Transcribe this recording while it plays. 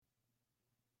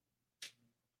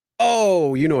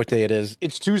Oh, you know what day it is.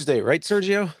 It's Tuesday, right,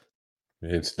 Sergio?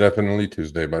 It's definitely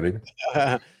Tuesday, buddy.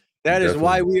 That is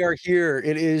why Definitely. we are here.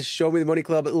 It is Show Me the Money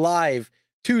Club live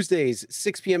Tuesdays,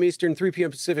 6 p.m. Eastern, 3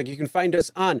 p.m. Pacific. You can find us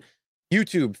on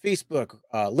YouTube, Facebook,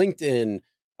 LinkedIn,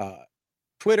 uh,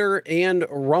 Twitter, and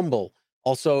Rumble.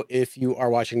 Also, if you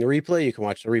are watching the replay, you can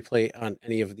watch the replay on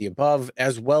any of the above,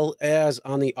 as well as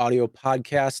on the audio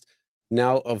podcast,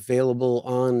 now available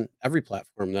on every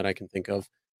platform that I can think of.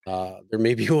 There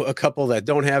may be a couple that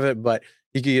don't have it, but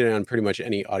you can get it on pretty much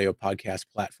any audio podcast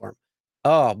platform.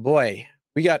 Oh boy,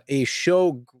 we got a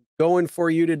show going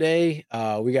for you today.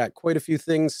 We got quite a few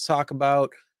things to talk about.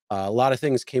 A lot of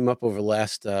things came up over the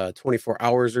last 24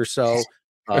 hours or so.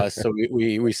 So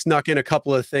we snuck in a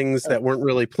couple of things that weren't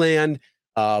really planned.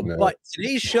 No. But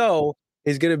today's show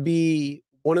is going to be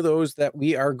one of those that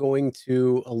we are going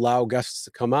to allow guests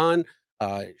to come on,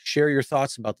 share your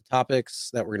thoughts about the topics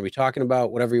that we're going to be talking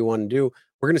about, whatever you want to do.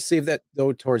 We're going to save that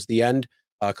though towards the end.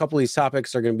 A couple of these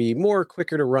topics are going to be more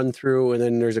quicker to run through, and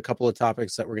then there's a couple of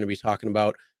topics that we're going to be talking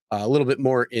about a little bit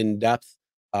more in depth.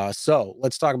 So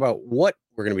let's talk about what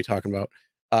we're going to be talking about.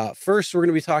 First, we're going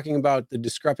to be talking about the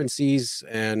discrepancies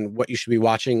and what you should be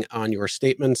watching on your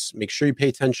statements. Make sure you pay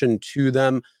attention to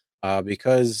them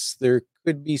because there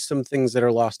could be some things that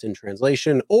are lost in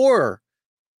translation, or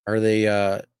are they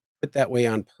put that way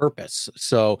on purpose?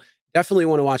 So definitely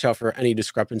want to watch out for any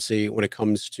discrepancy when it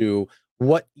comes to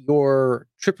what your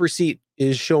trip receipt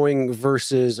is showing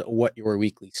versus what your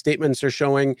weekly statements are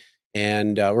showing.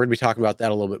 And we're going to be talking about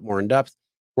that a little bit more in depth.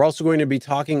 We're also going to be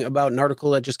talking about an article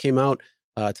that just came out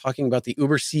talking about the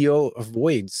Uber CEO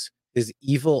avoids his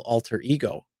evil alter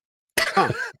ego. Huh.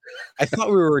 I thought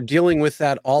we were dealing with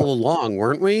that all along,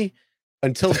 weren't we?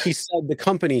 Until he said the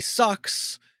company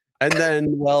sucks. And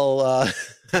then,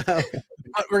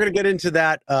 but we're going to get into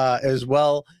that as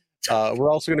well. We're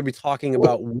also going to be talking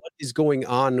about what is going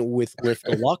on with Lyft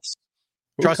Deluxe.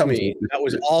 Who Trust comes me, with this that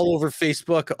was shit? all over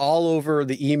Facebook, all over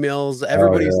the emails. Oh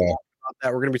Everybody's yeah. talking about that.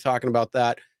 We're going to be talking about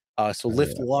that. So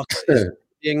Lyft Deluxe is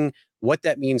Yeah. doing what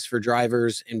that means for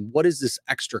drivers and what is this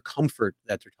extra comfort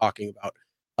that they're talking about.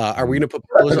 Are we going to put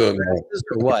I pillows up don't know. mattresses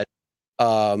or what?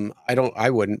 I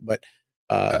wouldn't, but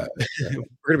Uh, we're going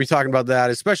to be talking about that,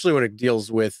 especially when it deals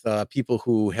with people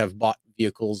who have bought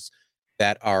vehicles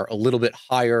that are a little bit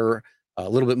higher, a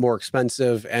little bit more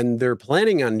expensive, and they're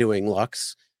planning on doing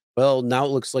Lux. Well, now it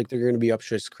looks like they're going to be up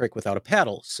shit's creek without a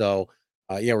paddle. So,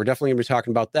 yeah, we're definitely going to be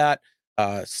talking about that.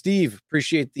 Steve,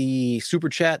 appreciate the super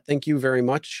chat. Thank you very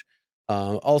much.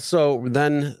 Also,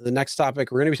 then the next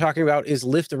topic we're going to be talking about is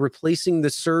Lyft replacing the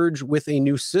Surge with a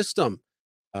new system.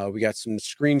 We got some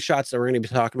screenshots that we're going to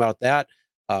be talking about that.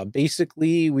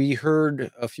 Basically, we heard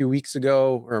a few weeks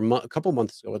ago, or a couple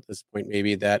months ago at this point,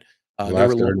 maybe, that they were last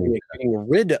looking earnings. at getting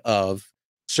rid of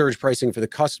surge pricing for the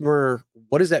customer.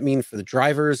 What does that mean for the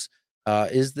drivers?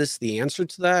 Is this the answer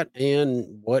to that?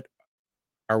 And what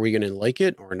are we going to like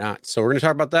it or not? So we're going to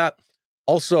talk about that.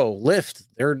 Also, Lyft,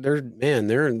 they're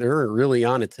really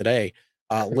on it today.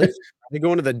 Lyft, they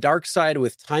go into the dark side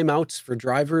with timeouts for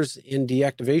drivers in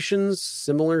deactivations,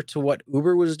 similar to what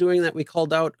Uber was doing that we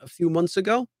called out a few months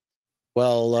ago.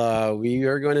 Well, we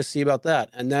are going to see about that.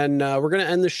 And then we're going to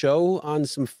end the show on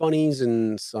some funnies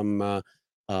and some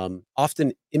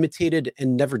often imitated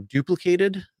and never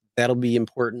duplicated. That'll be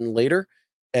important later.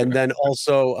 And then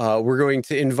also, we're going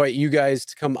to invite you guys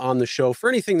to come on the show for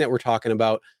anything that we're talking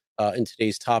about in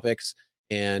today's topics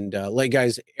and let you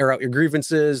guys air out your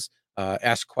grievances,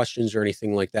 ask questions or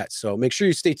anything like that. So make sure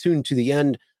you stay tuned to the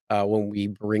end when we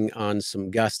bring on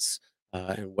some guests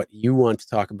and what you want to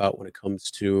talk about when it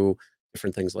comes to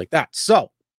different things like that.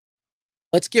 So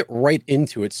let's get right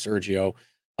into it, Sergio.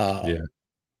 Uh, Yeah,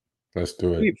 let's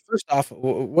do it. First off,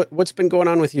 what's been going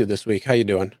on with you this week? How you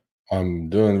doing? I'm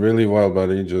doing really well,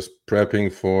 buddy. Just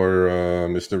prepping for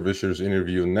Mr. Vischer's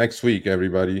interview next week,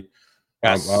 everybody.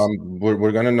 Yes.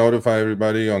 We're gonna notify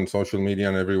everybody on social media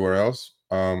and everywhere else.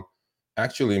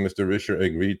 Actually, Mr. Vischer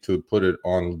agreed to put it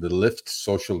on the Lyft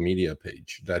social media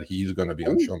page that he's gonna be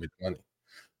on Ooh. Show Me the Money.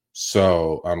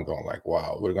 So I'm going like,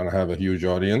 wow, we're gonna have a huge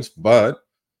audience, but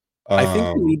I think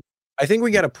we um, need. I think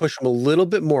we got to push them a little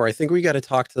bit more. I think we got to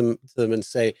talk to them and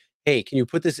say, "Hey, can you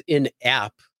put this in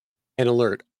app and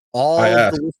alert I all of the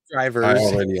asked. Lyft I drivers?"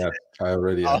 already asked. I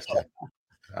already Oh, asked.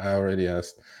 I already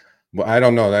asked. But I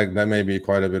don't know. That may be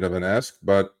quite a bit of an ask.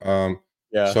 But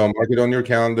yeah. so mark it on your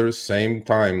calendars. Same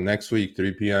time next week,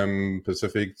 3 p.m.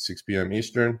 Pacific, 6 p.m.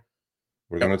 Eastern.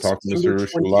 We're Yep. gonna talk to September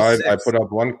Mr. Rush live. 26th.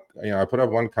 I put up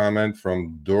one comment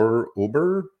from Dur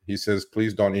Uber. He says,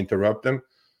 please don't interrupt them.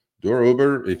 your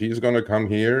Uber, if he's going to come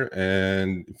here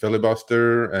and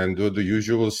filibuster and do the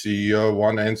usual CEO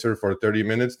one answer for 30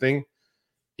 minutes thing,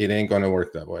 it ain't going to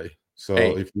work that way. So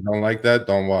Hey, if you don't like that,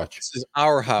 don't watch. this is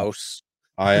our house.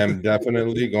 I am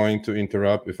definitely going to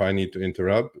interrupt if I need to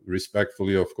interrupt,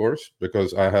 respectfully, of course,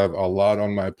 because I have a lot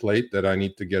on my plate that I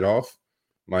need to get off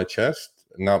my chest,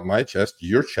 not my chest,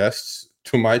 your chests,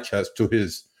 to my chest, to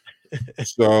his.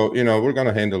 So, we're going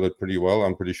to handle it pretty well.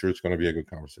 I'm pretty sure it's going to be a good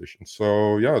conversation.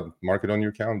 So, yeah, mark it on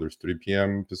your calendars, 3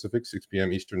 p.m. Pacific, 6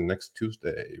 p.m. Eastern next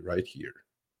Tuesday, right here.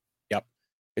 Yep.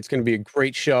 It's going to be a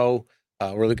great show.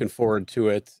 We're looking forward to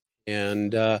it.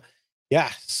 And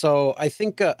yeah, so I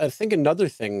think another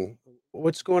thing,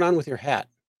 what's going on with your hat?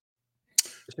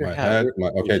 Where's your My hat? hat,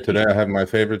 Your okay, today I t-shirt. have my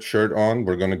favorite shirt on.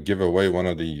 We're going to give away one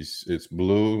of these. It's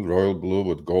blue, royal blue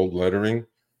with gold lettering.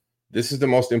 This is the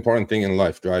most important thing in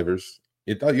life, drivers.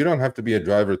 You don't have to be a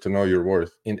driver to know your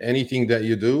worth. In anything that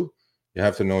you do, you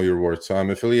have to know your worth. So I'm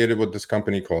affiliated with this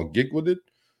company called Gig With It.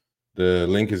 The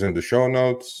link is in the show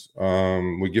notes.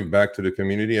 We give back to the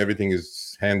community. Everything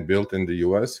is hand built in the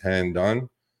US, hand done.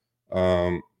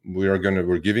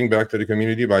 We're giving back to the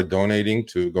community by donating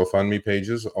to GoFundMe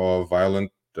pages of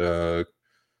uh,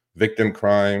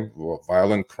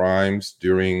 violent crimes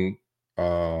during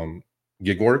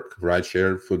gig work,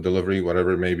 rideshare, food delivery,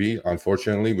 whatever it may be.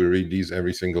 Unfortunately, we read these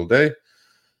every single day.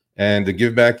 And the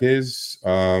give back is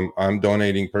I'm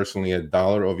donating personally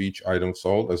 $1 of each item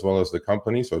sold, as well as the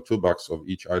company. So $2 of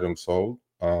each item sold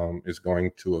is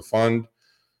going to a fund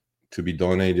to be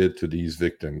donated to these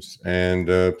victims. And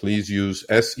please use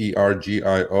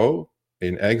SERGIO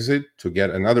in exit to get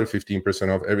another 15%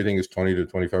 off. Everything is 20 to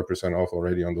 25% off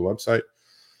already on the website.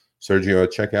 Sergio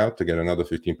at checkout to get another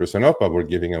 15% off, but we're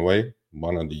giving away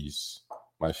one of these.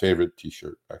 My favorite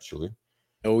t-shirt, actually.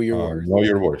 Know your worth. Know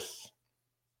your worth.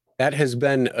 That has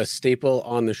been a staple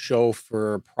on the show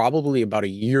for probably about a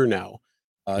year now,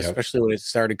 Yep. especially when it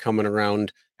started coming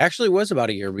around. Actually, it was about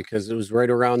a year because it was right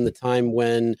around the time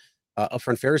when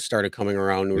upfront fares started coming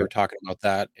around. We were Yep. talking about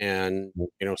that, and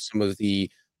some of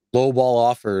the lowball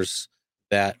offers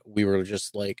that we were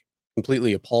just like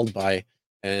completely appalled by,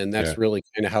 and Yeah. that's really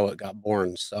kind of how it got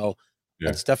born. So Yeah.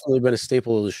 that's definitely been a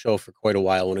staple of the show for quite a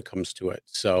while when it comes to it.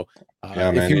 So Yeah,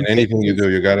 if man. In you get anything you do,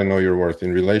 you got to know your worth.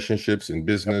 In relationships, in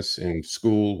business, in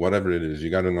school, whatever it is, you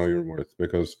got to know your worth,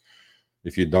 because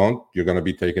if you don't, you're going to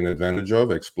be taken advantage of,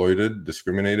 exploited,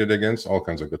 discriminated against, all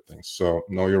kinds of good things. So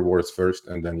know your worth first,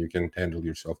 and then you can handle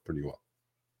yourself pretty well.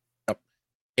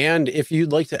 And if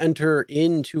you'd like to enter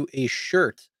into a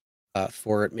shirt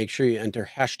for it, make sure you enter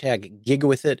hashtag gig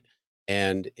with it,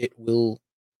 and it will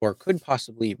or could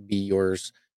possibly be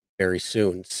yours very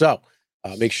soon. So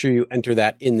make sure you enter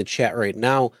that in the chat right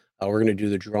now. We're going to do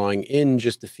the drawing in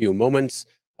just a few moments.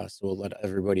 So we'll let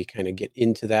everybody kind of get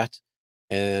into that.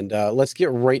 And let's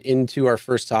get right into our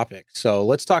first topic. So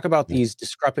let's talk about Yeah. these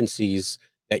discrepancies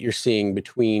that you're seeing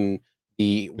between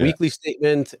the Yeah. weekly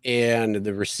statement and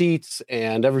the receipts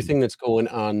and everything that's going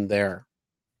on there.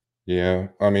 Yeah,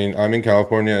 I mean, I'm in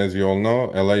California, as you all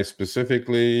know, LA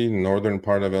specifically, northern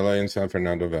part of LA and San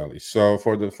Fernando Valley. So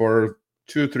for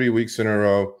 2-3 weeks in a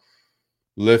row,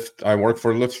 Lyft, I worked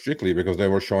for Lyft strictly because they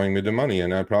were showing me the money,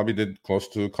 and I probably did close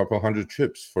to a couple hundred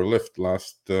trips for Lyft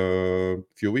last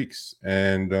few weeks,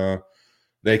 and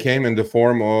they came in the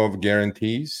form of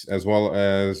guarantees as well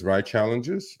as ride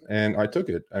challenges, and I took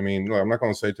it. I mean, look, I'm not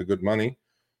going to say it's good money.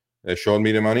 They showed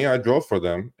me the money. I drove for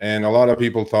them, and a lot of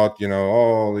people thought,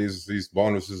 oh, these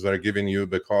bonuses are giving you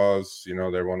because they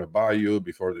want to buy you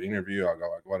before the interview. I go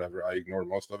like, whatever. I ignored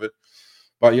most of it,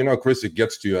 but Chris, it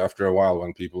gets to you after a while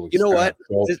when people You know kind of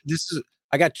what? This is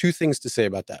I got two things to say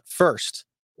about that. First,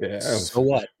 yeah, so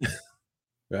what?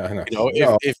 yeah, I know.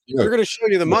 If they're Look, going to show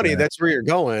you the look, money, man. that's where you're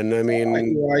going. I mean, I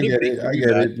get anybody it. can I do get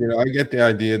that. it. I get the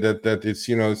idea that it's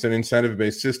it's an incentive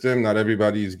based system. Not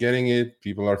everybody is getting it.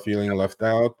 People are feeling left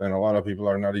out, and a lot of people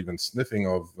are not even sniffing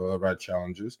of ride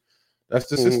challenges. That's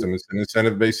the Mhm. system. It's an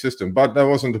incentive based system. But that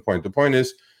wasn't the point. The point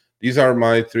is, these are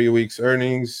my 3 weeks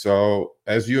earnings. So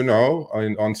as you know,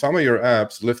 on some of your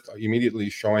apps, Lyft immediately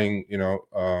showing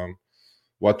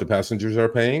what the passengers are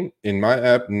paying. In my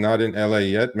app, not in LA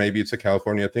yet. Maybe it's a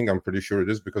California thing. I'm pretty sure it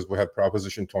is because we have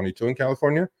Proposition 22 in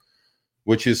California,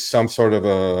 which is some sort of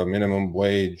a minimum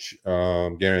wage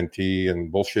guarantee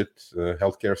and bullshit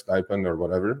healthcare stipend or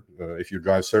whatever. If you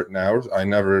drive certain hours, I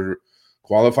never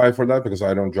qualify for that because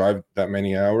I don't drive that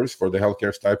many hours for the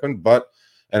healthcare stipend.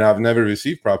 And I've never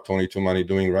received Prop 22 money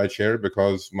doing rideshare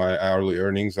because my hourly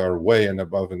earnings are way and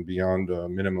above and beyond the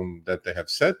minimum that they have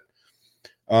set.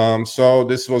 So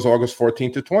this was August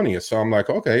 14th to 20th. So I'm like,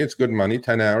 okay, it's good money,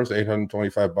 10 hours,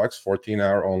 $825,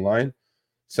 14-hour online.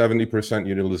 70%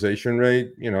 utilization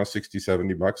rate, 60,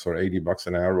 $70 or $80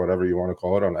 an hour, whatever you want to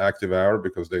call it, on active hour,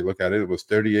 because they look at it. It was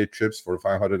 38 trips for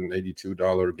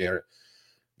 $582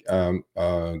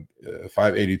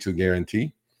 582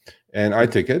 guarantee. And I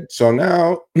take it. So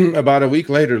now, about a week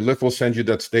later, Lyft will send you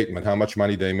that statement, how much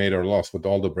money they made or lost with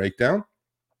all the breakdown.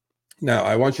 Now,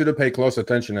 I want you to pay close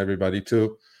attention, everybody,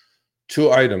 to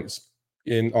two items.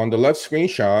 On the left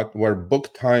screenshot, where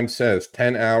book time says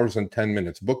 10 hours and 10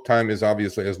 minutes. Book time is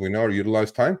obviously, as we know,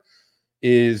 utilized time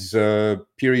is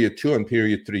period 2 and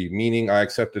period 3, meaning I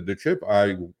accepted the trip.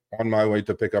 I on my way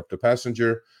to pick up the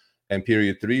passenger, and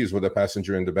period 3 is with the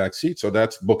passenger in the back seat. So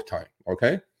that's book time.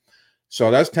 Okay. So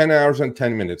that's 10 hours and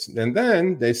 10 minutes. And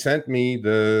then they sent me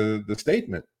the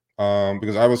statement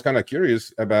because I was kind of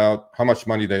curious about how much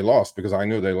money they lost, because I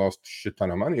knew they lost a shit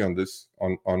ton of money on this,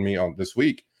 on me on this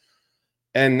week.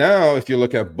 And now if you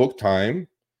look at book time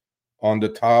on the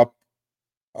top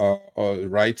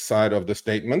right side of the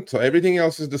statement, so everything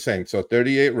else is the same. So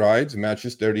 38 rides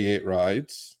matches 38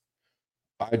 rides.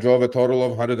 I drove a total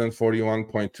of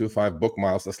 141.25 book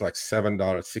miles. That's like $7,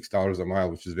 $6 a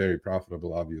mile, which is very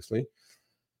profitable, obviously.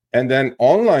 And then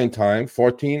online time,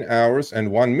 14 hours and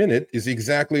 1 minute, is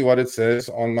exactly what it says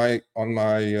on my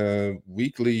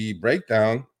weekly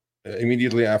breakdown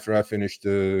immediately after I finished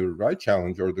the ride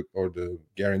challenge or the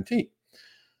guarantee.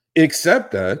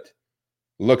 Except that,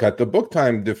 look at the book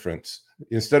time difference.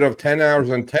 Instead of 10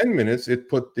 hours and 10 minutes, they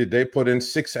put in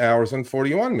 6 hours and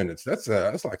 41 minutes. That's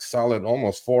like solid,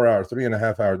 almost 4 hour,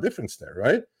 3.5 hour difference there,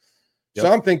 right? Yep.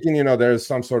 So I'm thinking, there's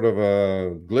some sort of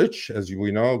a glitch. As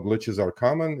we know, glitches are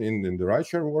common in the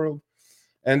rideshare world.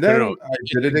 And then no. I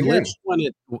did it again.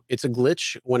 It's a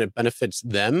glitch when it benefits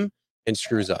them and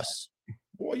screws us.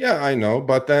 Well, yeah, I know.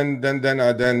 But then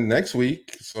next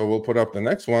week, so we'll put up the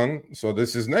next one. So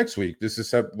this is next week. This is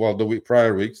the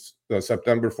prior weeks,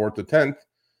 September 4th to 10th,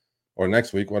 or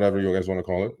next week, whatever you guys want to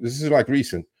call it. This is like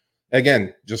recent.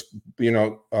 Again, just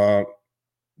the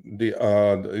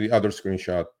other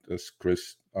screenshot is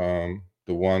Chris, the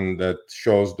one that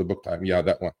shows the book time. Yeah,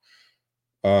 that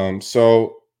one.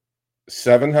 So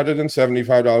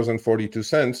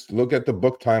 $775.42. Look at the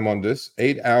book time on this,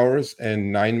 8 hours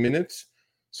and 9 minutes.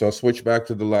 So switch back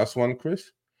to the last one,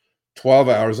 Chris. 12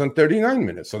 hours and 39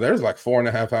 minutes. So there's like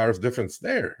 4.5 hours difference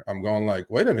there. I'm going like,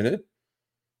 wait a minute.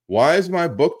 Why is my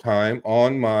book time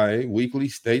on my weekly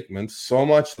statement so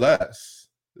much less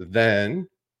than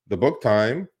the book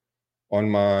time on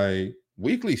my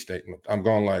weekly statement? I'm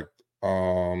going like,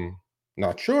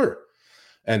 not sure.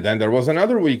 And then there was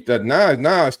another week that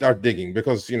now I start digging,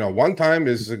 because one time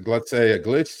is, let's say, a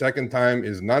glitch, second time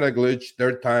is not a glitch,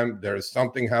 third time there is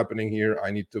something happening here. I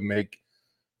need to make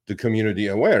the community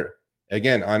aware.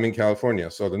 Again, I'm in California.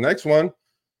 So the next one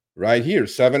right here,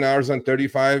 7 hours and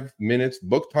 35 minutes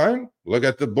book time. Look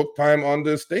at the book time on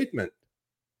the statement.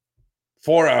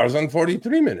 4 hours and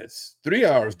 43 minutes, 3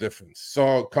 hours difference.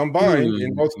 So combined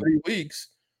in those 3 weeks,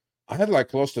 I had like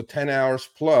close to 10 hours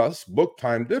plus book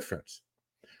time difference.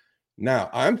 Now,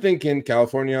 I'm thinking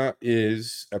California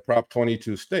is a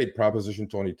Proposition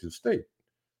 22 state.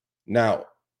 Now,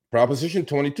 Proposition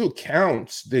 22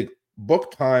 counts the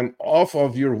book time off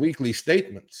of your weekly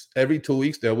statements. Every 2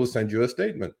 weeks, they will send you a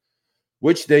statement,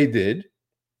 which they did.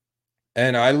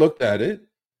 And I looked at it,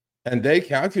 and they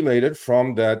calculated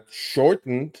from that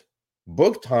shortened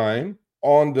book time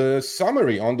on the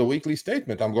summary, on the weekly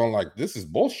statement. I'm going like, this is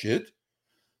bullshit.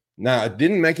 Now, it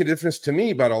didn't make a difference to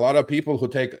me, but a lot of people who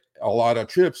take a lot of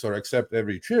trips or accept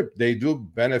every trip, they do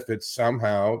benefit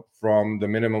somehow from the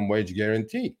minimum wage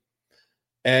guarantee.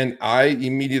 And I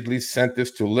immediately sent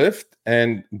this to Lyft,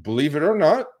 and believe it or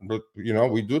not, but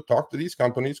we do talk to these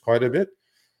companies quite a bit.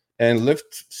 And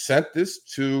Lyft sent this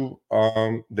to,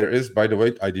 there is, by the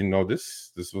way, I didn't know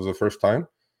this. This was the first time.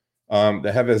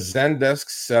 They have a Zendesk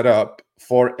set up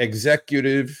for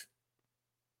executive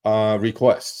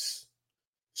requests.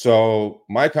 So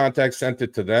my contact sent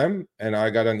it to them, and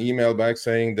I got an email back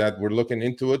saying that we're looking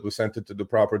into it. We sent it to the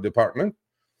proper department,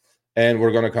 and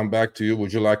we're going to come back to you.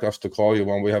 Would you like us to call you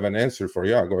when we have an answer for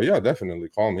you? I go, yeah, definitely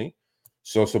call me.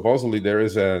 So supposedly there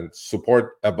is a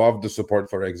support above the support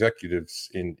for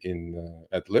executives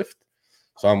at Lyft.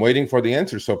 So I'm waiting for the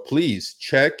answer. So please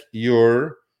check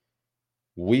your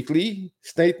weekly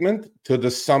statement to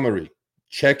the summary.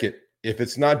 Check it. If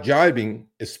it's not jibing,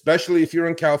 especially if you're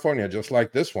in California, just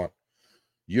like this one,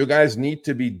 you guys need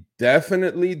to be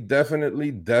definitely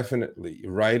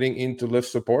writing into Lyft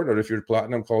support, or if you're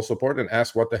Platinum, call support and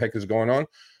ask what the heck is going on,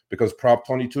 because Prop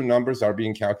 22 numbers are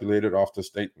being calculated off the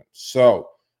statement. So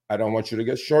I don't want you to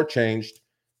get shortchanged.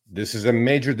 This is a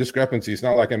major discrepancy. It's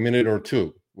not like a minute or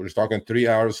two. We're just talking 3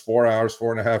 hours, 4 hours,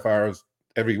 4.5 hours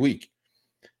every week.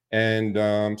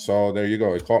 And so there you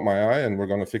go. It caught my eye, and we're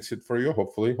going to fix it for you.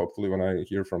 Hopefully, when I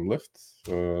hear from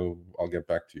Lyft, I'll get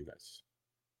back to you guys.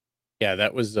 Yeah,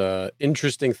 that was a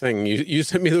interesting thing. You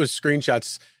sent me those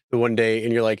screenshots the one day,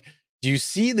 and you're like, "Do you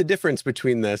see the difference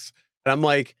between this?" And I'm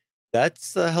like,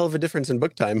 "That's a hell of a difference in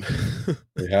book time."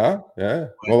 Yeah, yeah.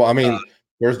 But, Well, I mean,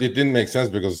 first it didn't make sense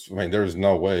because I mean, there's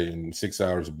no way in 6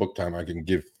 hours of book time I can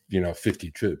give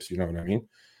 50 trips. You know what I mean?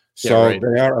 yeah, So right.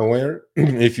 they are aware.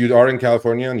 If you are in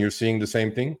California and you're seeing the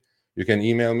same thing, you can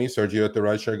email me, Sergio at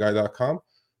therideshareguy.com.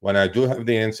 When I do have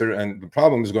the answer, and the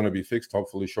problem is going to be fixed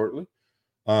hopefully shortly.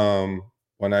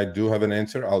 When I do have an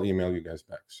answer, I'll email you guys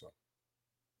back. So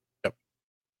Yep.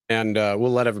 And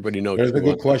we'll let everybody know there's a too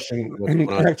good on question. what's going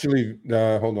on. Actually,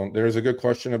 hold on. There is a good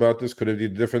question about this. Could it be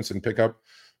the difference in pickup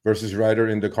versus rider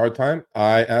in the car time?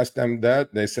 I asked them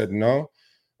that. They said no.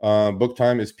 Book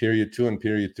time is period 2 and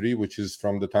period 3, which is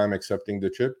from the time accepting the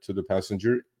trip to the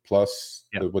passenger plus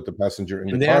Yep. with the passenger in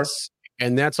the And car.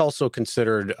 that's also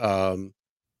considered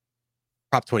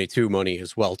Prop 22 money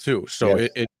as well too. So Yes.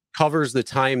 it covers the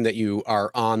time that you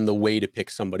are on the way to pick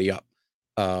somebody up.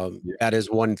 Yeah. That is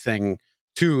one thing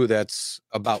too that's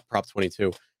about Prop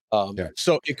 22. Yeah.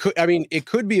 So it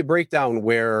could be a breakdown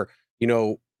where,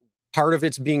 part of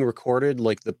it's being recorded,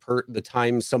 like the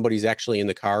time somebody's actually in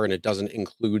the car, and it doesn't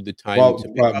include the time to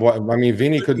Well, pick up. I mean,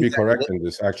 Vinny Could could be be that correct in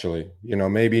this. Actually,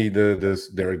 maybe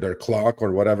their clock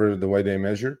or whatever the way they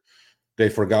measure, they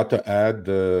forgot to add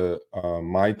the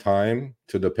my time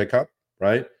to the pickup,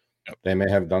 right? Yep. They may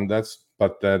have done that,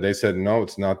 but they said no,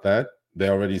 it's not that. They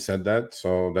already said that,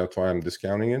 so that's why I'm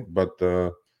discounting it. But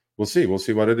we'll see. We'll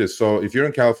see what it is. So if you're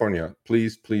in California,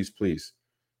 please, please, please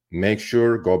make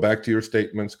sure go back to your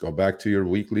statements, go back to your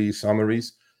weekly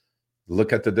summaries.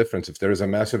 Look at the difference. If there is a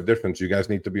massive difference, you guys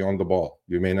need to be on the ball.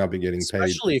 You may not be getting paid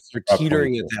Especially if you're up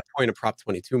teetering at 22. that point of Prop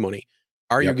 22 money.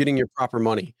 Are you Yep. getting your proper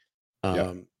money?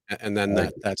 Yep. And then I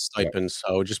that Yep. stipend.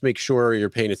 So just make sure you're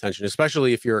paying attention,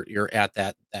 especially if you're at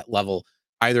that level.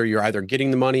 You're either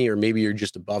getting the money or maybe you're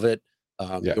just above it.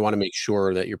 Yeah. You want to make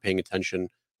sure that you're paying attention.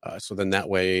 So then that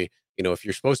way, if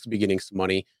you're supposed to be getting some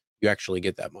money, you actually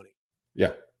get that money.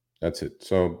 Yeah. That's it.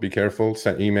 So be careful.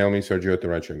 Email me, Sergio at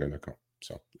therideshareguy.com.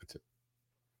 So that's it.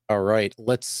 All right,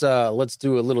 let's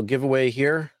do a little giveaway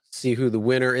here. See who the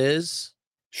winner is.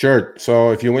 Shirt. So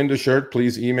if you win the shirt,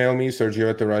 please email me, Sergio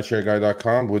at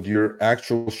therideshareguy.com with your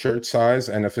actual shirt size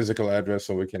and a physical address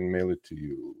so we can mail it to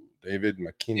you. David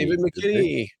David McKinney.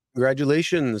 McKinney,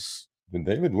 congratulations. Did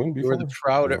David win You are the before?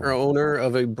 proud No. owner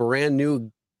of a brand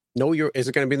new is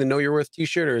it going to be the Know Your Worth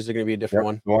t-shirt, or is it going to be a different Yep.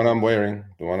 one? The one I'm wearing.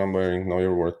 The one I'm wearing. Know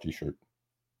Your Worth t-shirt.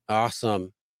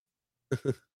 Awesome.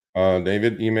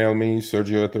 David, email me,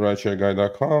 Sergio at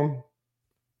therideshareguy.com.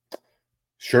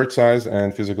 Shirt size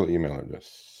and physical email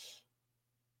address.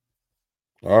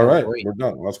 All right, Great. we're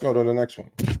done. Let's go to the next one.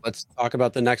 Let's talk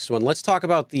about the next one. Let's talk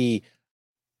about the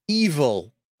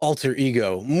evil alter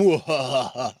ego.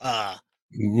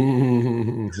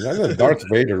 That's a Darth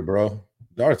Vader, bro.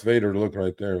 Darth Vader, look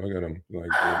right there. Look at him.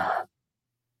 Like,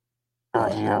 I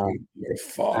am your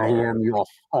father. I am your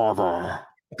father.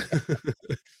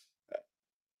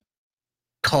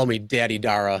 Call me Daddy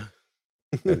Dara.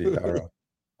 Eddie Dara.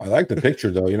 I like the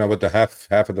picture though, with the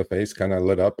half of the face kind of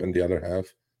lit up and the other half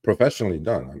professionally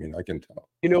done. I mean, I can tell.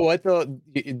 You know what though?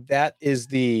 That's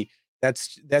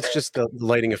just the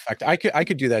lighting effect. I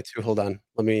could do that too. Hold on.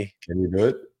 Let me. Can you do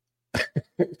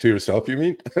it to yourself? You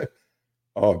mean?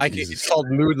 Oh It's Jesus! called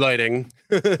mood lighting.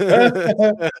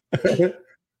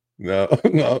 No,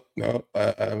 no, no.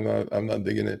 I'm not. I'm not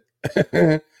digging it.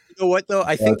 You know what though?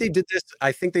 I But think they did this.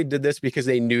 I think they did this because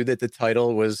they knew that the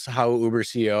title was how Uber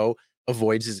CEO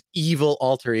avoids his evil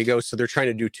alter ego. So they're trying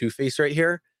to do Two-Face right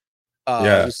here.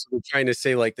 yeah, So they're trying to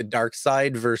say like the dark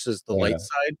side versus the light yeah.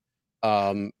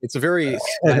 side. It's a very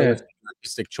stylistic,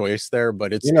 artistic choice there,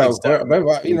 but it's Like,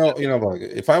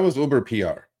 if I was Uber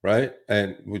PR, right,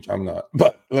 and which I'm not,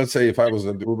 but let's say if I was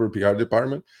in the Uber PR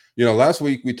department, last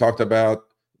week we talked about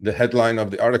the headline of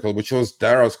the article, which was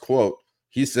Dara's quote.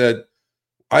 He said,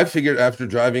 "I figured after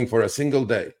driving for a single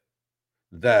day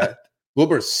that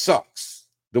Uber sucks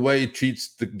the way it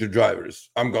treats the drivers."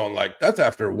 I'm going like, that's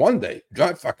after one day.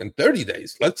 Drive fucking 30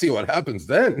 days. Let's see what happens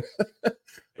then, yeah,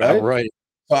 right? right.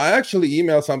 So I actually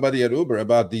emailed somebody at Uber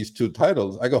about these two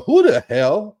titles. I go, who the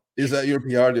hell is at your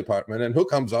PR department and who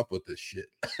comes up with this shit?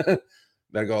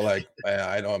 They go like,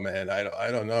 I don't, man. I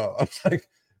don't know. I'm like,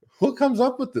 who comes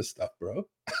up with this stuff, bro?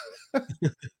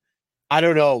 I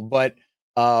don't know, but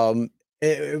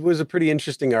it was a pretty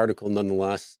interesting article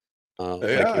nonetheless. When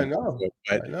it Yeah, I came down know. to it.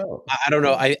 But I know. I don't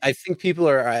know. I think people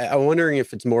are. I'm wondering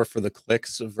if it's more for the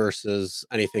clicks versus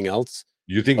anything else.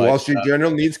 You think But Wall Street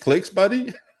Journal needs clicks,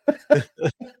 buddy?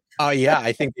 yeah,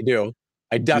 I think they do.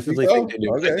 I You think definitely think so? they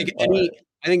do. Okay, all right.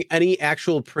 I think any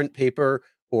actual print paper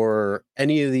or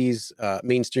any of these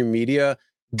mainstream media,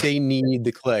 they need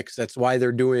the clicks. That's why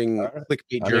they're doing All right.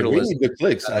 clickbait I mean, we need journalism the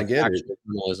clicks. instead I of get it. actual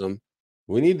journalism.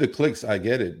 We need the clicks. I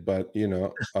get it. But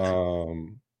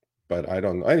but I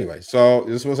don't know. Anyway, so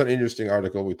this was an interesting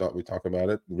article. We thought we'd talk about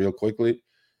it real quickly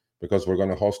because we're going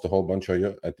to host a whole bunch of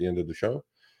you at the end of the show.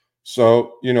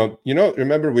 So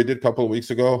remember we did a couple of weeks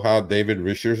ago how David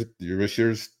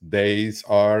Risher's days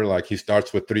are like he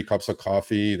starts with 3 cups of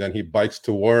coffee, then he bikes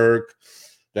to work,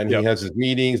 then he Yep. has his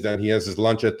meetings, then he has his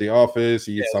lunch at the office,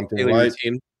 he Yeah, eats like something daily light.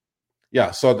 routine.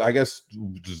 Yeah, so I guess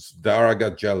Dara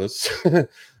got jealous.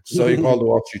 So he called the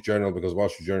Wall Street Journal because Wall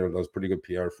Street Journal does pretty good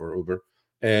PR for Uber.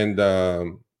 And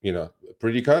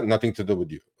pretty cut, nothing to do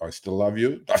with you. I still love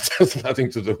you. That has nothing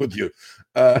to do with you.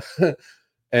 Uh,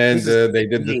 and This is they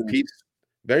did this insane. piece,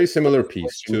 very Love similar this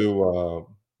piece question. to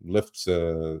Lyft's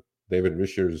David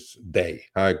Risher's day,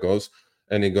 how it goes.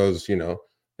 And it goes,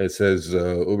 it says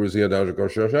Uber's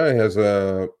has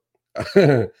a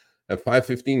a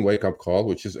 5:15 wake up call,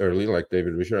 which is early, like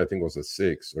David Risher, I think was a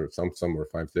 6 or somewhere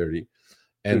 5:30.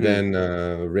 And Mhm.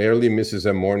 then rarely misses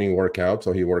a morning workout,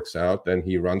 so he works out. Then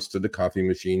he runs to the coffee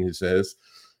machine, he says,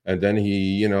 and then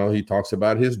he talks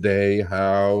about his day,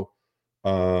 how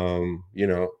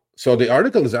so the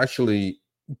article is actually,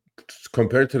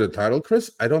 compared to the title,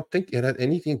 Chris, I don't think it had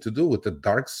anything to do with the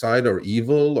dark side or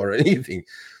evil or anything.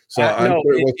 So I'm No,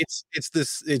 sure it was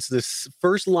it's this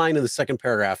first line of the second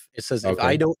paragraph. It says, "If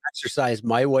I okay. don't exercise,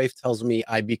 my wife tells me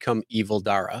I become evil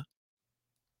Dara."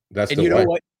 That's And the you know wife.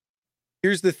 what?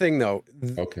 Here's the thing though,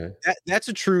 Okay. that's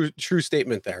a true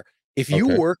statement there. If you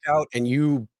Okay. work out and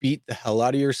you beat the hell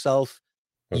out of yourself,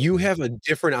 you Okay. have a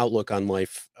different outlook on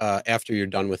life, after you're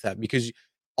done with that because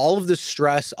all of the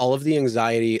stress, all of the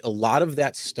anxiety, a lot of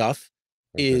that stuff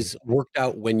Okay. is worked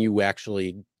out when you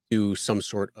actually do some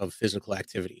sort of physical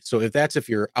activity. So if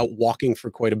you're out walking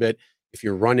for quite a bit, if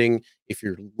you're running, if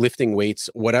you're lifting weights,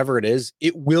 whatever it is,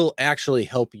 it will actually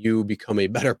help you become a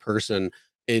better person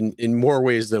in more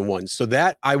ways than one. So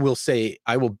that I will say,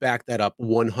 I will back that up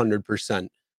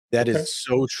 100%. That Okay. is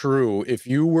so true. If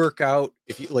you work out,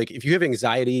 if you have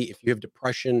anxiety, if you have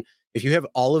depression, if you have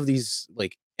all of these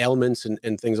like ailments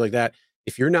and things like that,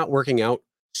 if you're not working out,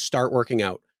 start working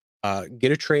out.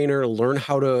 Get a trainer, learn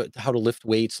how to lift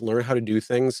weights, learn how to do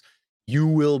things. You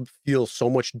will feel so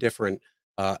much different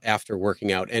after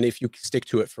working out, and if you stick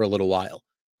to it for a little while,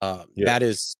 Yeah. that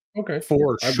is Okay.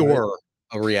 for I buy it. sure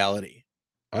a reality.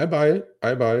 I buy it.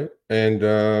 I buy it. And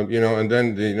and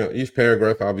then each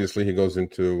paragraph, obviously, he goes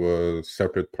into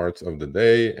separate parts of the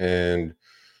day. And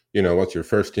what's your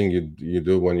first thing you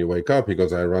do when you wake up? He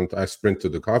goes, I sprint to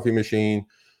the coffee machine.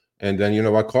 And then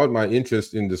what caught my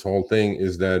interest in this whole thing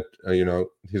is that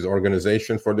his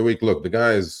organization for the week. Look, the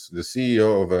guy is the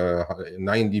CEO of a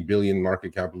 90 billion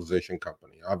market capitalization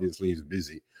company. Obviously, he's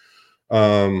busy.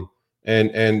 Um,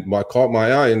 and what caught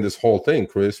my eye in this whole thing,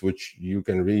 Chris, which you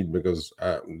can read because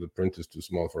the print is too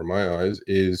small for my eyes,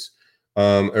 is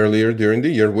earlier during the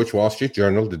year, which Wall Street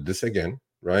Journal did this again,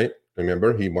 right?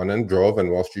 Remember, he went and drove,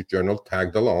 and Wall Street Journal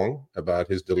tagged along about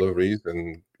his deliveries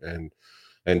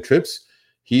and trips.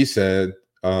 He said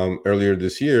earlier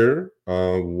this year,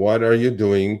 "What are you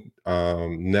doing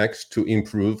next to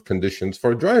improve conditions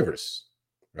for drivers?"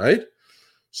 Right?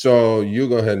 So you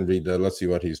go ahead and read that. Let's see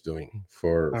what he's doing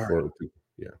All right. for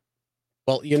yeah.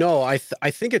 Well,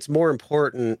 I think it's more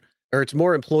important, or it's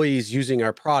more employees using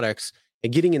our products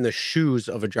and getting in the shoes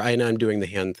of a driver. And I'm doing the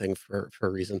hand thing for a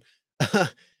reason.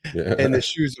 In the Yeah.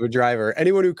 shoes of a driver.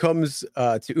 Anyone who comes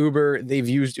to Uber, they've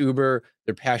used Uber,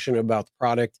 they're passionate about the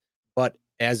product. But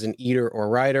as an eater or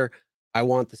rider, I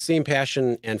want the same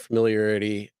passion and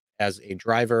familiarity as a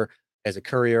driver, as a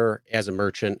courier, as a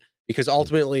merchant, because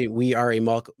ultimately we are a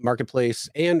marketplace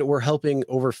and we're helping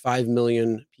over 5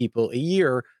 million people a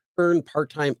year earn part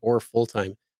time or full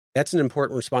time. That's an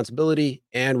important responsibility,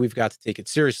 and we've got to take it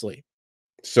seriously.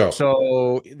 So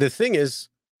So the thing is,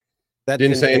 that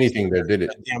didn't didn't say answer anything there, did a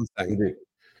it? damn He thing. did.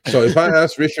 So if I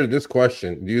ask Richard this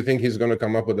question, do you think he's going to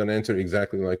come up with an answer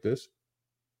exactly like this?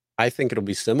 I think it'll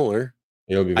be similar.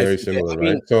 It'll be I very think that similar, I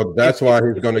right? mean, So that's why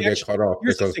he's if going to they get actually cut off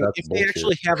here's the because thing, that's if they bullshit.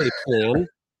 actually have a plan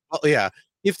well, yeah,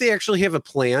 if they actually have a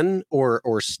plan or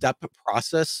step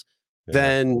process, Yeah,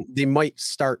 then they might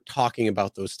start talking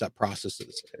about those step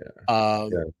processes. yeah,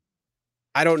 Um, yeah,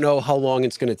 I don't know how long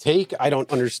it's gonna take. I don't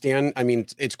understand. I mean,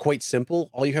 it's quite simple.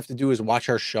 All you have to do is watch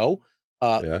our show.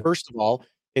 yeah, First of all,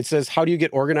 it says, "How do you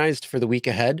get organized for the week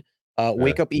ahead?" yeah.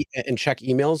 Wake up and check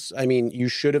emails. I mean, you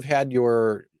should have had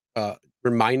your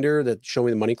reminder that Show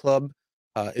Me the Money Club.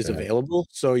 is Yeah. available.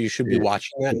 So you should be He-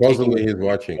 watching that and taking Supposedly it. he's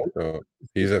watching, so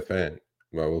he's a fan.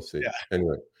 But we'll see. Yeah.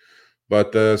 Anyway,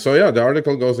 but so yeah, the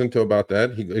article goes into about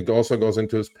that. It also goes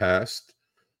into his past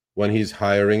when he's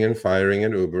hiring and firing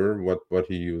an Uber, what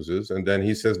he uses, and then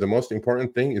he says the most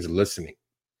important thing is listening,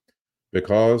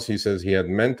 because he says he had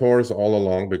mentors all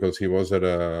along, because he was at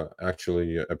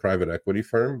actually a private equity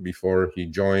firm before he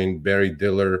joined Barry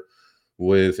Diller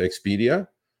with Expedia.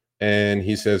 And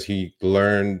he says he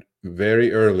learned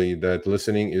very early that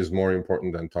listening is more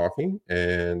important than talking,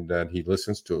 and that he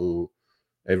listens to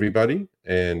everybody.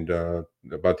 And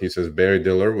but he says Barry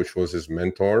Diller, which was his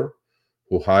mentor,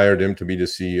 who hired him to be the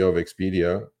CEO of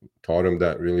Expedia, taught him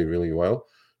that really, really well.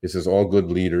 He says all good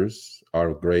leaders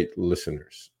are great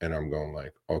listeners. And I'm going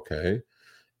like, okay.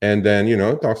 And then,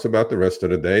 talks about the rest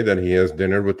of the day, that he has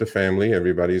dinner with the family.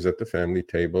 Everybody's at the family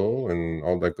table and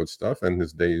all that good stuff. And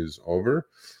his day is over.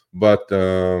 But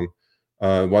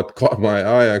what caught my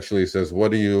eye actually says,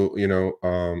 what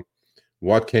do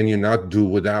what can you not do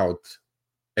without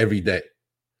every day?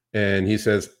 And he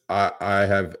says, I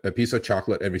have a piece of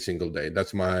chocolate every single day.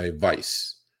 That's my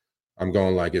vice. I'm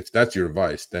going like, if that's your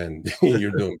vice, then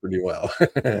you're doing pretty well.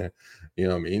 You know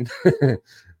what I mean?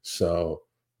 So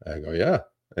I go, yeah.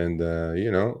 And,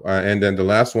 and then the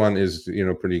last one is,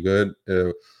 pretty good.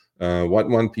 What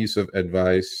one piece of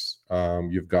advice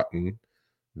you've gotten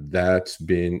that's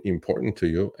been important to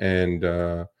you? And,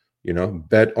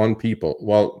 bet on people.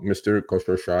 Well, Mr.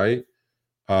 Koshorshai,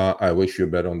 I wish you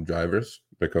bet on drivers,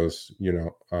 because,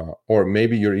 or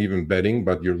maybe you're even betting,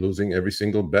 but you're losing every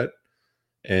single bet.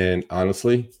 And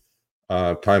honestly,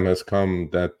 time has come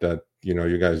that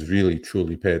you guys really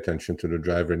truly pay attention to the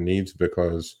driver needs,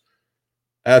 because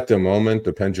at the moment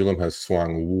the pendulum has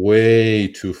swung way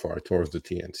too far towards the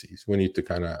TNCs. We need to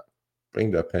kind of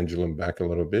bring that pendulum back a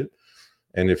little bit.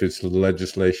 And if it's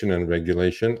legislation and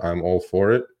regulation, I'm all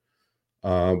for it.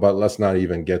 But let's not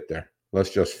even get there.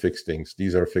 Let's just fix things.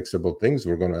 These are fixable things.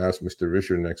 We're going to ask Mr.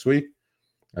 Risher next week,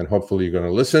 and hopefully you're going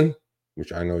to listen,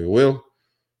 which I know you will.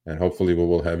 And hopefully we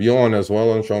will have you on as well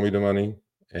on Show Me the Money.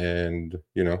 And,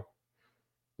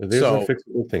 these are So,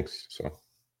 fixable things.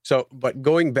 but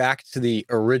going back to the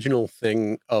original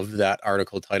thing of that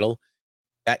article title,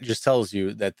 that just tells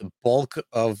you that the bulk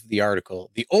of the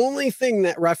article, the only thing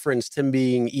that referenced him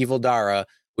being evil Dara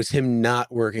was him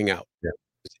not working out. Yeah.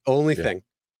 It's the only Yeah. thing.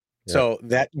 Yeah. So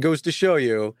that goes to show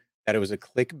you that it was a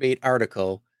clickbait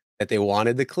article, that they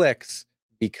wanted the clicks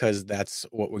because that's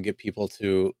what would get people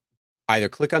to either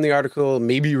click on the article,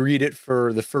 maybe read it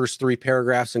for the first 3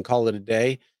 paragraphs and call it a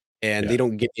day, and Yeah. they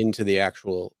don't get into the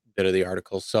actual bit of the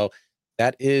article. So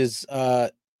that is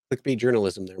clickbait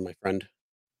journalism there, my friend.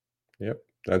 Yep.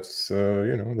 That's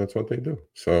what they do.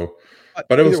 So, But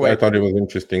but either I way, thought it was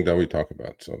interesting that we talk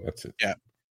about. So that's it. yeah.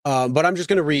 But I'm just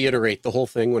going to reiterate the whole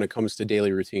thing when it comes to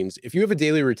daily routines. If you have a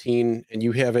daily routine and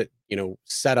you have it,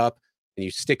 set up and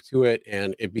you stick to it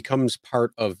and it becomes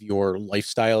part of your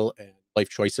lifestyle and life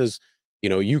choices,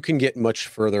 you can get much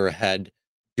further ahead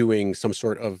doing some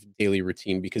sort of daily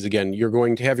routine, because again, you're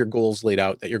going to have your goals laid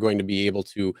out, that you're going to be able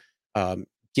to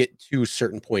get to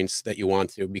certain points that you want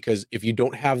to. Because if you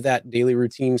don't have that daily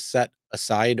routine set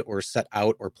aside or set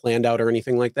out or planned out or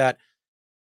anything like that,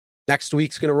 next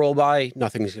week's going to roll by,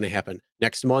 nothing's going to happen.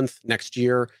 Next month, next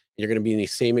year, you're going to be in the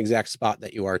same exact spot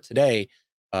that you are today,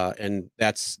 and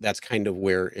that's kind of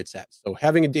where it's at. So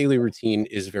having a daily routine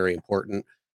is very important.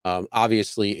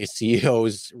 Obviously, a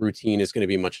CEO's routine is going to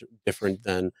be much different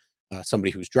than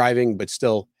somebody who's driving, but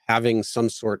still having some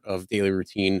sort of daily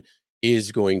routine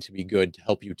is going to be good to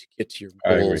help you to get to your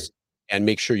I agree. goals and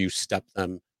make sure you step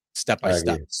them step by I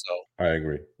step. agree. So, I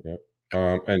agree.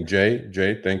 Yeah. And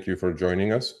Jay, thank you for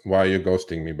joining us. Why are you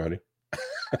ghosting me, buddy?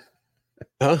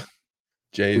 huh?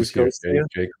 Jay is Who's here. ghosting you?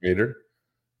 Jay Creator.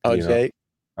 Oh, You know, Jay.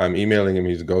 I'm emailing him.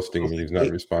 He's ghosting Oh, me. He's not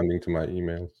hey. responding to my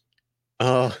emails.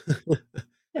 Oh,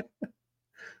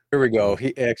 here we Uh, go.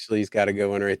 He's got a good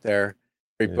one right there.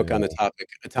 Great book on the yeah. topic,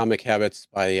 Atomic Habits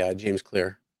by James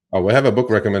Clear. Oh, we have a book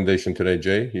recommendation today,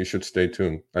 Jay. You should stay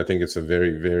tuned. I think it's a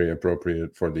very, very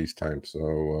appropriate for these times.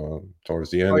 So towards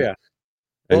the Oh end, yeah.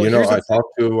 and Well, here's the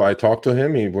thing. I talked to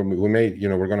him. We may,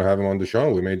 we're going to have him on the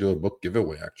show. We may do a book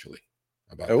giveaway actually.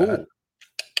 How about that? Oh,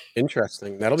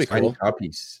 interesting. That'll be Signed cool.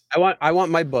 copies. I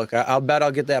want my book. I'll bet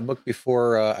I'll get that book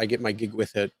before I get my gig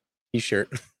with it T-shirt.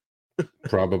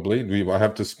 Probably. I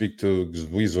have to speak to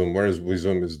Wizum. Where is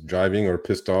Wizum? Is driving or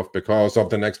pissed off because of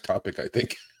the next topic, I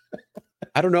think.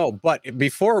 I don't know, but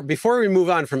before we move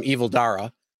on from Evil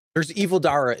Dara, there's Evil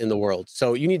Dara in the world,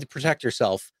 so you need to protect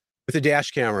yourself with a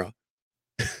dash camera.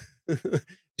 Did you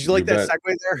You like that bet.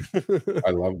 segue there?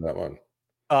 I love that one.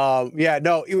 Yeah,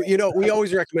 no, we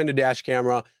always recommend a dash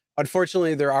camera.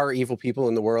 Unfortunately, there are evil people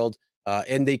in the world,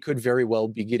 and they could very well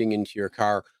be getting into your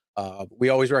car. We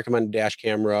always recommend a dash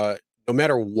camera, no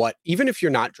matter what. Even if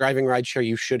you're not driving rideshare,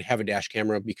 you should have a dash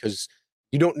camera because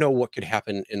you don't know what could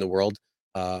happen in the world,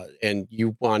 and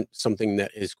you want something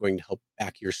that is going to help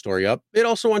back your story up. It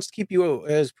also wants to keep you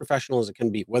as professional as it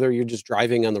can be, whether you're just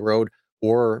driving on the road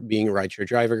or being a rideshare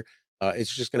driver.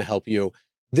 It's just going to help you.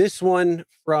 This one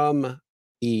from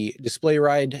the display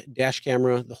ride dash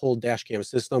camera, the whole dash cam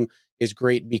system is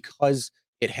great because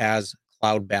it has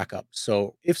cloud backup.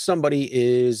 So if somebody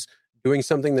is doing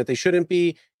something that they shouldn't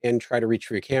be and try to reach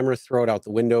for your camera, throw it out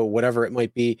the window, whatever it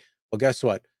might be, well, guess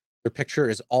what? Their picture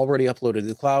is already uploaded to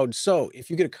the cloud. So if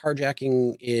you get a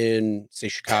carjacking in, say,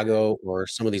 Chicago or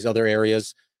some of these other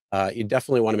areas, you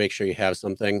definitely want to make sure you have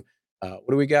something. What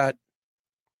do we got?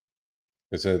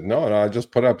 I said, no, no, I just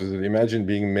put up. I said, imagine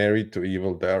being married to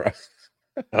Evil Dara.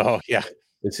 Oh, yeah.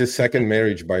 It's his second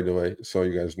marriage, by the way, so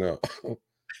you guys know.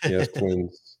 He has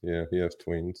twins. Yeah, he has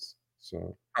twins.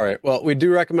 So All right. Well, we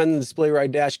do recommend the display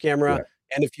ride dash camera. yeah,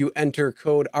 And if you enter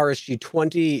code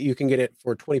RSG20, you can get it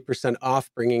for 20%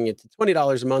 off, bringing it to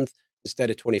 $20 a month instead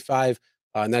of 25.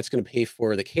 And that's going to pay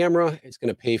for the camera. It's going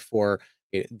to pay for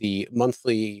the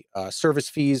monthly service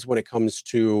fees when it comes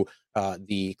to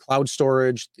the cloud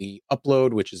storage, the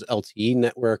upload, which is LTE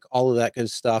network, all of that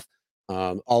good stuff.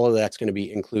 All of that's going to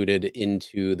be included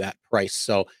into that price.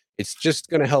 So it's just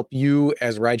going to help you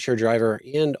as a rideshare driver,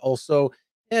 and also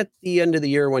at the end of the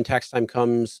year when tax time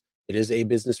comes, it is a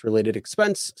business related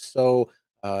expense. So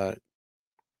going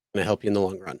to help you in the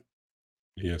long run.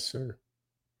 yes, sir.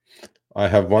 I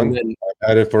have And one. then, I've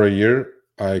had it for a year.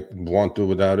 I won't do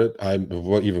without it.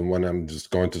 Even when I'm just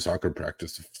going to soccer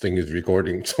practice, the thing is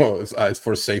recording, so it's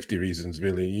for safety reasons,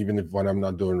 really. Even if when I'm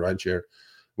not doing rideshare,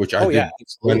 which I oh yeah, did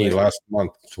 20 absolutely. last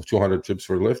month, so 200 trips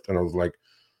for Lyft, and I was like,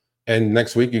 and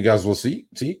next week you guys will see.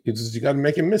 You got to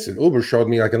make him miss it. Uber showed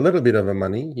me like a little bit of a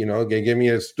money, they gave me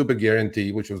a stupid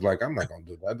guarantee, which was like, I'm not gonna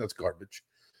do that. That's garbage.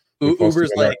 We're supposed to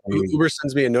Uber's not. like, Uber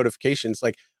sends me a notification. It's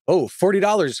like, oh,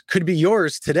 $40 could be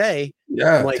yours today. I'm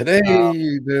Yeah, like, today oh,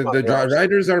 the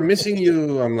riders are missing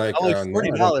you. I'm like, I'm like no, I don't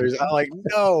think $40. so. I'm like,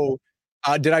 no.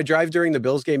 Did I drive during the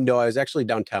Bills game? No, I was actually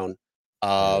downtown.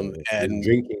 You're And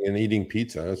drinking and eating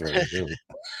pizza. That's what you're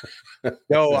doing.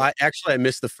 no, I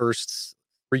missed the first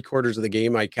 3 quarters of the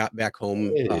game. I got back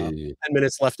home, Hey, 10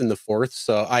 minutes left in the 4th,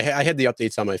 so I had the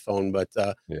updates on my phone, but,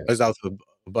 yeah. I was out with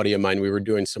a buddy of mine. We were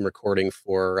doing some recording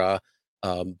for,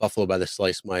 Buffalo by the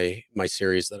Slice, my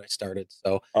series that I started,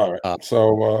 so, All right. uh,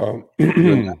 So,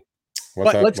 doing that. what's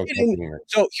But up? let's What's get in. happening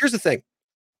next? So, here's the thing.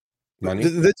 Money?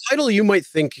 The title you might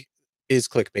think is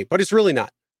clickbait, but it's really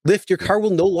not. Lyft, your Yeah. car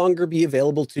will no longer be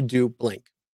available to do blank.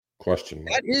 Question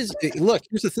That mark. is look,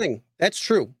 here's the thing. That's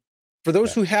true. For those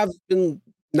Yeah. who have been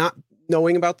not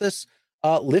knowing about this,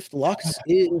 Lyft Lux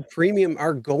and Premium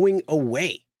are going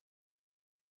away.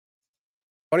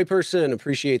 Funny person,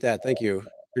 appreciate that. Thank you.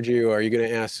 Sergio, are you going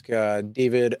to ask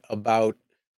David about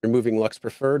removing Lux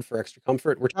Preferred for extra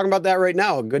comfort? We're talking about that right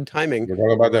now. Good timing. We're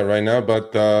talking about that right now,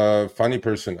 but funny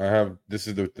person. I have this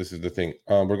is the thing.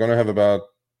 We're gonna have about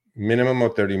minimum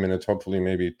of 30 minutes, hopefully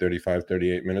maybe 35,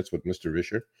 38 minutes with Mr.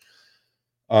 Vischer.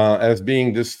 As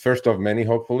being this first of many,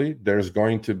 hopefully, there's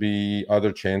going to be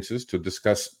other chances to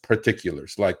discuss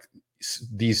particulars like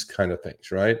these kind of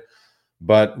things, right?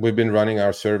 But we've been running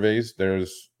our surveys.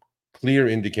 There's clear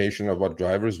indication of what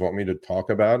drivers want me to talk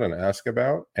about and ask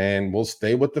about, and we'll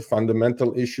stay with the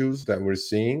fundamental issues that we're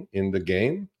seeing in the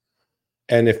game.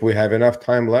 And if we have enough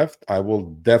time left, I will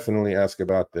definitely ask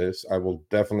about this. I will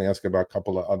definitely ask about a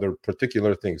couple of other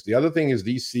particular things. The other thing is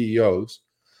these CEOs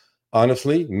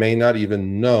honestly may not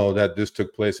even know that this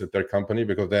took place at their company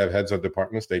because they have heads of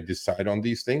departments. They decide on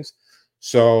these things.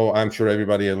 So I'm sure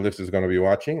everybody at Lyft is going to be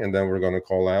watching, and then we're going to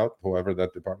call out whoever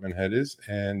that department head is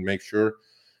and make sure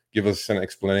give us an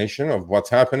explanation of what's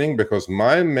happening, because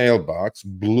my mailbox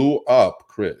blew up,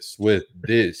 Chris, with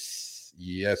this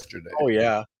yesterday. Oh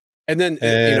yeah. And then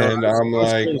And I'm I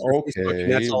was like, scrolling through Facebook,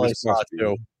 and that's okay, all I this saw must be,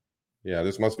 too. yeah,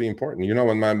 this must be important.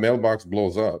 When my mailbox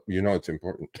blows up, it's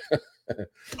important.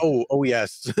 Oh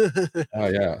yes. Oh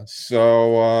yeah.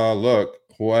 So look,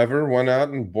 whoever went out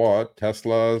and bought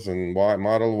Teslas and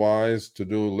Model Ys to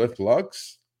do Lyft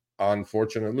Lux,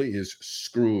 unfortunately, is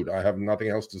screwed. I have nothing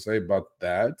else to say about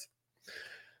that.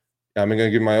 I'm gonna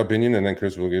give my opinion, and then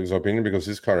Chris will give his opinion because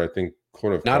his car, I think,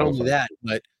 could have Not only qualified. that,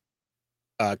 but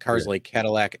Yeah, cars like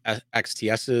Cadillac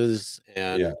XTSs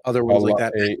yeah. and other A ones like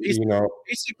lot. that.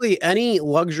 Basically, any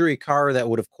luxury car that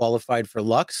would have qualified for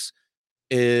Lux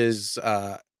is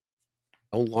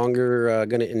no longer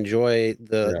going to enjoy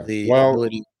the Yeah. the Well,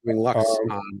 ability. doing Lux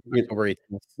Um, on y- October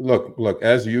 18th. look,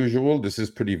 as usual, this is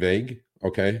pretty vague.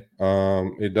 Okay.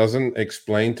 It doesn't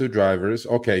explain to drivers,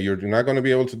 okay, you're not going to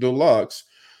be able to do Lux,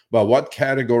 but what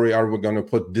category are we going to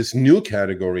put this new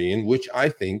category in, which I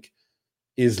think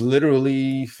is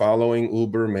literally following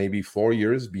Uber maybe 4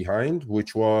 years behind,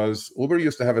 which was Uber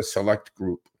used to have a select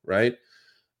group, right?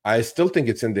 I still think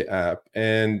it's in the app,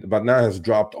 and but now has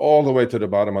dropped all the way to the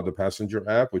bottom of the passenger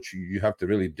app, which you have to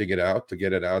really dig it out to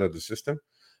get it out of the system,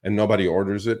 and nobody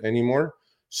orders it anymore.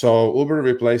 So Uber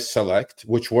replaced Select,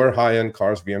 which were high-end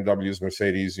cars, BMWs,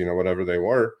 Mercedes, whatever they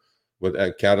were, with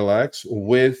Cadillacs,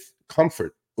 with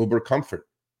Comfort, Uber Comfort,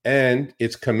 and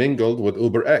it's commingled with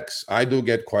Uber X. I do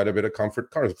get quite a bit of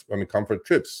Comfort cars, I mean Comfort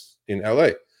trips in LA.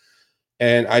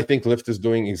 And I think Lyft is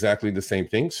doing exactly the same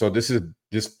thing. So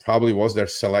this probably was their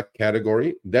select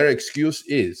category. Their excuse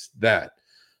is that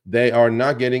they are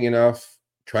not getting enough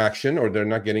traction, or they're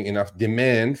not getting enough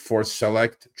demand for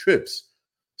select trips.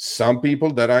 Some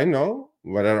people that I know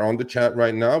that are on the chat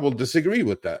right now will disagree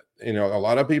with that. A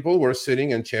lot of people were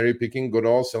sitting and cherry picking good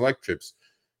old select trips.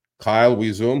 Kyle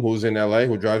Wezoom, who's in LA,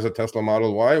 who drives a Tesla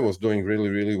Model Y, was doing really,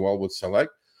 really well with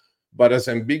select. But as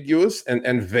ambiguous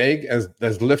and vague as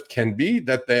Lyft can be,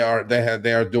 that they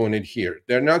are doing it here.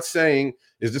 They're not saying,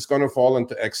 is this going to fall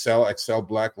into XL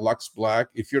Black, Lux Black?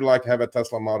 If you're like have a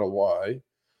Tesla Model Y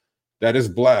that is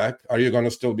black, are you going to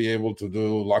still be able to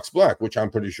do Lux Black? Which I'm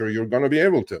pretty sure you're going to be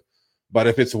able to. But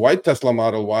if it's white Tesla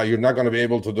Model Y, you're not going to be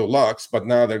able to do Lux. But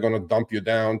now they're going to dump you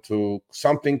down to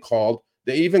something called.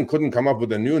 They even couldn't come up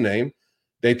with a new name.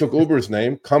 They took Uber's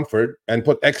name, Comfort, and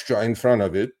put extra in front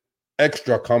of it.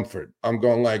 Extra Comfort. I'm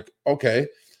going like, okay,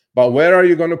 but where are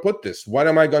you going to put this? What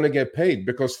am I going to get paid?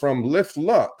 Because from Lyft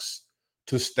Lux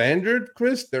to standard,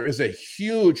 Chris, there is a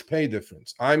huge pay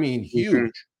difference. I mean, Mhm,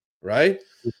 huge, right?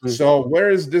 mhm. So where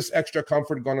is this extra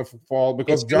comfort going to fall?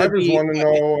 Because It's gonna drivers be want to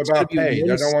know it's gonna about be pay. one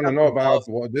They don't want to step know above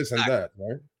about this and X. that,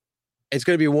 right? It's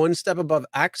gonna be one step above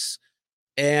X,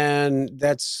 and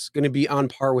that's gonna be on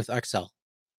par with XL.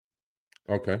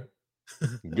 Okay. I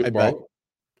Good. bet. Well,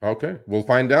 okay. We'll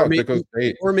find Or out because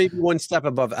maybe they or maybe one step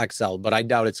above XL, but I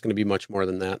doubt it's gonna be much more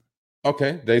than that.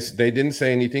 okay. They didn't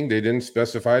say anything. They didn't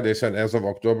specify. They said as of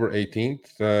October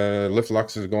 18th, Lyft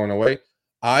Lux is going away.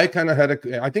 I kind of had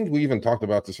I think we even talked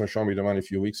about this on Show Me the Money a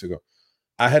few weeks ago.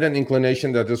 I had an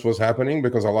inclination that this was happening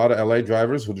because a lot of LA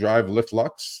drivers who drive Lyft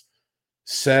Lux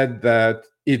said that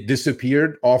it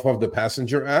disappeared off of the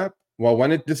passenger app. Well,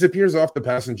 when it disappears off the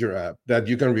passenger app, that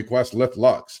you can request Lyft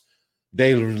Lux,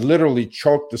 they literally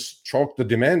choked the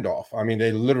demand off. I mean,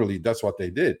 they literally that's what they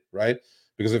did, right?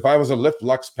 Because if I was a Lyft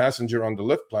Lux passenger on the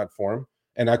Lyft platform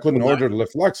and I couldn't Well, order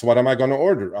Lyft Lux, what am I going to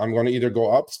order? I'm going to either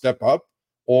go step up,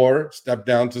 or step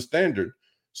down to standard.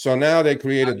 So now they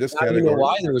created this now you know category.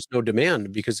 why there was no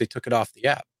demand, because they took it off the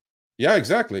app. Yeah,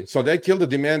 exactly. So they killed the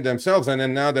demand themselves, and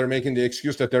then now they're making the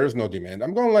excuse that there is no demand.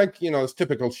 I'm going like, it's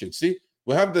typical shit. See,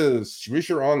 we'll have the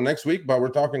Risher on next week, but we're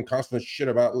talking constant shit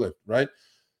about Lyft, right?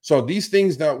 So these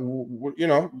things that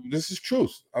this is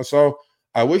truth. So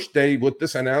I wish they, with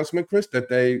this announcement, Chris, that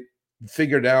they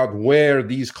figured out where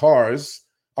these cars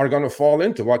are going to fall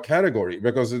into what category,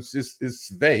 because it's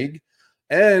vague.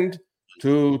 And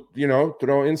to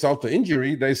throw insult to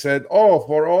injury, they said, oh,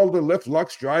 for all the Lyft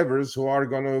Lux drivers who are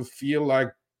going to feel like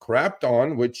crapped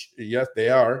on, which yes they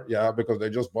are, yeah, because they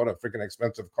just bought a freaking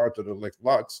expensive car to the Lyft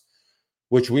Lux,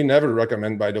 which we never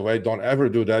recommend, by the way. Don't ever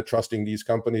do that, trusting these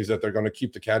companies that they're going to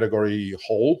keep the category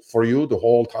whole for you the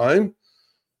whole time.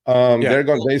 Yeah.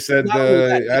 Well, They said, not only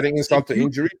that, adding they insult to do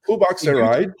injury, $2 they a do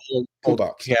ride. keep the two old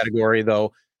bucks category,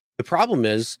 though. The problem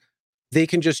is they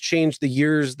can just change the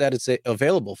years that it's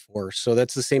available for. So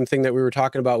that's the same thing that we were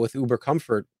talking about with Uber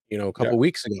Comfort, a Yeah, couple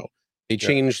weeks ago. They yeah,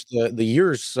 changed the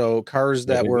years, so cars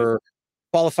yeah, that they did. were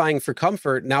qualifying for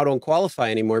comfort now don't qualify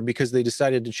anymore because they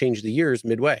decided to change the years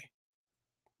midway.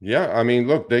 Yeah, I mean,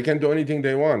 look, they can do anything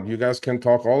they want. You guys can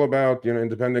talk all about,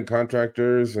 independent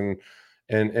contractors and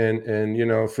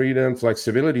freedom,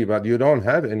 flexibility, but you don't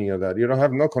have any of that. You don't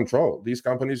have no control. These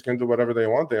companies can do whatever they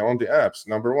want. They own the apps,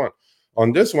 number one.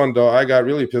 On this one, though, I got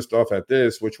really pissed off at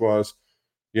this, which was,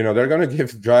 they're going to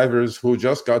give drivers who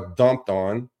just got dumped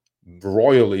on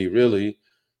royally, really,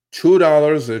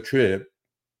 $2 a trip,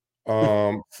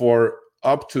 for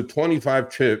up to 25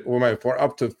 trip, or for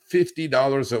up to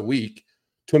 $50 a week,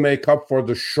 to make up for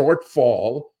the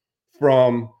shortfall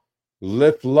from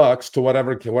Lyft Lux to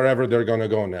wherever they're going to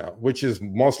go now, which is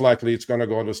most likely it's going to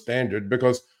go to standard,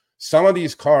 because some of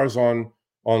these cars on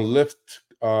Lyft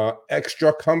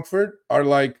Extra Comfort are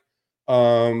like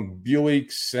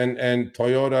Buicks and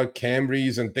Toyota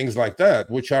Camrys and things like that,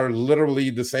 which are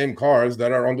literally the same cars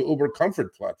that are on the Uber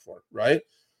Comfort platform, right?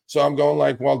 So I'm going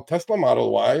like, well, Tesla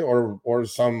Model Y or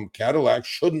some Cadillac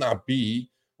should not be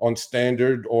on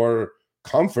standard or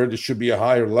comfort. It should be a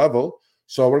higher level.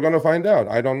 So we're going to find out.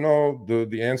 I don't know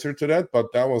the answer to that,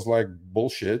 but that was like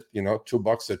bullshit,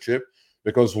 $2 a chip,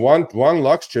 because one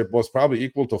Lux chip was probably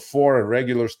equal to 4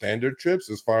 regular standard chips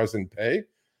as far as in pay.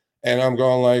 And I'm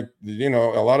going like,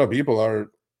 a lot of people are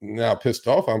now pissed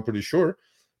off, I'm pretty sure.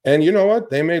 And you know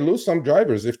what? They may lose some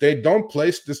drivers. If they don't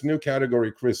place this new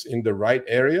category, Chris, in the right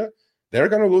area, they're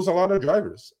going to lose a lot of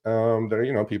drivers.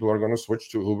 People are going to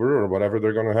switch to Uber or whatever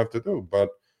they're going to have to do. But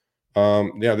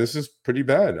yeah, this is pretty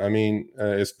bad. I mean,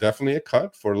 it's definitely a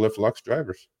cut for Lyft Lux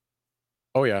drivers.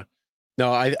 Oh yeah.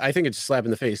 No, I think it's a slap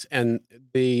in the face. And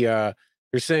you're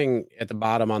saying at the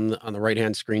bottom on the right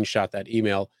hand screenshot, that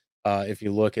email, if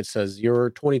you look, it says your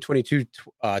 2022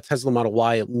 Tesla Model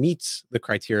Y meets the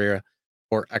criteria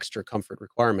for extra comfort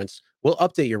requirements. We'll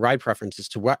update your ride preferences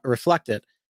to reflect it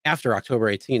after October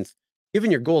 18th.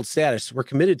 Given your gold status, we're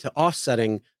committed to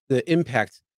offsetting the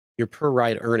impact your per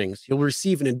ride earnings. You'll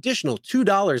receive an additional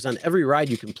 $2 on every ride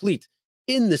you complete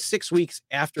in the 6 weeks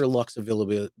after Lux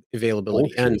availability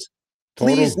Bullshit. ends.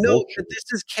 Total Please note bullshit. that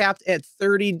this is capped at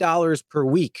 $30 per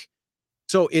week.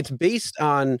 So it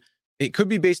could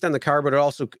be based on the car, but it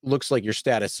also looks like your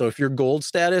status. So if you're gold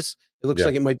status, it looks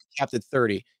like it might be capped at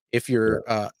 30. If you're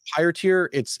higher tier,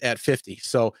 it's at 50.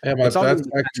 So Yeah, it's but all that's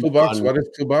like $2. What is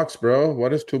 $2, bro?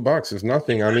 What is $2? It's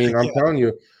nothing. I mean, I'm telling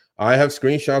you, I have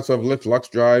screenshots of Lyft Lux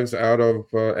drives out of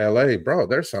LA, bro.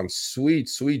 There's some sweet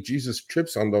Jesus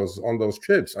trips on those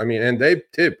trips. I mean, and they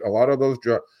tip a lot of those.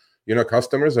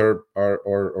 Customers or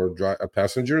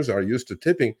passengers are used to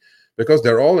tipping because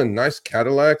they're all in nice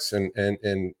Cadillacs and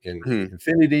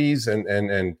Infinities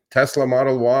and Tesla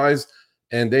Model Ys.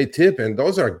 And they tip, and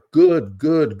those are good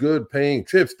paying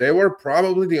trips. They were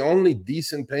probably the only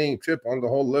decent paying trip on the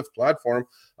whole Lyft platform,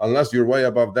 unless you're way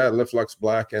above that, Lyft Lux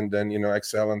Black, and then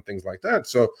XL and things like that.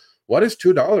 So what is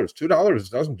 $2? $2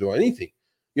 doesn't do anything.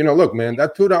 Look, man,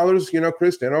 that $2,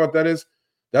 Chris, you know what that is?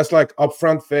 That's like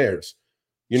upfront fares.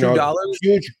 $2,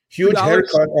 huge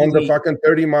haircut on the fucking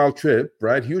 30-mile trip,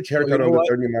 right? Huge haircut on the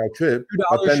 30-mile trip.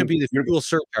 $2 should be the fuel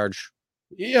surcharge.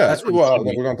 Yeah, well,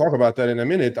 we're going to talk about that in a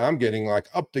minute. I'm getting like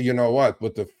up to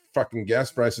with the fucking gas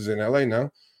prices in LA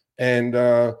now. And,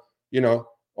 on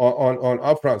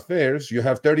upfront fares, you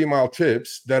have 30-mile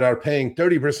trips that are paying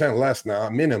 30% less now,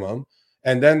 minimum.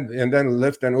 And then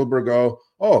Lyft and Uber go,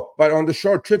 oh, but on the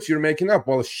short trips, you're making up.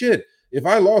 Well, shit, if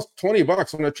I lost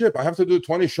 $20 on a trip, I have to do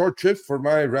 20 short trips for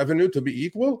my revenue to be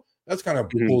equal. That's kind of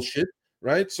bullshit,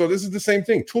 right? So this is the same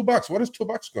thing. $2. What is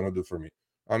 $2 going to do for me?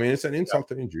 I mean, it's an insult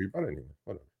to injury, but anyway,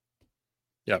 whatever.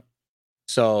 Yep.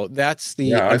 So that's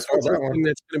the unfortunate thing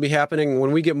that's going to be happening.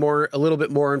 When we get a little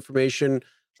bit more information,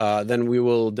 then we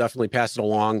will definitely pass it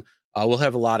along. We'll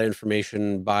have a lot of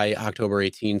information by October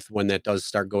 18th when that does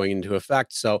start going into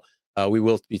effect. So we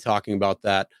will be talking about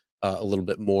that a little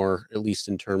bit more, at least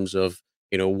in terms of,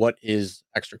 what is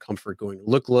extra comfort going to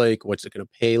look like? What's it going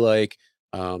to pay like?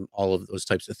 All of those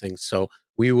types of things. So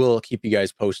we will keep you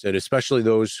guys posted, especially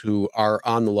those who are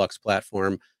on the Lux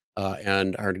platform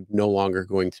and are no longer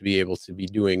going to be able to be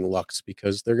doing Lux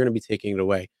because they're going to be taking it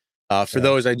away. For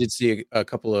those, I did see a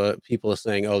couple of people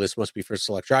saying, "Oh, this must be for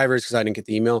select drivers," because I didn't get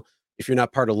the email. If you're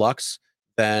not part of Lux,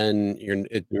 then you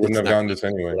wouldn't have done this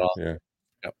anyway. Yeah.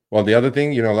 Yep. Well, the other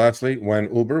thing, lastly,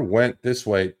 when Uber went this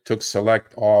way, took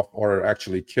select off, or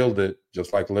actually killed it,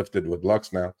 just like Lyft did with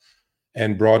Lux now,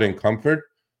 and brought in comfort.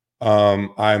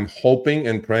 I'm hoping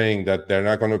and praying that they're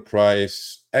not going to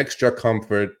price extra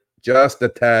comfort just a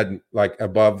tad like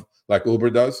above like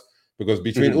Uber does, because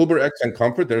between Uber X and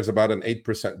comfort, there's about an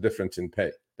 8% difference in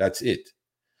pay. That's it.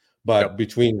 But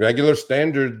between regular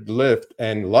standard Lyft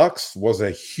and Lux was a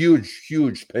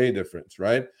huge pay difference,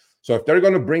 right? So if they're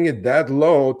going to bring it that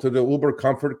low to the Uber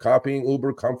comfort, copying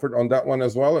Uber comfort on that one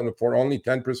as well, and for only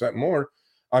 10% more,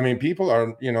 I mean, people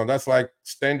are, that's like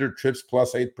standard trips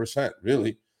plus 8%,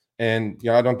 really. And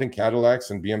I don't think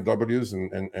Cadillacs and BMWs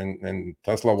and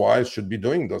Tesla Ys should be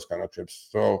doing those kind of trips.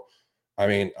 So, I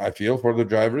mean, I feel for the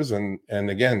drivers, and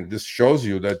again, this shows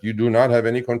you that you do not have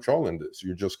any control in this.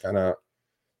 You just kind of,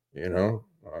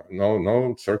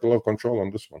 no circle of control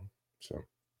on this one. So,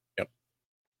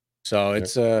 So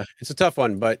it's a tough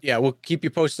one, but yeah, we'll keep you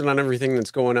posted on everything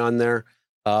that's going on there.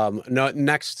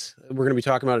 Next, we're going to be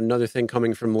talking about another thing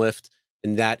coming from Lyft,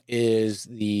 and that is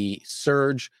the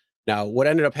surge. Now, what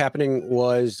ended up happening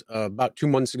was about 2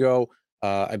 months ago,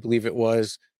 I believe it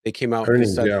was, they came out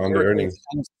earnings, and said, on the earnings.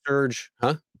 Surge,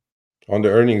 huh? On the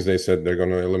earnings, they said they're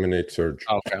going to eliminate surge.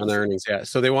 Okay, on the earnings, yeah.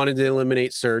 So they wanted to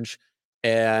eliminate surge,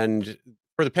 and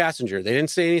for the passenger. They didn't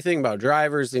say anything about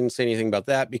drivers. They didn't say anything about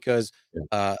that because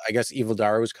Yeah. I guess Evil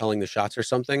Dara was calling the shots or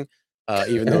something,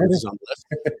 even though this is on the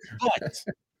list.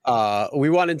 But we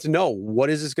wanted to know, what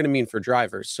is this going to mean for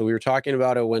drivers? So we were talking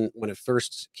about it when it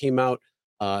first came out,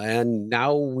 and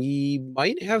now we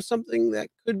might have something that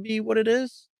could be what it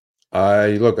is.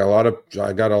 I got a lot of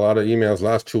emails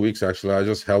last 2 weeks actually. I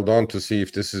just held on to see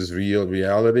if this is real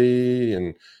reality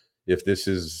and if this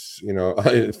is,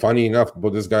 funny enough,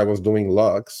 but this guy was doing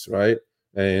Lux, right?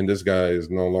 And this guy is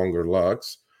no longer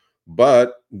Lux.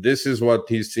 But this is what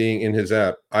he's seeing in his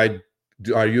app.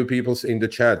 Are you people in the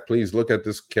chat, please look at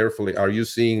this carefully. Are you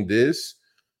seeing this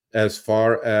as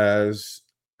far as,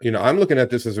 I'm looking at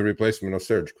this as a replacement of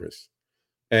Surge, Chris,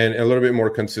 and a little bit more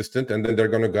consistent, and then they're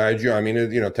going to guide you. I mean,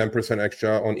 10%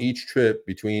 extra on each trip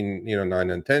between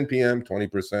 9 and 10 p.m.,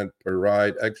 20% per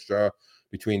ride extra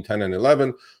between 10 and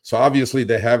 11. So obviously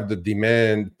they have the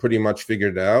demand pretty much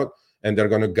figured out, and they're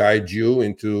going to guide you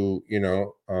into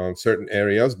certain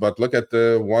areas. But look at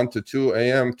the 1 to 2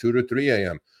 a.m., 2 to 3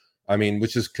 a.m. I mean,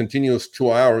 which is continuous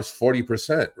 2 hours,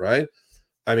 40%, right?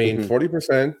 I mean,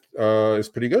 40% is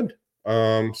pretty good.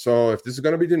 So if this is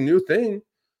going to be the new thing,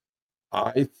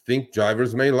 I think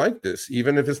drivers may like this,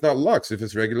 even if it's not Lux, if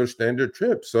it's regular standard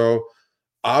trip. So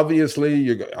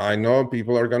obviously, I know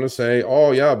people are going to say,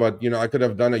 oh, yeah, but, I could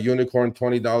have done a unicorn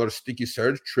 $20 sticky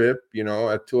surge trip,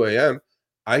 at 2 a.m.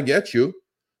 I get you.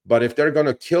 But if they're going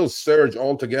to kill surge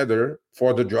altogether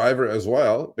for the driver as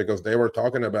well, because they were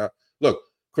talking about, look,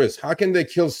 Chris, how can they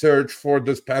kill surge for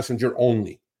this passenger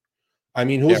only? I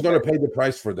mean, who's going to pay the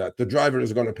price for that? The driver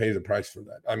is going to pay the price for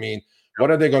that. I mean, what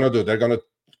are they going to do? They're going to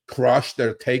crush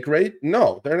their take rate?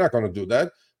 No, they're not going to do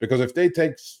that, because if they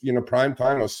take prime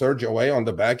time or surge away on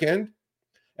the back end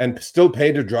and still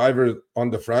pay the driver on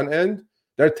the front end,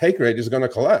 their take rate is going to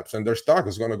collapse and their stock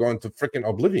is going to go into freaking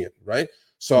oblivion, right?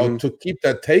 So to keep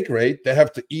that take rate, they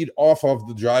have to eat off of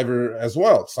the driver as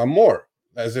well, some more,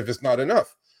 as if it's not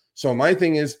enough. So my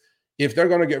thing is, if they're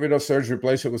going to get rid of surge,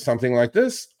 replace it with something like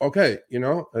this, okay,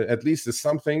 at least it's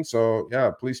something. So yeah,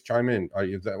 please chime in.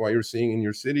 Is that what you're seeing in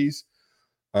your cities?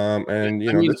 And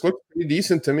I mean, this looks pretty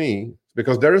decent to me,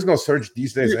 because there is no surge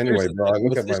these days anyway, bro. I look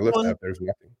with at my this Lyft one, app, there's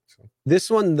nothing. So this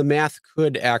one, the math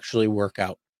could actually work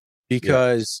out, yeah,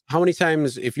 because how many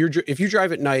times, if you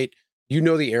drive at night,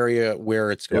 the area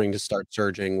where it's yeah, going to start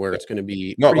surging, where yeah. it's going to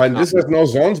be No, pretty and this common. has no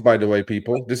zones, by the way,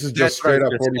 people. This is just That's what I straight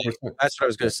was up gonna say. 40%. That's what I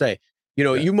was Yeah, gonna say.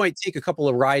 yeah, You might take a couple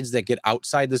of rides that get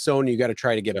outside the zone, you gotta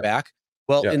try to get yeah, back.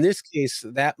 Well, yeah, in this case,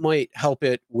 that might help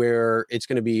it where it's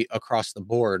gonna be across the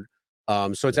board.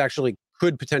 So it's actually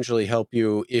could potentially help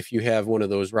you if you have one of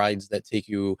those rides that take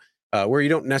you, where you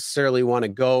don't necessarily wanna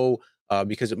go,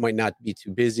 because it might not be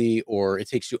too busy, or it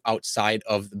takes you outside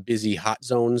of the busy hot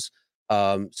zones.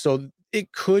 So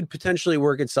it could potentially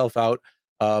work itself out.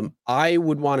 I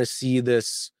would wanna see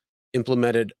this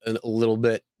implemented a little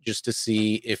bit just to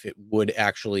see if it would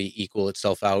actually equal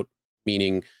itself out,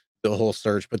 meaning the whole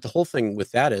surge. But the whole thing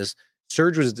with that is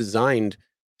surge was designed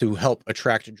to help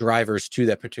attract drivers to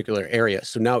that particular area.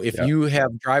 So now if yeah, you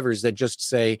have drivers that just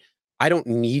say, I don't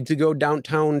need to go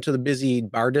downtown to the busy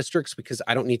bar districts because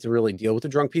I don't need to really deal with the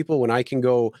drunk people, when I can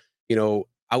go,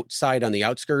 outside on the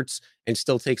outskirts and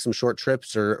still take some short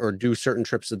trips, or do certain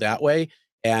trips that way.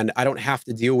 And I don't have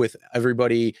to deal with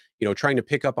everybody, trying to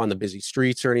pick up on the busy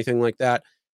streets or anything like that.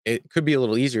 It could be a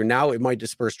little easier. Now it might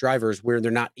disperse drivers where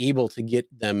they're not able to get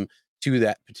them to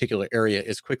that particular area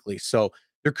as quickly. So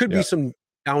there could be yeah. some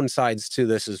downsides to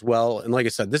this as well. And like I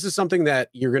said, this is something that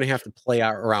you're going to have to play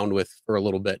around with for a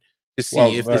little bit to see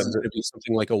Well, if this is going to be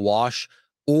something like a wash,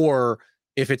 or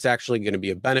if it's actually going to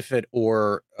be a benefit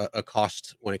or a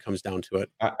cost when it comes down to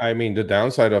it. I mean, the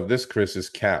downside of this, Chris, is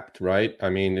capped, right? I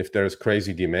mean, if there's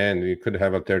crazy demand, you could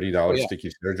have a Oh $30 yeah.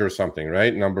 sticky surge or something,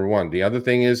 right? Number one. The other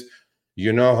thing is,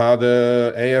 you know how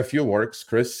the AFU works,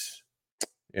 Chris.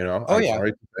 Oh I'm yeah.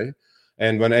 sorry to say.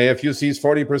 And when AFU sees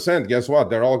 40%, guess what?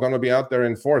 They're all going to be out there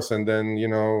in force, and then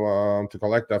to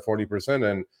collect that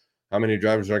 40%. And how many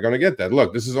drivers are going to get that?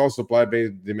 Look, this is all supply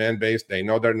based, demand based. They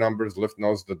know their numbers. Lyft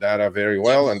knows the data very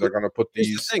well, and they're going to put Here's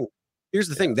the these. thing. Here's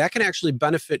the Yeah, thing. That can actually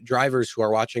benefit drivers who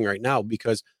are watching right now,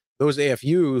 because those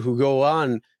AFU who go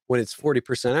on when it's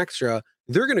 40% extra,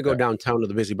 they're going to go yeah, downtown to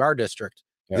the busy bar district.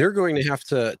 yeah, They're going to have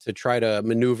to try to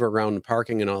maneuver around the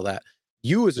parking and all that.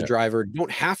 You as a yeah. driver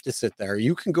don't have to sit there.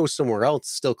 You can go somewhere else,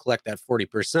 still collect that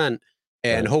 40%,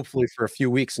 and Right. hopefully for a few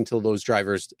weeks until those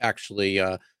drivers actually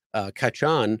catch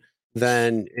on,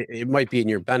 then it might be in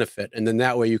your benefit. And then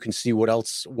that way you can see what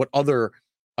other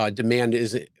demand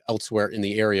is elsewhere in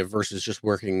the area versus just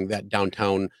working that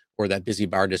downtown or that busy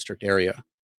bar district area.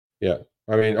 Yeah.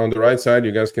 I mean, on the right side,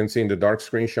 you guys can see in the dark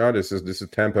screenshot, this is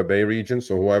Tampa Bay region.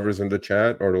 So whoever's in the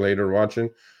chat or later watching,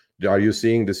 are you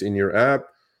seeing this in your app?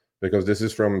 Because this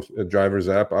is from a driver's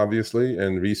app, obviously,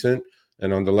 and recent.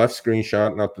 And on the left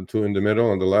screenshot, not the two in the middle,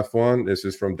 on the left one, this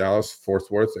is from Dallas Fort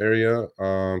Worth area,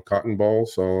 Cotton Bowl,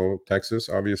 so Texas,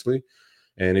 obviously.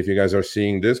 And if you guys are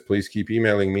seeing this, please keep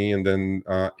emailing me. And then,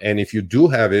 and if you do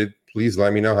have it, please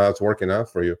let me know how it's working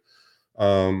out for you.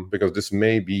 Because this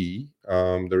may be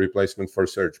the replacement for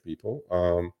Surge, people.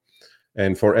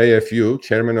 And for AFU,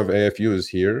 chairman of AFU is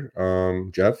here,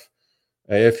 Jeff.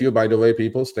 AFU, by the way,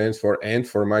 people, stands for And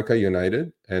for Micah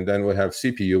United. And then we have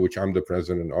CPU, which I'm the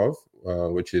president of,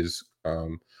 which is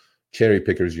Cherry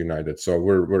Pickers United. So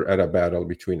we're at a battle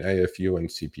between AFU and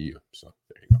CPU. So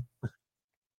there you go.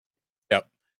 Yep.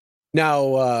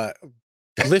 Now,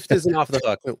 Lyft isn't off the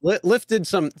hook. Lyft did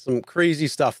some crazy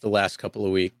stuff the last couple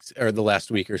of weeks, or the last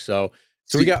week or so.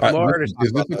 So we got more to talk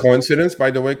Is this about. a coincidence,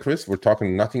 by the way, Chris? We're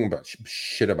talking nothing about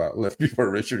shit about Lyft before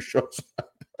Richard shows up.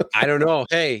 I don't know.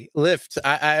 Hey, Lyft.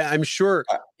 I'm sure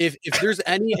if there's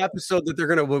any episode that they're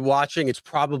going to be watching, it's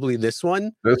probably this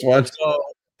one. This one. So,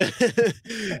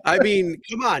 I mean,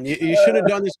 come on. You should have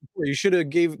done this before. You should have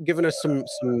given us some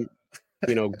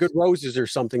good roses or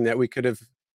something that we could have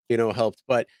helped.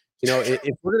 But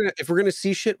if we're gonna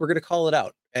see shit, we're gonna call it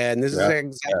out. And this is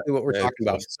exactly what we're talking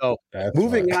about. So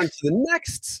moving on to the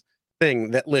next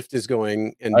thing that Lyft is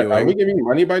going and doing. Are we giving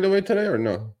money, by the way, today or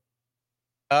no?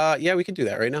 Yeah, we can do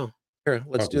that right now. Here,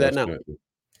 let's do that now.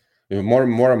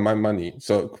 More of my money.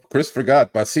 So Chris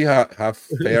forgot, but see how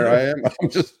fair I am. I'm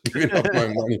just giving up my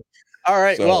money. All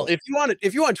right. So, well, if you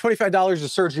want $25 of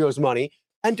Sergio's money,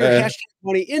 enter hashtag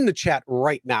money in the chat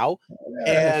right now,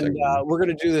 and we're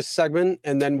going to do this segment,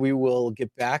 and then we will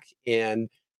get back and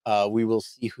we will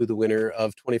see who the winner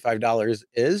of $25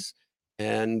 is,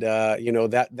 and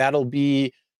that'll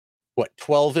be what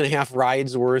 12 and a half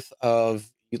rides worth of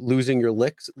losing your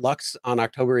lucks on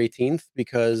October 18th,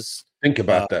 because think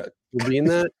about that. We'll be in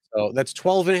that. So that's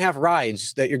 12 and a half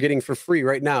rides that you're getting for free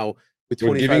right now.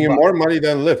 We're giving you more money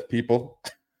than Lyft, people.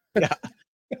 Yeah.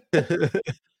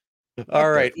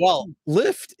 All right. Well,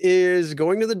 Lyft is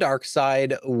going to the dark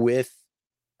side with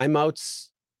timeouts.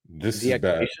 This is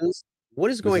bad.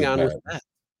 What is going on with that?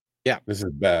 Yeah. This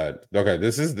is bad. Okay,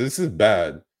 this is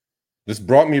bad. This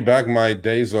brought me back my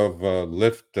days of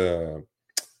Lyft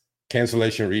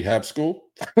cancellation rehab school.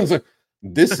 I was like,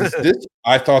 this.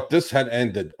 I thought this had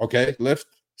ended. Okay, Lyft.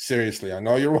 Seriously, I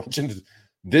know you're watching this.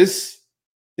 This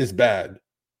is bad.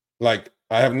 Like,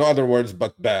 I have no other words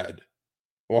but bad.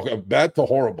 Okay, bad to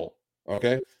horrible.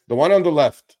 Okay, the one on the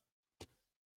left.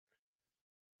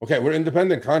 Okay, we're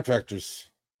independent contractors.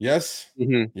 Yes.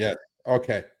 Mm-hmm. Yeah.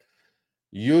 Okay.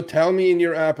 You tell me in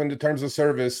your app in the terms of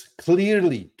service,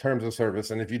 clearly terms of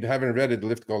service. And if you haven't read it,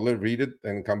 Lyft, go read it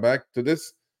and come back to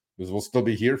this, because we'll still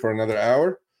be here for another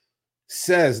hour.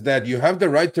 Says that you have the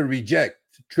right to reject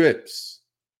trips,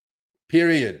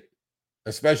 period.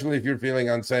 Especially if you're feeling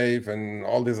unsafe and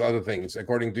all these other things,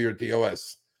 according to your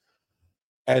TOS.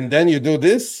 And then you do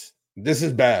this. This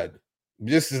is bad.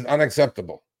 This is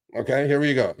unacceptable. Okay, here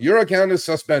we go. Your account is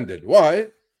suspended. Why?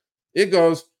 It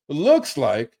goes, looks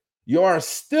like you are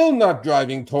still not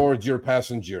driving towards your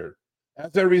passenger.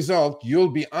 As a result, you'll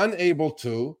be unable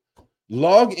to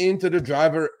log into the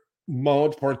driver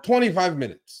mode for 25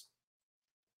 minutes.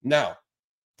 Now,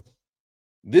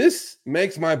 this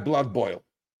makes my blood boil.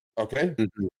 Okay?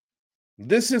 Mm-hmm.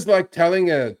 This is like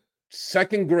telling a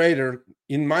second grader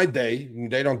in my day,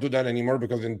 they don't do that anymore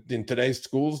because in today's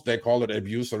schools, they call it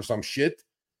abuse or some shit.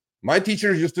 My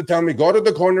teachers used to tell me, go to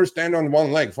the corner, stand on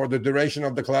one leg for the duration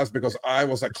of the class because I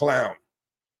was a clown.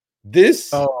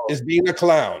 This is being a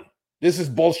clown. This is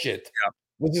bullshit. Yeah.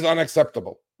 This is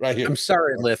unacceptable right here. I'm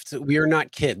sorry, Lyft. We are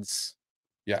not kids.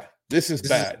 Yeah, this is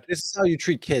bad. This is how you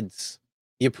treat kids.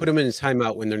 You put them in a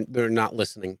timeout when they're not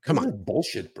listening. Come on.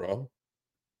 Bullshit, bro.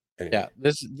 Anyway. Yeah,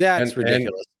 that's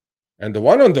ridiculous. And the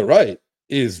one on the right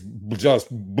is just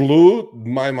blew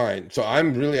my mind. So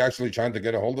I'm really actually trying to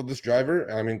get a hold of this driver.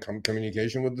 I'm in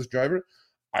communication with this driver.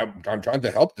 I'm trying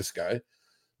to help this guy.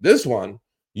 This one,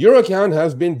 your account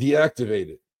has been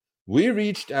deactivated. We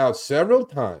reached out several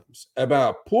times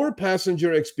about poor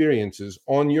passenger experiences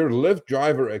on your Lyft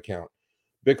driver account.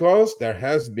 Because there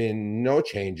has been no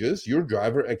changes, your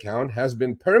driver account has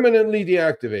been permanently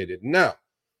deactivated. Now,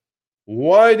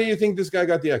 why do you think this guy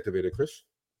got deactivated, Chris?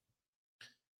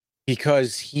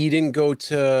 Because he didn't go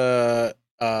to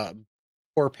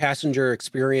poor passenger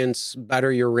experience,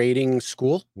 better your rating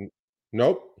school?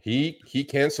 Nope. He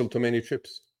canceled too many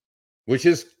trips, which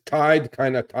is kind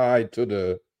of tied to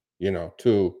the,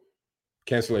 to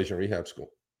cancellation rehab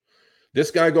school.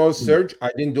 This guy goes, Mhm. Serge,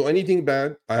 I didn't do anything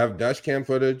bad. I have dash cam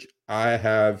footage. I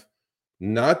have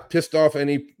not pissed off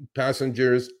any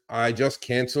passengers. I just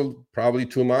canceled probably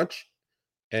too much.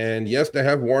 And yes, they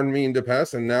have warned me in the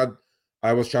past. And now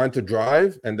I was trying to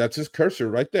drive, and that's his cursor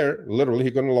right there. Literally,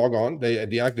 he couldn't log on. They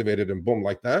deactivated him, boom,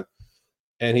 like that.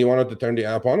 And he wanted to turn the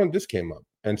app on, and this came up.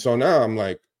 And so now I'm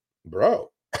like,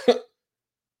 bro,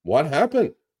 what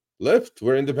happened? Lyft,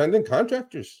 we're independent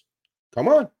contractors. Come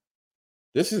on.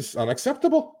 This is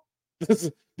unacceptable.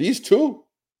 These two.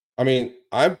 I mean,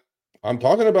 I'm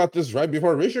talking about this right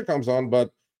before Risha comes on,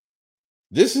 but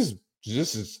this is.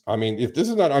 I mean, if this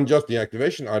is not unjust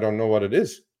deactivation, I don't know what it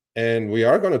is. And we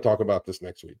are going to talk about this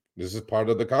next week. This is part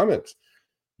of the comments.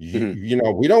 Mhm. You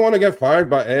know, we don't want to get fired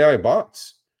by AI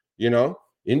bots. You know,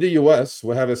 in the U.S.,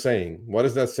 we have a saying. What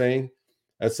is that saying?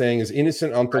 That saying is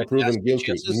innocent until Right, yes, proven guilty.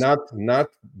 chances? Not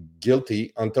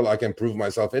guilty until I can prove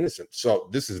myself innocent. So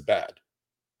this is bad.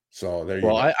 So there you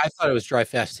Well, go. I thought it was drive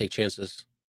fast, take chances.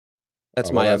 That's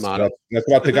Well, my motto. that's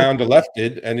what the guy on the left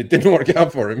did, and it didn't work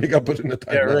out for him. He got put in the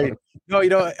Yeah, right.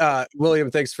 timeout. No, William,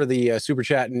 thanks for the super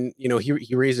chat. And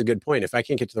he raised a good point. If I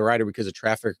can't get to the rider because of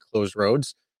traffic, closed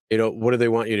roads, what do they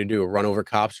want you to do? Run over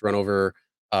cops, run over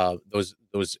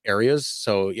those areas.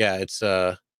 So yeah, it's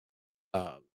a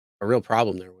real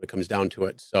problem there when it comes down to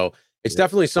it. So it's Yeah,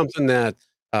 definitely something that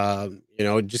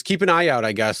just keep an eye out,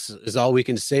 I guess, is all we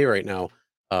can say right now.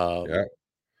 yeah.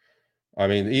 I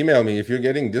mean, email me if you're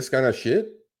getting this kind of shit.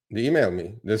 Email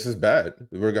me. This is bad.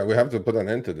 We have to put an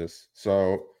end to this.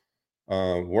 So,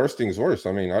 worst things worst.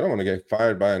 I mean, I don't want to get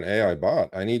fired by an AI bot.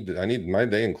 I need my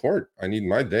day in court. I need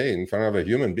my day in front of a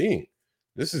human being.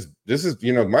 This is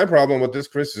my problem with this,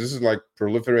 Chris. This is like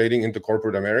proliferating into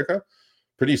corporate America.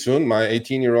 Pretty soon, my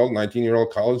 18-year-old,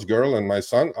 19-year-old college girl and my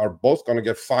son are both going to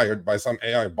get fired by some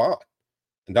AI bot.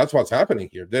 And that's what's happening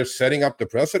here. They're setting up the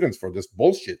precedents for this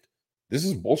bullshit. This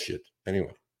is bullshit.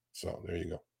 Anyway, so there you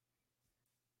go.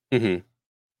 Mhm.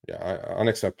 Yeah,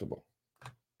 unacceptable.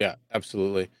 Yeah,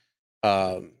 absolutely.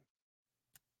 Um,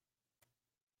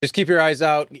 just keep your eyes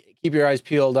out, keep your eyes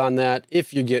peeled on that.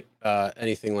 If you get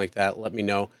anything like that, let me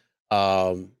know.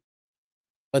 Um,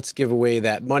 let's give away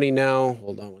that money now.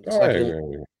 Hold on one Oh,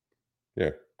 second. yeah.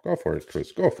 Go for it,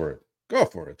 Chris. Go for it. Go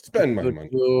for it. Spend my money.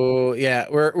 Yeah,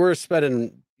 we're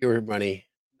spending your money.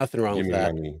 Nothing wrong Give with me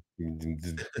that. money.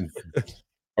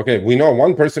 Okay, we know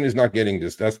one person is not getting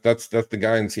this. That's the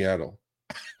guy in Seattle.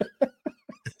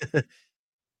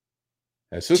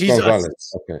 Jesus Gonzalez.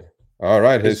 Jesus. Okay. All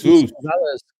right, Jesus Jesus.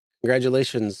 Gonzalez.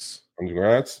 Congratulations.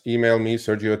 Congrats. Email me,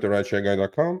 Sergio at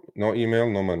therightshareguy.com. No email,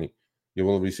 no money. You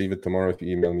will receive it tomorrow if you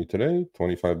email me today.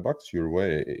 $25 your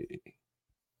way.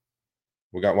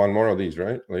 We got one more of these,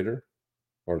 right? Later?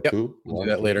 Or Yep, two? we'll do One,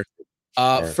 that two. later.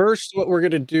 All right. First, what we're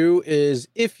gonna do is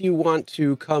if you want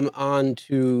to come on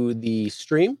to the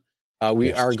stream, we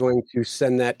Yes. are going to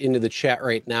send that into the chat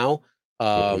right now.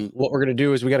 Okay. What we're gonna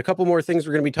do is we got a couple more things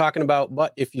we're gonna be talking about,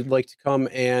 but if you'd like to come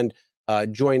and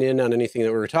join in on anything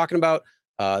that we were talking about,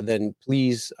 then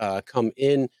please come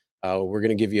in. We're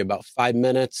gonna give you about 5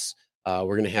 minutes.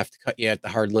 We're gonna have to cut you at the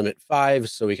hard limit 5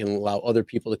 so we can allow other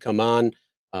people to come on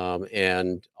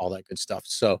and all that good stuff.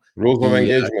 So Rules of the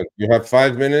engagement. You have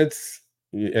 5 minutes.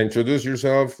 You introduce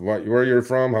yourself, where you're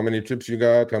from, how many trips you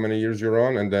got, how many years you're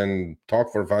on, and then talk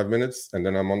for 5 minutes, and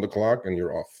then I'm on the clock and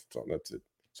you're off. So that's it.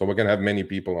 So we can have many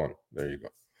people on. There you go.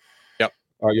 Yep.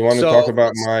 You want to So talk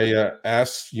about let's my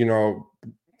ass, No,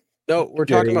 we're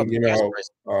talking getting, about the gas price.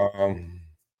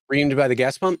 Reamed by the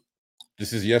gas pump?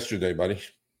 this is yesterday, buddy.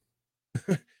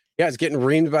 Yeah, it's getting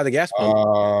reamed by the gas pump.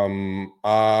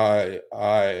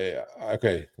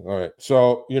 Okay, all right.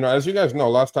 So, as you guys know,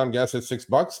 last time gas hit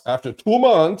 $6. After 2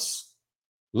 months,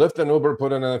 Lyft and Uber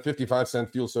put in a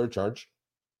 55-cent fuel surcharge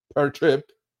per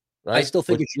trip, I right? still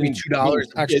think Which it should be $2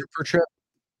 means extra per trip.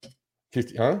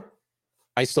 50, huh?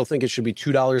 I still think it should be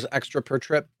 $2 extra per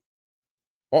trip.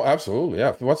 Oh, absolutely.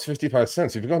 Yeah. What's 55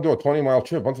 cents? If you're gonna do a 20-mile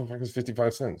trip, what the fuck is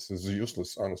 55 cents? This is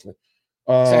useless, honestly.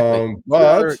 Exactly.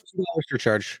 But $2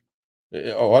 surcharge.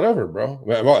 whatever, bro.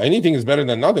 Well, anything is better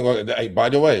than nothing. By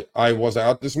the way, I was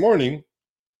out this morning.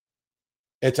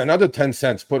 It's another 10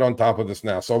 cents put on top of this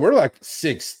now. So we're like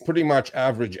 6, pretty much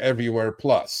average everywhere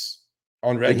plus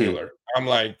on Mhm. regular. I'm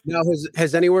like, Now,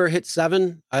 has anywhere hit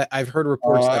 7? I've heard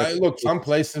reports that a couple look, some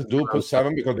places places do around put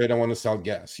 7. 7 because they don't want to sell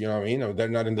gas. You know what I mean? Or they're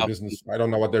not in the business. I don't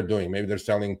know what they're doing. Maybe they're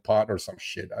selling pot or some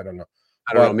shit. I don't know.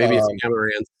 I don't know, But maybe it's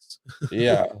amaranth.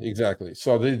 yeah, exactly.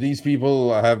 So these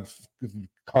people have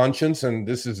conscience, and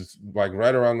this is like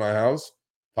right around my house.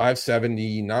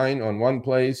 579 on one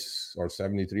place or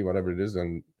 73, whatever it is,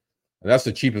 and that's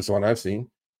the cheapest one I've seen.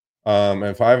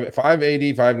 And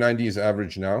 580, 590 is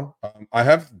average now. I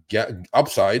have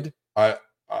upside. I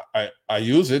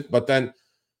use it, but then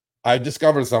I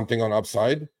discovered something on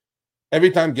upside. Every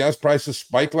time gas prices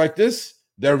spike like this,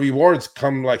 their rewards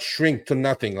come like shrink to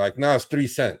nothing. Like now it's 3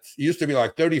 cents. It used to be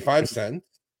like 35 cents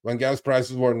when gas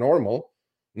prices were normal.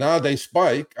 Now they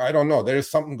spike. I don't know. There's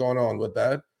something going on with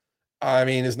that. I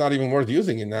mean, it's not even worth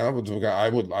using it now.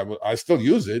 But I still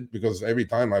use it because every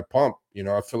time I pump,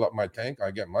 I fill up my tank,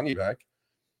 I get money back.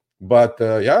 But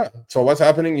yeah. So what's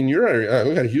happening in your area?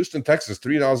 Look at Houston, Texas,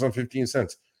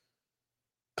 $3.15.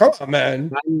 Come on,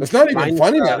 man. It's not even Mine's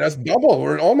funny, man. That's double.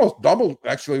 We're almost double.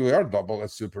 Actually, we are double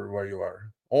at super where you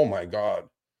are. Oh my God.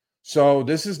 So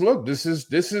this is what I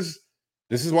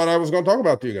was going to talk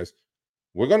about to you guys.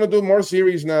 We're going to do more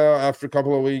series now after a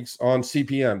couple of weeks on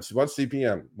CPMs. What's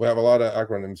CPM? We have a lot of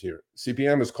acronyms here.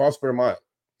 CPM is cost per mile.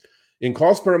 In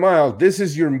cost per mile, this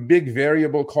is your big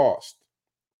variable cost.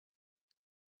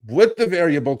 With the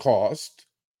variable cost,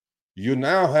 you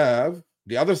now have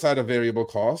the other side of variable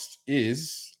cost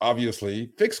is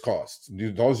obviously fixed costs.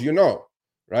 Those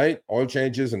right? Oil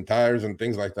changes and tires and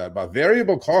things like that. But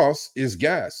variable cost is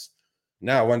gas.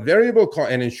 Now, when variable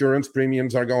cost and insurance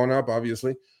premiums are going up,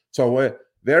 obviously. So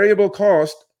variable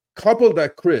cost, couple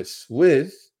that, Chris,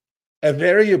 with a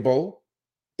variable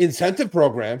incentive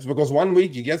programs, because 1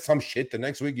 week you get some shit, the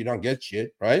next week you don't get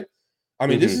shit, right? I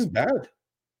mean, this is bad.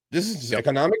 This is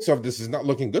economics of this is not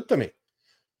looking good to me.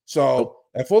 So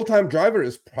a full-time driver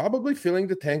is probably filling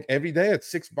the tank every day at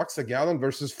 $6 a gallon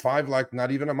versus $5 like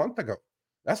not even a month ago.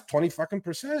 That's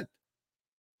 20%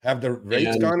 Have the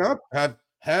rates gone up?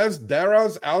 Has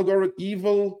Dara's algorithm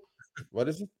evil? What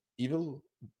is it? Evil?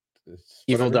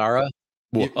 Evil Dara?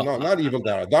 No, not evil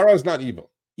Dara. Dara is not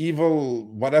evil. Evil,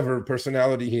 whatever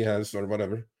personality he has or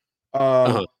whatever.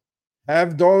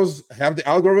 Have the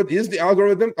algorithm? Is the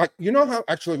algorithm like how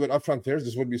actually with upfront fares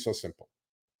this would be so simple?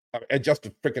 Adjust the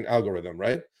freaking algorithm,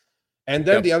 right? And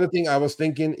then the other thing I was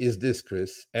thinking is this,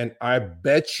 Chris, and I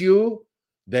bet you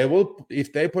they will,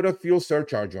 if they put a fuel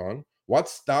surcharge on, what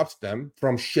stops them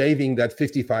from shaving that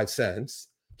 55 cents,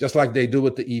 just like they do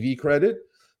with the EV credit?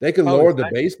 They can lower the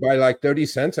base by like 30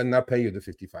 cents and not pay you the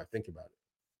 55. Think about it.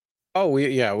 Oh,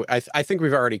 I think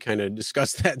we've already kind of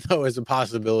discussed that though as a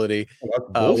possibility.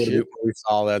 Bullshit. When we saw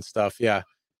all that stuff, yeah.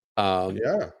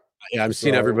 Yeah, I've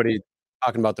seen everybody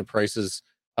talking about the prices.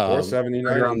 $479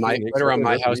 right around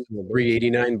my house,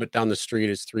 389, but down the street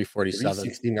is 347.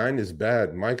 369 is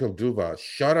bad. Michael Duva,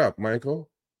 shut up, Michael.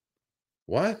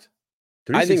 What?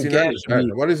 I think gas is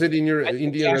bad. What is it in your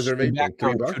Indian reservation?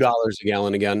 $3 $2 a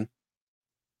gallon again.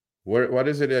 What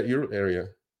is it at your area?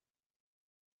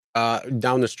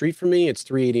 Down the street from me, it's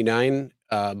 389.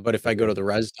 But if I go to the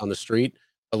res down the street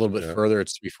a little bit further,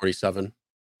 it's 347.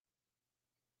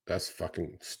 That's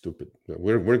fucking stupid.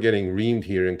 We're getting reamed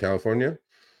here in California.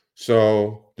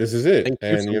 So this is it.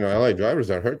 And LA drivers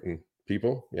are hurting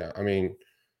people. Yeah. I mean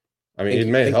it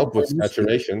may help with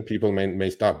saturation. People may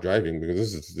stop driving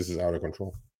because this is out of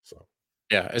control. So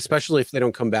yeah, especially if they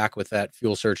don't come back with that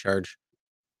fuel surcharge.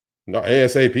 No,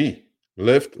 ASAP.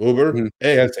 Lyft, Uber,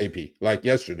 ASAP, like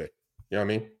yesterday. You know what I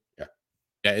mean? Yeah.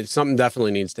 Yeah, it's something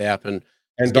definitely needs to happen.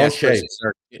 And don't shave.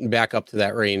 Start getting back up to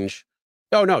that range.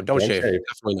 Oh no, don't shave.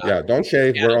 Definitely not. Yeah, don't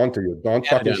shave. We're on to you. Don't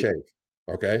fucking shave.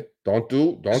 Okay? Don't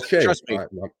shave. Trust me.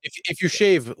 If you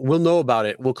shave, we'll know about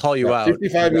it. We'll call you out.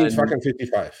 55 means fucking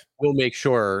 55. We'll make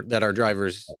sure that our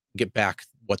drivers get back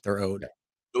what they're owed. Yeah.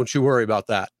 Don't you worry about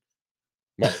that.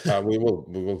 Well, we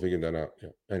will figure that out. Yeah.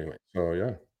 Anyway, so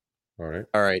yeah.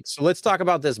 All right. So let's talk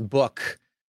about this book.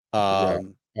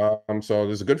 So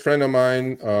there's a good friend of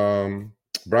mine,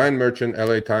 Brian Merchant,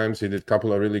 LA Times. He did a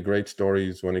couple of really great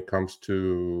stories when it comes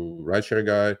to rideshare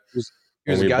guy.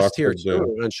 He was a guest here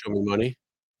too on Show Me Money.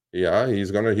 Yeah,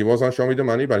 he was on Show Me the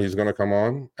Money, but he's gonna come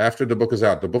on after the book is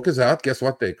out. The book is out. Guess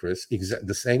what day, Chris?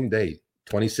 The same day,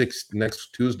 26th,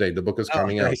 next Tuesday. The book is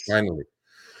coming out finally.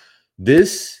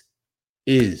 This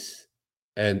is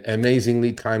an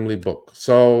amazingly timely book.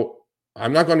 So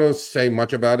I'm not going to say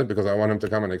much about it because I want him to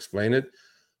come and explain it.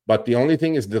 But the only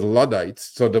thing is the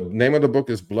Luddites. So the name of the book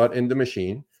is Blood in the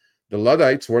Machine. The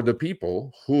Luddites were the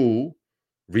people who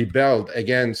rebelled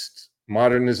against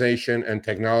modernization and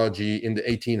technology in the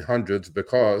 1800s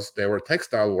because they were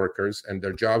textile workers and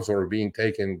their jobs were being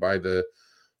taken by the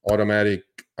automatic,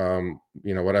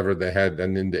 whatever they had.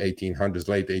 And in the 1800s,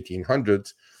 late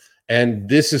 1800s. And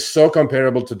this is so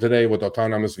comparable to today with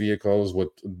autonomous vehicles, with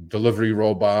delivery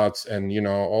robots, and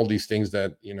all these things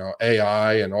that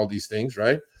AI and all these things,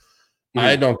 right? Mm-hmm.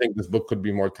 I don't think this book could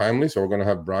be more timely. So we're going to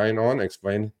have Brian on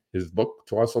explain his book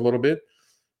to us a little bit,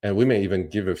 and we may even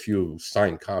give a few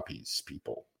signed copies,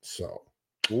 people. So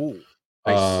Ooh,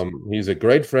 nice. He's a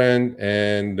great friend,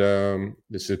 and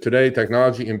this is today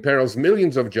technology imperils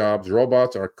millions of jobs.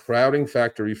 Robots are crowding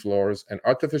factory floors, and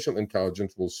artificial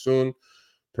intelligence will soon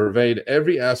pervade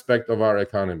every aspect of our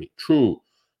economy. True.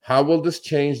 How will this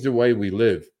change the way we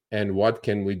live, and what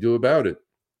can we do about it?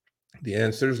 The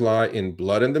answers lie in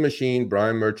Blood and the Machine.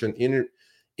 Brian Merchant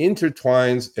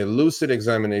intertwines a lucid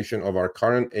examination of our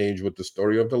current age with the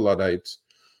story of the Luddites,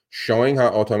 showing how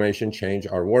automation changed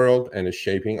our world and is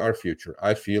shaping our future.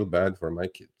 I feel bad for my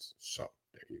kids. So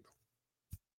there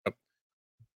you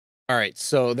All right,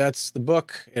 so that's the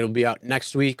book. It'll be out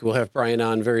next week. We'll have Brian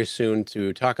on very soon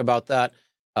to talk about that.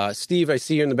 Steve, I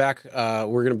see you in the back. We're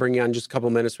going to bring you on in just a couple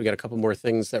minutes. We got a couple more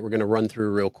things that we're going to run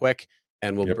through real quick,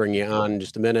 and we'll go. Yep. bring you on in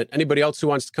just a minute. Anybody else who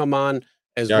wants to come on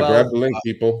as Yeah, grab well, the link,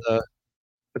 people.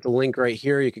 put the link right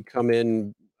here. You could come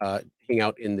in, hang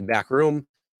out in the back room,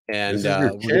 and This is your we're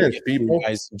going to chance, get to you people.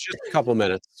 guys in just a couple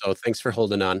minutes. So thanks for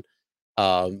holding on.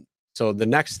 So the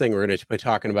next thing we're going to be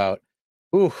talking about.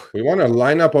 Ooh, We want a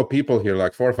lineup of people here,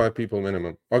 like 4 or 5 people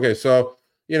minimum. Okay, so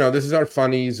this is our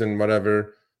funnies and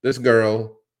whatever. This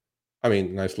girl, I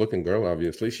mean, nice looking girl,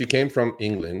 obviously. She came from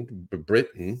England,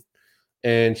 Britain,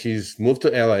 and she's moved to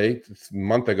LA a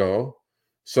month ago.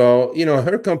 So,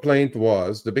 her complaint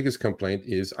was the biggest complaint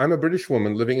is I'm a British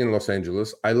woman living in Los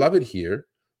Angeles. I love it here,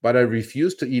 but I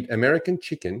refuse to eat American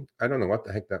chicken. I don't know what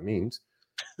the heck that means.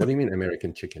 What do you mean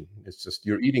American chicken? It's just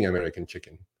you're eating American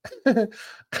chicken. You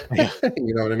yeah.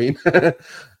 know what I mean?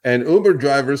 And Uber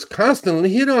drivers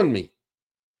constantly hit on me.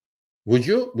 Would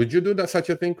you do that such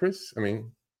a thing, Chris? I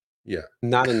mean, yeah.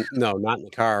 Not in the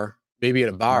car. Maybe at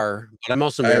a No. bar, but I'm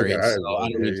also Okay, married, so I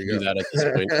don't there need to do you that at this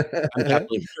point. I'm go.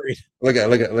 happily married.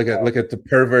 Look at the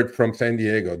pervert from San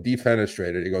Diego,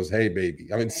 defenestrated. He goes, "Hey,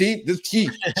 baby." I mean, see, she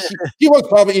was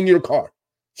probably in your car.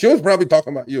 She was probably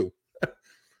talking about you.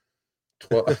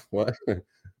 What?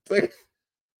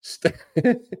 It's like,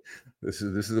 this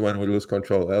is when we lose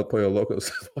control. El Pollo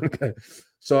Locos. Okay.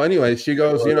 So anyway, she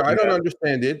goes, I don't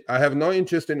understand it. I have no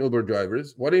interest in Uber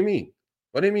drivers. What do you mean?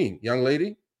 What do you mean, young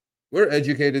lady? We're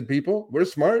educated people. We're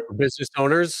smart. Business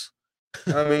owners.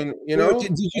 I mean,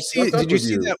 Did you see what's up with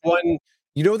you? that one?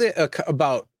 That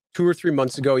about 2 or 3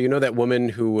 months ago, that woman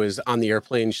who was on the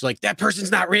airplane, she's like, "That person's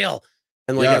not real."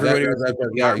 And like Yeah, everybody was like, their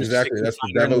yeah, arms exactly. shaking That's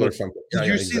the behind them. devil or something. Yeah, Did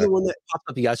yeah, you see the exactly. one that popped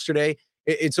up yesterday?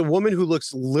 It's a woman who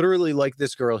looks literally like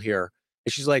this girl here.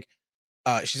 And she's like,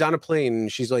 she's on a plane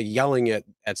and she's like yelling at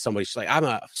somebody. She's like, "I'm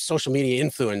a social media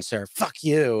influencer. Fuck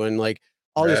you." And like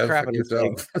all this Yeah, crap. fuck And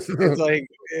yourself. it's like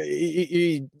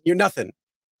you're nothing.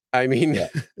 I mean, Yeah.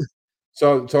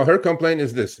 So her complaint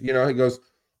is this. He goes,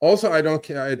 also, I don't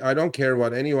care. I don't care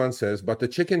what anyone says, but the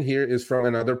chicken here is from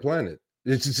another planet.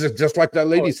 It's just like that oh,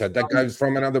 lady it's said. That from guy's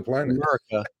from another planet.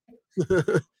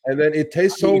 America. And then it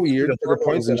tastes I mean, so you can see weird the to the point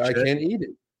hormones and that I shit. can't eat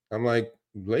it. I'm like,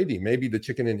 lady, maybe the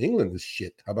chicken in England is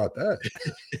shit. How about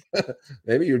that?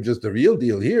 Maybe you're just the real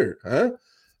deal here, huh?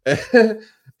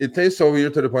 It tastes so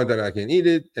weird to the point that I can eat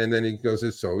it. And then he goes,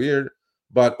 it's so weird.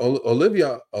 But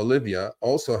Olivia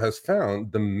also has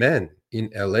found the men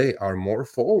in LA are more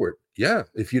forward. Yeah,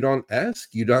 if you don't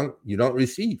ask, you don't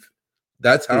receive.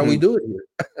 That's how we Mhm. do it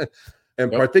here.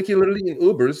 And Yep. particularly in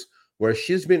Ubers, where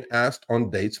she's been asked on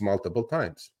dates multiple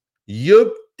times.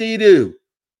 Yup de doo.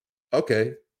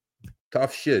 Okay,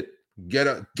 tough shit. Get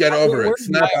over it.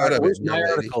 Snap out of it, Where's my young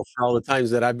lady. article for all the times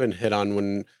that I've been hit on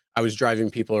when I was driving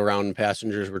people around and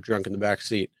passengers were drunk in the back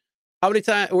seat? How many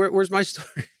times? Where's my story?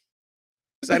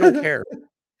 Because I don't care.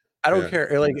 I don't Yeah.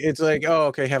 care. Like it's like, oh,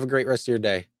 okay, have a great rest of your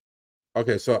day.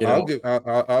 Okay, so You I'll know, give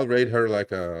I'll rate her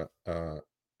like a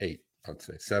 8. I'd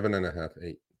say 7.5,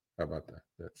 8. How about that?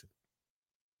 That's it.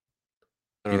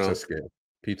 I don't Pizza know. scale.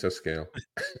 Pizza scale.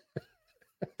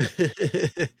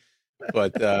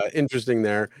 But interesting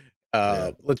there.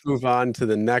 Yeah. Let's move on to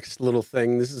the next little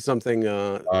thing. This is something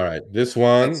All right. This that's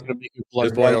one, gonna make your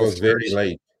this blood one boil was very first.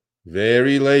 late.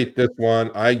 Very late. This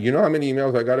one. You know how many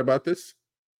emails I got about this?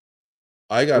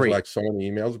 I got 3. like so many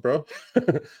emails, bro.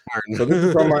 So this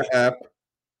is from Darn. my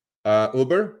app,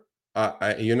 Uber.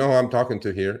 You know who I'm talking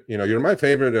to here. You're my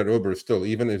favorite at Uber still,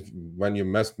 even if when you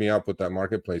messed me up with that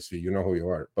marketplace fee, you know who you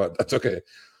are. But that's okay.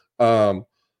 Um,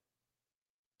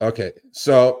 okay.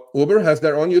 So Uber has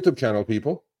their own YouTube channel,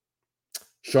 people.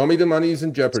 Show me the money is in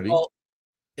It's jeopardy. called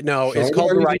No, Show it's me the called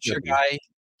the money is in Rideshare jeopardy.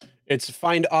 Guy. It's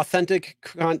find authentic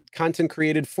content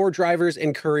created for drivers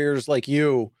and couriers like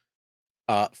you,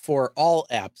 for all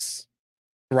apps.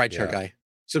 Rideshare Yeah. Guy. Yeah.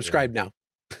 Subscribe now.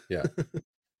 Yeah.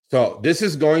 So this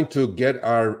is going to get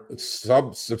our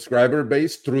subscriber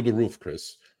base through the roof,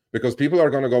 Chris. because people are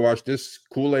going to go watch this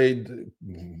Kool-Aid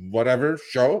whatever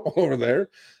show over there,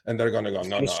 and they're going to go,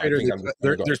 no, I think I'm just going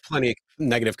to go. There's plenty of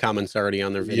negative comments already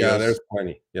on their Yeah, videos. there's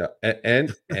plenty. Yeah,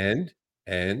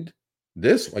 and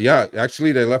this, yeah,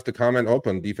 actually, they left the comment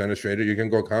open. Defenestrator, you can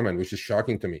go comment, which is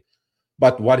shocking to me.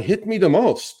 But what hit me the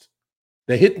most,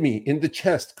 they hit me in the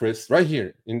chest, Chris, right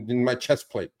here in my chest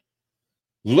plate.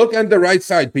 Look at the right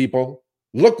side, people.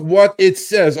 Look what it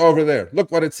says over there.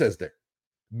 Look what it says there.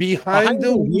 Behind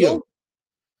the wheel.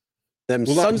 Them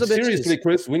Well, sons of bitches. seriously,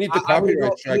 Chris, we need to I'm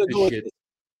copyright strike this shit.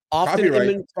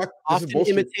 Copyright. Fuck, this is often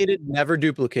bullshit. imitated, never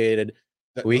duplicated.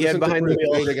 We Listen had behind the Chris.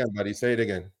 wheel. Say it again, buddy. Say it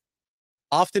again.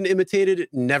 Often imitated,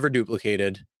 never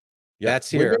duplicated. Yeah, that's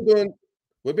here.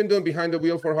 We've been doing behind the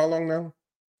wheel for how long now?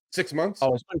 6 months.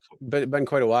 Oh, it's been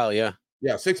quite a while. Yeah.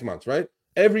 Yeah, 6 months, right?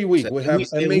 Every week we have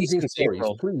amazing stories.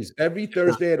 April. Please, every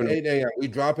Thursday at 8 a.m. we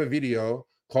drop a video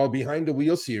called Behind the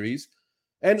Wheel series.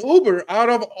 And Uber, out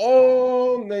of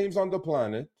all names on the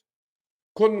planet,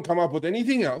 couldn't come up with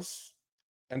anything else,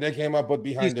 and they came up with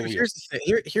Behind the Wheel.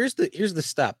 Here's the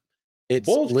step. It's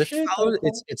bullshit.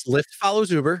 It's Lyft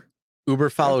follows Uber. Uber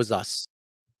follows us.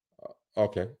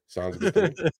 Okay, sounds good to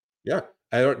me. Yeah,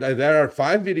 there are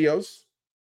 5 videos.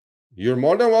 You're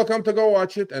more than welcome to go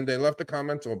watch it, and they left the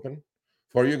comments open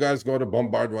for you guys. Go to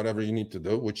bombard whatever you need to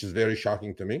do, which is very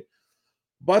shocking to me.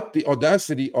 But the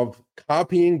audacity of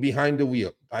copying Behind the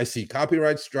Wheel. I see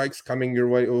copyright strikes coming your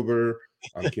way, Uber.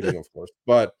 I'm kidding, of course.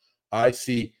 But I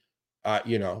see, I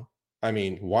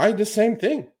mean, why the same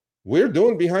thing? We're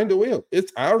doing Behind the Wheel.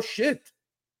 It's our shit.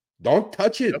 Don't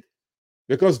touch it. Yep.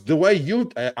 Because the way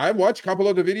I watched a couple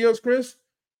of the videos, Chris,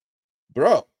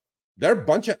 bro, they're a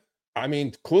bunch of,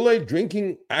 Kool-Aid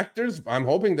drinking actors. I'm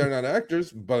hoping they're not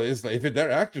actors, but if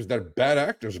they're actors, they're bad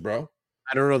actors, bro.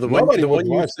 I don't know. The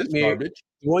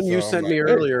one you sent me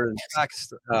earlier in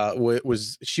text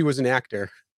she was an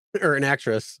actor or an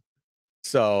actress.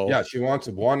 So yeah, she wants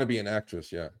to be an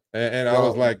actress. Yeah, and I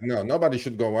was like, no, nobody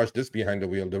should go watch this Behind the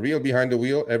Wheel. The real Behind the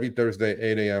Wheel every Thursday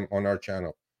 8 a.m. on our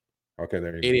channel. Okay,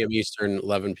 there you go. 8 a.m. Eastern,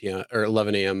 11 p.m. or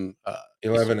 11 a.m.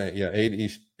 11 a.m. Yeah,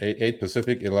 8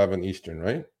 Pacific, 11 Eastern,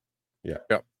 right? Yeah.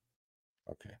 Yep.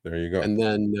 Okay, there you go. And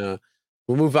then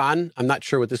we'll move on. I'm not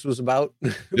sure what this was about.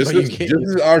 This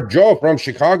is our Joe from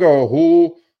Chicago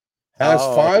who has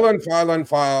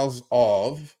files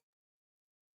of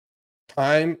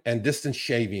time and distance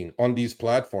shaving on these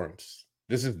platforms.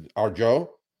 This is our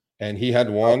Joe, and he had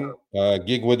one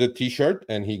gig with a T-shirt,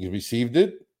 and he received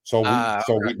it. So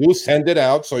we do send it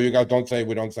out. So you guys don't say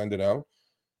we don't send it out.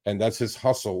 And that's his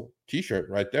hustle T-shirt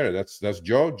right there. That's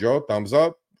Joe. Joe, thumbs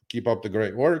up. Keep up the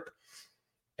great work.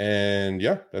 And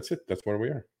yeah, that's it. That's where we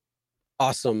are.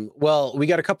 Awesome. Well, we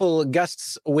got a couple of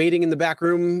guests waiting in the back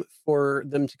room for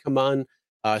them to come on.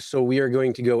 So we are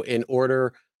going to go in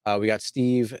order. We got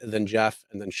Steve, then Jeff,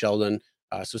 and then Sheldon.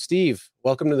 So Steve,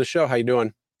 welcome to the show. How you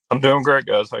doing? I'm doing great,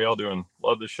 guys. How y'all doing?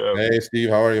 Love the show. Hey, Steve.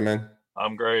 How are you, man?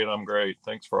 I'm great.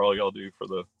 Thanks for all y'all do for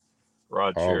the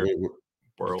ride share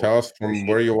world. Tell us from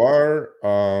where you are,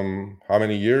 how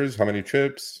many years, how many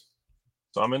trips?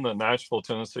 So I'm in the Nashville,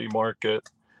 Tennessee market.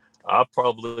 I've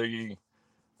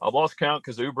lost count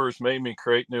because Uber's made me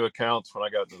create new accounts when I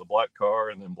got into the black car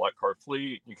and then black car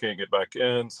fleet. You can't get back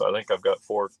in. So I think I've got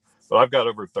 4, but I've got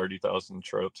over 30,000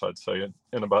 trips, I'd say,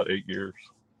 in about 8 years.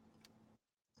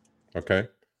 Okay.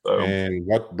 So, and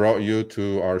what brought you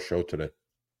to our show today?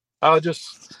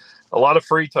 Just a lot of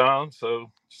free time. So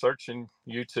searching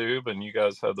YouTube, and you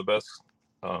guys have the best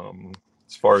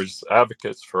as far as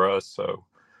advocates for us. So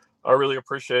I really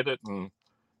appreciate it. And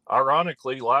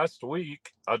ironically, last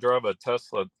week I drove a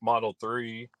Tesla Model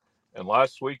 3, and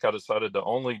last week I decided to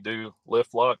only do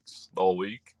Lyft Lux the whole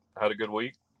week. I had a good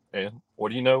week, and what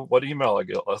do you know? What email I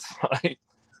get last night?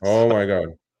 Oh my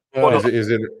God! Was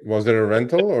it a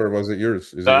rental or was it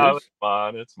yours? Is it yours? It's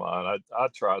mine. It's mine. I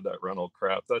tried that rental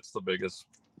crap. That's the biggest.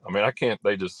 I mean, I can't.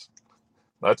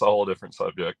 That's a whole different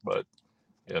subject. But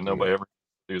yeah, nobody ever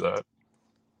do that.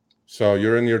 So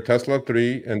you're in your Tesla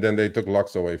 3, and then they took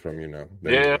Lux away from you now.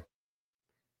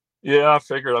 Yeah, I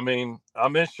figured. I mean, I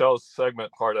missed y'all's segment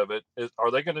part of it.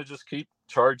 Are they going to just keep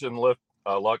charging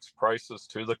Lux prices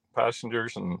to the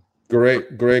passengers? And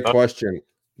great question.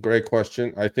 Great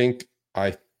question. I think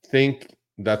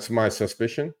that's my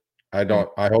suspicion. I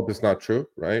hope it's not true,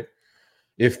 right?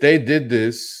 If they did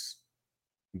this,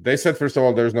 they said, first of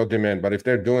all, there's no demand, but if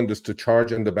they're doing this to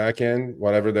charge in the back end,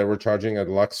 whatever they were charging at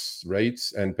Lux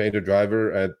rates and pay the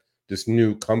driver at this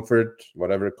new comfort,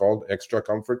 whatever it's called, extra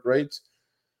comfort rates,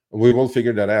 we will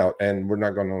figure that out. And we're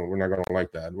not gonna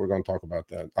like that. We're gonna talk about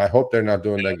that. I hope they're not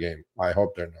doing that game. I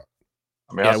hope they're not.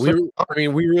 I mean, Yeah,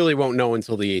 we really won't know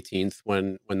until the 18th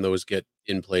when those get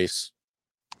in place.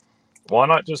 why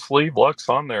not just leave Lux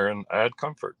on there and add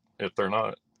Comfort if they're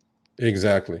not?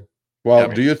 Exactly. Well,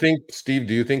 Yep. do you think, Steve,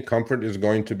 do you think Comfort is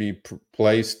going to be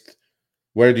placed?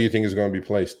 Where do you think is going to be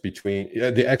placed between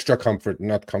the extra comfort,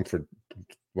 not comfort,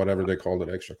 whatever they called it,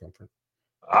 extra comfort?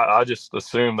 I just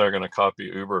assume they're going to copy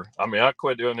Uber. I mean, I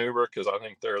quit doing Uber because I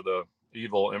think they're the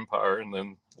evil empire, and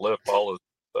then Lyft follows.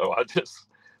 So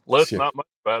Lyft's Yeah. not much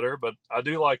better, but I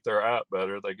do like their app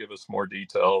better. They give us more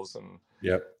details, and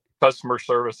Yep. customer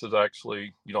service is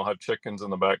actually, you don't have chickens in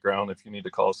the background if you need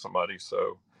to call somebody.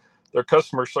 So their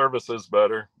customer service is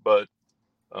better, but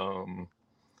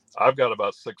I've got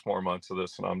about 6 more months of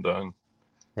this and I'm done.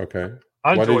 Okay.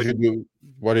 I What did enjoy. you do?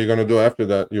 What are you going to do after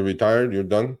that? You're retired? You're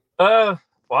done? Well,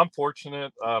 I'm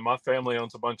fortunate. My family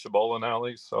owns a bunch of bowling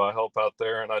alleys, so I help out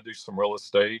there and I do some real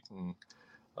estate. And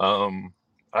I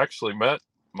actually met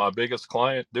my biggest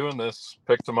client doing this.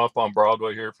 Picked him up on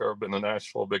Broadway here. If you've ever been to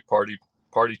Nashville, big party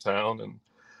town, and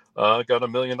got $1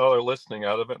 million listing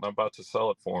out of it, and I'm about to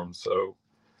sell it for him. So,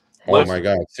 Oh my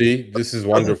God! See, this is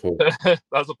wonderful.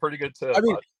 That's a pretty good tip. I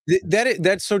mean,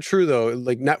 that's so true though.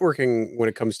 Like networking when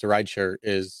it comes to rideshare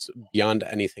is beyond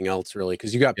anything else, really,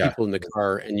 because you got Yeah. people in the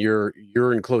car and you're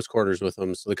in close quarters with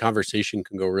them, so the conversation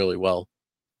can go really well.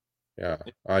 Yeah,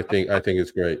 I think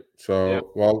it's great.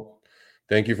 So, well,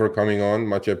 thank you for coming on.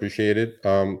 Much appreciated.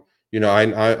 I'm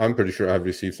pretty sure I've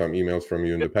received some emails from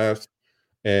you in the past,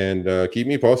 and keep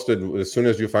me posted as soon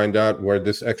as you find out where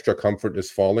this extra comfort is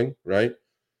falling. Right.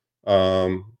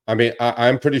 I mean,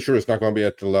 I'm pretty sure it's not going to be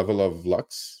at the level of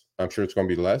Lux. I'm sure it's going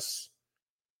to be less,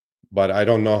 but I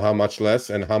don't know how much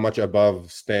less and how much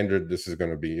above standard this is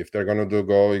going to be. If they're going to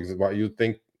what you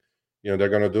think, they're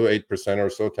going to do 8%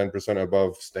 or so, 10%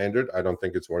 above standard, I don't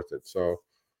think it's worth it. So,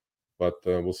 but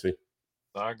we'll see.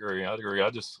 I agree.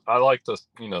 I like to,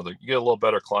 you get a little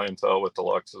better clientele with the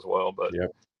Lux as well, but yeah,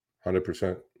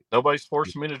 100%. Nobody's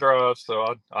forcing me to drive,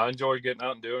 so I enjoy getting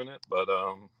out and doing it. But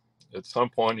at some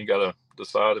point, you got to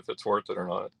decide if it's worth it or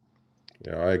not.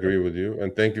 Yeah, I agree with you.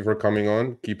 And thank you for coming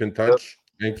on. Keep in touch.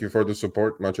 Yep. Thank you for the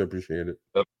support. Much appreciated.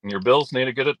 Yep. And your Bills need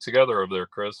to get it together over there,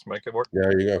 Chris. Make it work.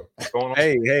 There you go.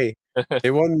 Hey,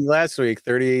 they won last week,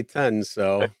 38-10.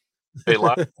 So, hey,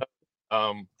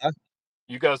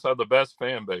 you guys have the best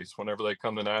fan base. Whenever they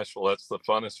come to Nashville, that's the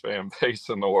funnest fan base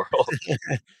in the world.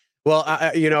 Well,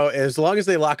 as long as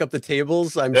they lock up the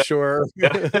tables, I'm sure.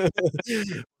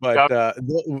 But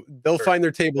they'll find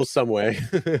their tables some way.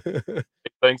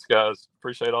 Thanks, guys.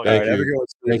 Appreciate all. Thank you.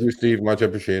 Thank you, Steve. Much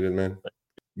appreciated, man.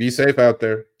 Be safe out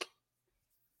there.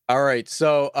 All right,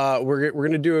 so we're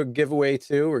gonna do a giveaway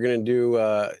too. We're gonna do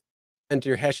enter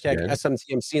your hashtag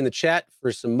SMTMC in the chat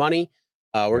for some money.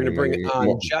 We're gonna bring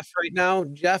on Jeff right now.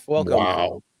 Jeff, welcome.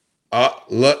 Wow.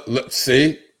 Let's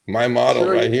see my model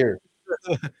right here.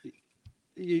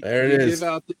 There it is.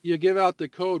 You give out the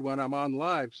code when I'm on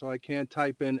live, so I can't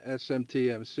type in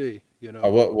SMTMC. We're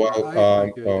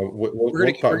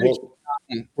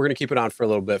gonna keep it on for a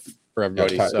little bit for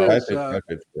everybody. It's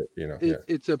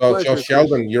a pleasure. So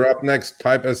Sheldon, you're up next.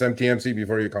 Type SMTMC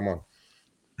before you come on.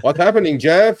 What's happening,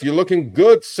 Jeff? You're looking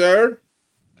good, sir.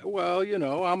 Well,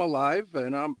 I'm alive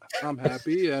and I'm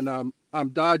happy, and I'm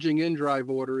dodging InDrive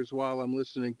orders while I'm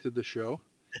listening to the show.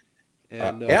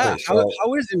 And how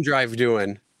is InDrive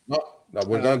doing? No,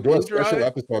 we're gonna do a special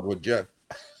episode with Jeff.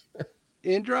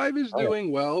 InDrive is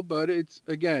doing well, but it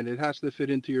has to fit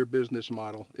into your business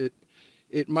model.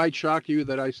 It might shock you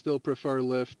that I still prefer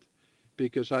Lyft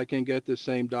because I can get the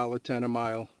same $1.10 a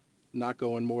mile, not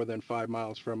going more than 5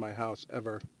 miles from my house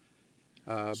ever.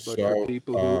 But for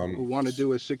people who want to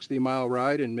do a 60-mile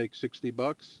ride and make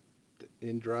 $60,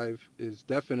 InDrive is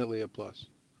definitely a plus.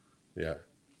 Yeah,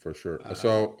 for sure.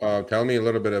 So tell me a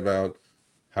little bit about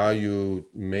how you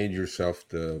made yourself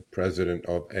the president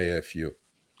of AFU.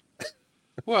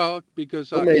 Well,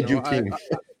 because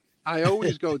I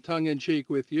always go tongue in cheek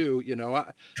with you.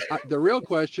 The real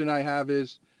question I have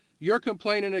is, you're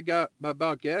complaining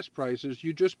about gas prices.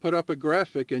 You just put up a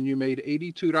graphic and you made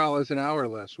 $82 an hour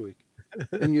last week,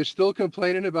 and you're still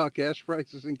complaining about gas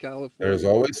prices in California. There's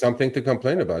always something to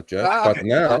complain about, Jeff. But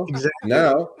now,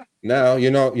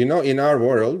 in our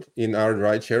world, in our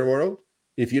rideshare world,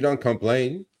 if you don't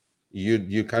complain,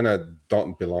 you kind of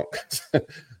don't belong,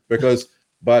 because.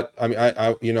 But I mean,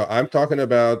 I'm talking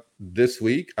about this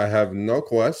week. I have no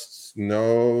quests,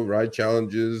 no ride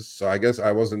challenges. So I guess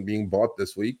I wasn't being bought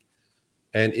this week.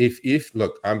 And if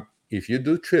you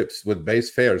do trips with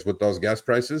base fares with those gas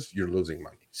prices, you're losing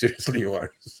money. Seriously, you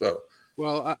are. So.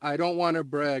 Well, I don't want to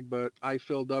brag, but I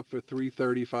filled up for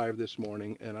 $3.35 this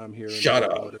morning, and I'm here. Shut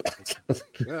up.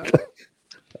 Yeah.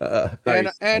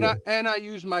 Nice. And I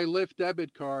use my Lyft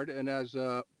debit card, and as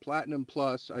a Platinum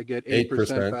Plus, I get 8%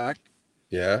 8%. back.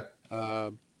 Yeah.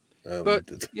 Uh, Um, but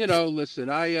listen,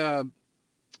 I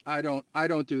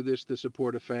don't do this to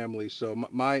support a family, so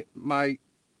my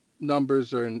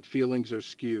numbers and feelings are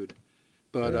skewed.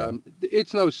 But yeah.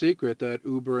 it's no secret that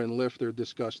Uber and Lyft are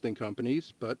disgusting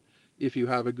companies. But if you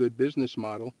have a good business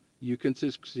model, you can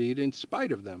succeed in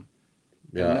spite of them.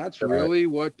 And Yeah. that's really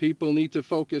what people need to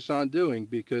focus on doing,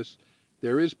 because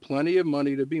there is plenty of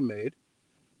money to be made.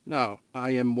 Now,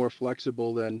 I am more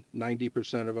flexible than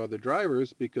 90% of other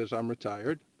drivers because I'm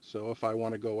retired. So if I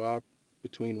want to go out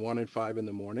between 1 and 5 in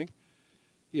the morning,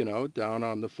 down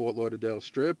on the Fort Lauderdale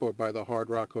Strip or by the Hard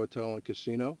Rock Hotel and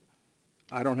Casino,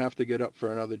 I don't have to get up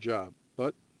for another job.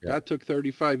 But Yeah. that took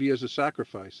 35 years of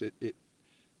sacrifice.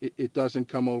 It doesn't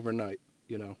come overnight.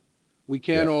 You know, we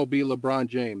can't Yeah. all be LeBron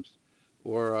James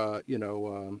or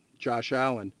Josh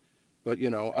Allen, but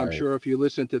I'm Right. sure if you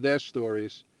listen to their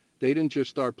stories, they didn't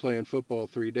just start playing football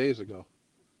 3 days ago.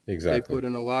 They Exactly. put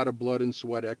in a lot of blood and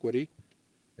sweat equity.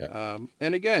 Yeah.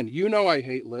 And again, I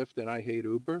hate Lyft and I hate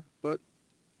Uber, but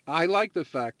I like the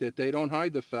fact that they don't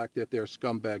hide the fact that they're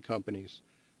scumbag companies,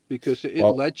 because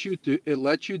Well, it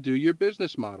lets you do your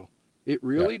business model. It yeah.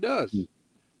 really does.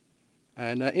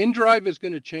 And InDrive is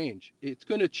going to change. It's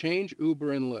going to change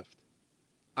Uber and Lyft.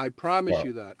 I promise Well,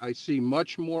 you that. I see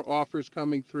much more offers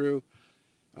coming through,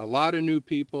 a lot of new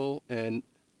people, and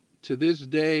to this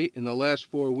day, in the last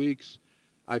 4 weeks,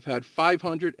 I've had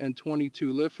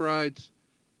 522 Lyft rides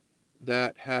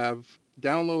that have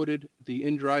downloaded the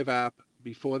InDrive app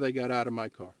before they got out of my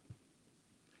car.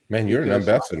 man, you're an Because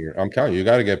ambassador. I'm telling you, you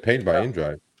got to get paid by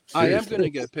InDrive. I am going Seriously. to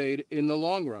get paid in the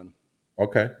long run.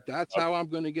 Okay. That's how I'm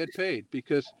going to get paid.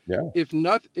 Because Yeah. if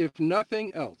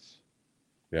nothing else,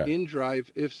 Yeah.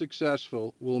 InDrive, if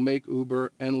successful, will make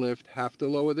Uber and Lyft have to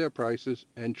lower their prices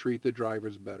and treat the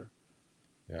drivers better.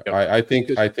 Yeah. Yep. I think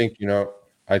Because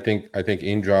I think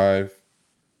InDrive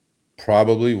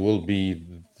probably will be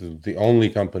the only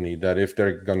company that, if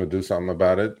they're going to do something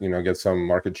about it, get some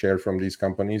market share from these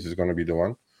companies, is going to be the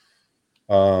one.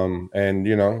 And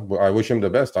I wish him the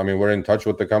best. I mean, we're in touch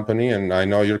with the company, and I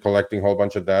know you're collecting a whole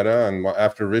bunch of data, and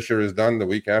after Risher is done the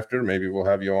week after, maybe we'll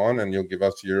have you on and you'll give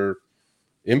us your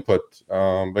input.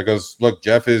 Because look,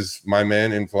 Jeff is my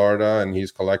man in Florida, and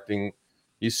he's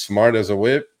smart as a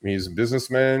whip. He's a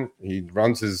businessman. He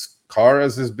runs his car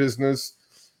as his business.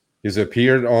 He's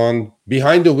appeared on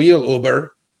Behind the Wheel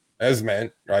Uber as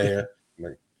man right here.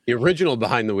 Like, The original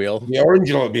Behind the Wheel. the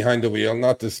original Behind the Wheel,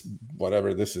 not this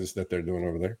whatever this is that they're doing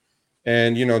over there.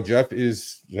 And Jeff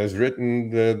has written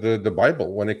the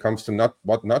Bible when it comes to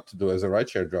what not to do as a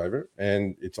rideshare driver,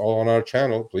 and it's all on our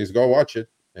channel. Please go watch it.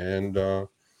 And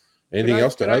anything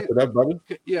else to add to that, buddy?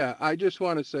 Yeah, I just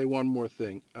want to say one more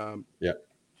thing. Yeah.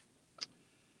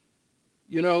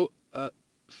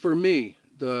 For me,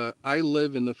 I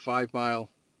live in the 5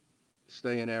 mile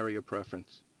stay in area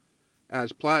preference.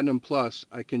 As Platinum Plus,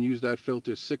 I can use that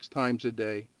filter 6 times a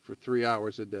day for 3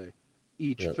 hours a day,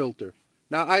 each Yeah. filter.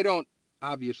 Now,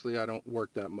 obviously I don't work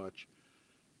that much,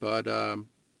 but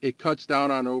it cuts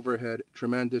down on overhead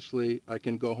tremendously. I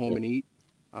can go home and eat.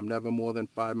 I'm never more than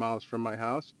 5 miles from my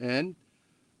house. And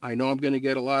I know I'm going to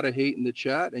get a lot of hate in the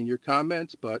chat and your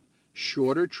comments, but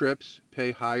shorter trips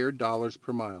pay higher dollars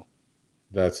per mile.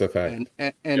 That's a fact.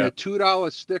 And a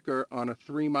 $2 sticker on a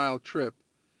 3 mile trip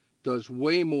does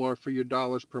way more for your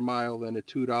dollars per mile than a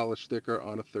 $2 sticker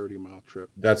on a 30-mile trip.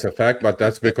 That's a fact, but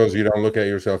that's because you don't look at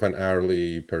yourself an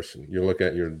hourly person. You look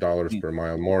at your dollars per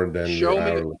mile more than your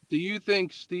hourly. Do you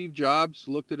think Steve Jobs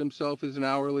looked at himself as an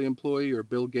hourly employee, or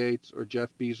Bill Gates or Jeff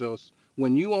Bezos?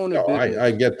 When you own a No, business,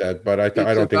 I get that, but I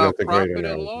don't think that's a great profit and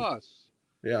analogy. loss.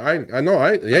 Yeah, I know.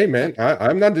 Hey, man,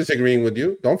 I'm not disagreeing with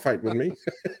you. Don't fight with me.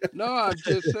 No, I'm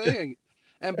just saying.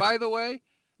 And by the way,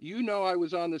 I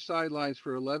was on the sidelines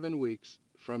for 11 weeks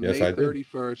from Yes, May I did.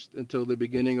 31st until the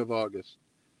beginning of August.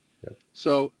 Yeah.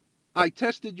 So I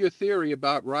tested your theory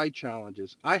about ride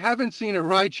challenges. I haven't seen a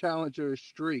ride challenger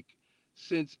streak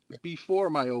since before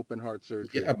my open heart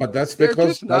surgery. Yeah, but that's They're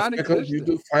because just non-existent. you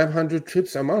do 500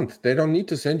 trips a month. They don't need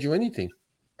to send you anything.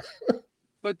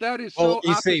 But that is Well, so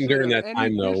he's saying opposite during of that any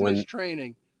time, though, business when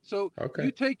training. So Okay.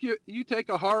 you take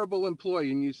a horrible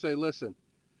employee and you say, listen,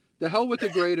 the hell with the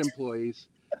great employees.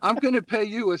 I'm going to pay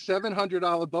you a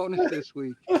 $700 bonus this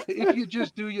week if you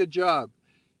just do your job.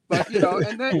 But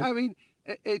and then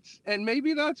and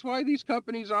maybe that's why these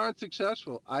companies aren't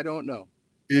successful. I don't know.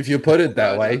 If you put it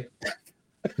that way.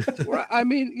 I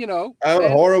mean, I'm a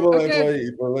horrible again,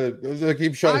 employee.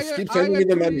 Keep sending me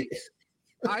the money.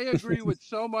 I agree with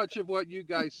so much of what you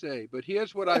guys say, but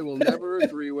here's what I will never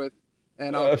agree with.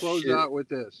 And I'll close Shit. out with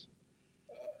this.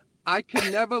 I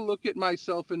can never look at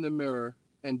myself in the mirror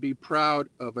and be proud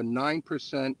of a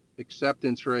 9%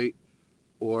 acceptance rate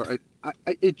or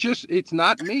it's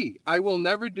not me. I will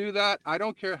never do that. I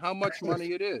don't care how much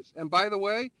money it is. And by the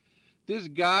way, this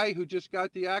guy who just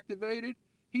got deactivated,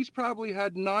 he's probably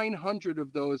had 900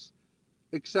 of those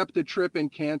accept the trip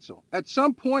and cancel. At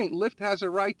some point, Lyft has a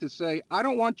right to say, I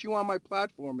don't want you on my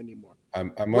platform anymore. I'm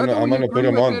Whether we gonna put agree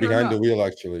him with on it or behind the not. wheel.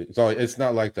 Actually, so it's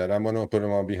not like that. I'm gonna put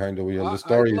him on behind the wheel. The I'd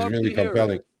story is love really to hear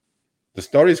compelling. it. The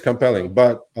story is compelling,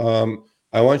 but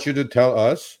I want you to tell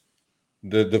us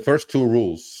the first two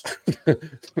rules of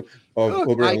Look,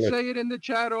 Uber I and Lyft. say it in the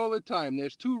chat all the time.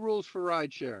 There's two rules for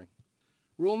ride sharing.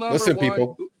 Rule number Listen, one,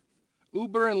 people.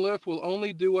 Uber and Lyft will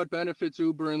only do what benefits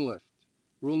Uber and Lyft.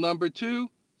 Rule number two,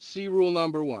 see rule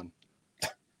number one.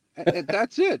 And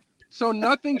that's it. So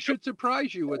nothing should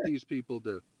surprise you what these people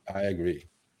do. I agree.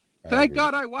 Thank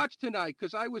God I watched tonight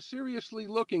because I was seriously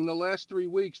looking the last 3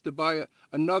 weeks to buy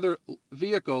another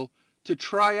vehicle to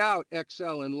try out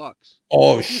XL and Lux.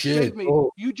 Oh You just shit! saved me.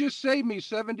 You just saved me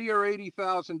 $70,000 or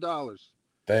 $80,000.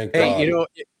 Thank Hey, God.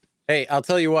 hey, I'll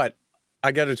tell you what.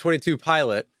 I got a 22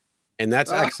 Pilot, and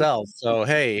that's XL. So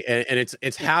hey, and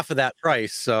it's half of that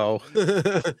price. So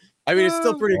I mean, it's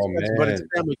still pretty Oh expensive, but it's man.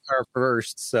 a family car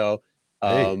first. So,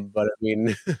 Hey, but I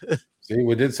mean, see,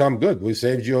 we did some good. We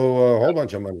saved you a whole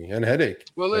bunch of money and headache.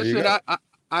 Well, There you listen, go.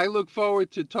 I look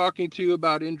forward to talking to you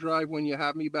about InDrive when you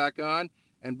have me back on.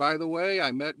 And by the way,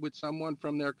 I met with someone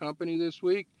from their company this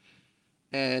week,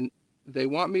 and they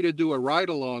want me to do a ride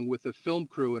along with a film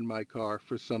crew in my car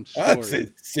for some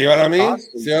story. See what I mean?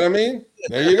 awesome. See what I mean?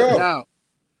 There you go. Now,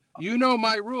 you know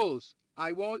my rules.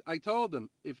 I won't. I told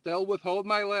them if they'll withhold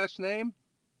my last name,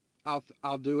 I'll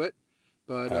do it.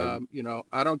 But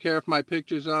I don't care if my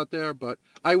picture's out there. But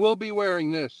I will be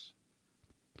wearing this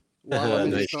while I'm in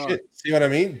the Nice. car. Shit. See what I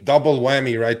mean? Double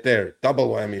whammy right there. Double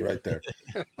whammy right there.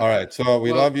 All right. So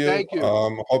we Well, love you. thank you.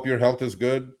 Hope your health is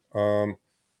good.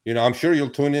 I'm sure you'll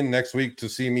tune in next week to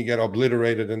see me get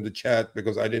obliterated in the chat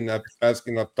because I didn't ask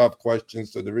enough tough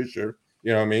questions to the Risher.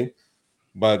 You know what I mean?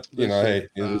 But Listen, hey,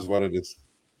 it is what it is.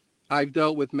 I've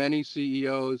dealt with many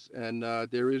CEOs, and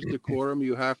there is decorum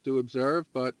you have to observe,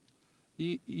 but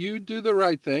you do the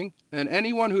right thing. And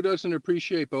anyone who doesn't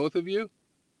appreciate both of you,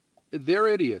 they're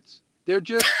idiots. They're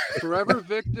just forever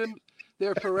victims.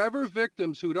 They're forever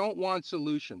victims who don't want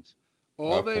solutions.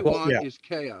 All they want is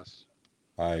chaos.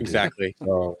 I agree. Exactly.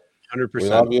 So 100%. we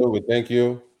love you. We thank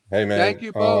you. Hey, man. Thank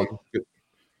you both.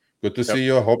 Good to see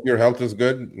you. Hope your health is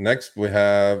good. Next, we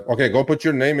have. Okay, go put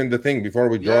your name in the thing before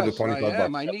we draw the 25 I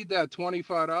am. bucks. I need that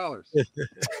 $25.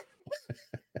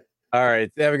 All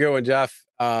right. Have a good one, Jeff.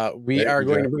 We Thank are you,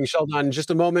 going Jeff. to bring Sheldon on in just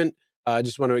a moment. I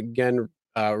just want to again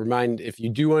remind if you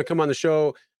do want to come on the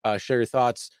show, share your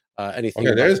thoughts, anything.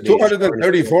 Okay, there's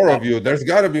 234 of you. There's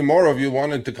got to be more of you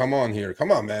wanting to come on here.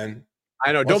 Come on, man.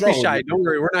 I know. Don't be shy. Don't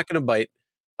worry. We're not going to bite.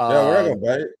 Yeah, we're not going to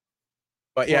bite.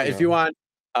 But yeah, if you want.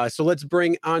 So let's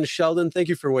bring on Sheldon. Thank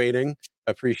you for waiting.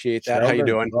 Appreciate that. Sheldon, How you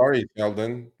doing? Sorry,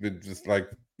 Sheldon. It's just like,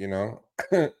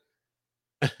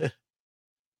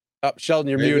 Oh, Sheldon,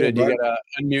 you're muted. You got to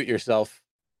unmute yourself.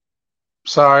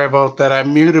 Sorry about that. I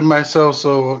muted myself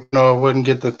so I wouldn't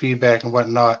get the feedback and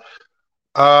whatnot.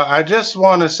 I just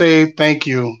want to say thank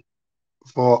you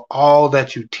for all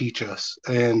that you teach us.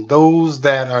 And those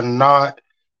that are not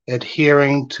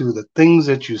adhering to the things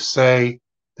that you say,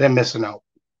 they're missing out.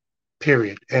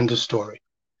 Period. End of story.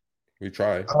 We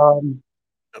try.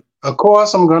 Of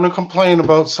course, I'm going to complain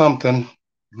about something.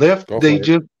 Lyft, they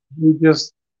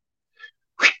just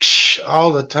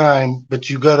all the time, but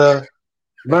you got to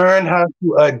learn how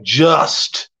to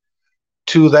adjust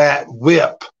to that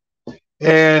whip.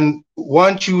 And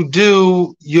once you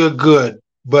do, you're good.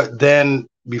 But then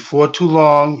before too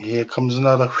long, here comes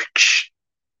another.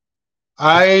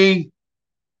 I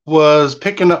was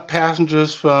picking up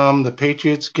passengers from the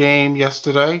Patriots game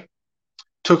yesterday.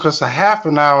 Took us a half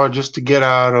an hour just to get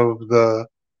out of the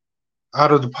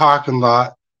parking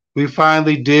lot. We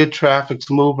finally did. Traffic's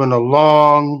moving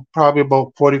along, probably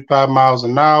about 45 miles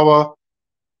an hour.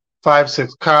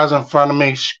 5-6 cars in front of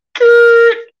me.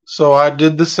 So I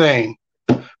did the same.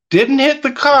 Didn't hit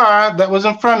the car that was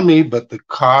in front of me, but the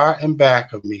car in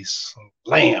back of me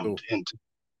slammed into.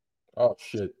 Oh,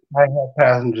 shit. I had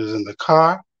passengers in the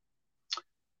car.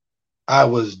 I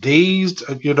was dazed.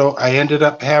 I ended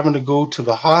up having to go to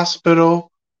the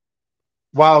hospital.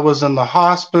 While I was in the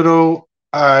hospital,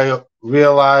 I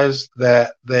realized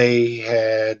that they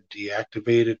had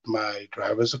deactivated my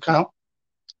driver's account.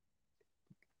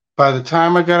 By the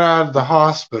time I got out of the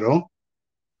hospital,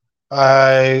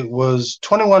 I was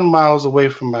 21 miles away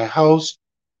from my house,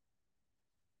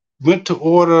 went to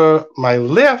order my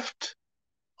Lyft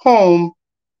home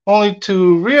only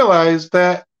to realize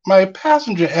that my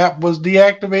passenger app was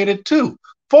deactivated too.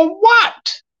 For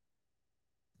what?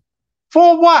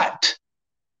 For what?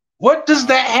 What does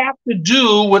that have to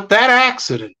do with that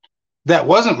accident? That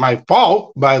wasn't my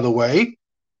fault, by the way.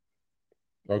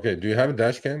 Okay, do you have a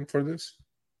dash cam for this?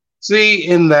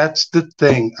 See, and that's the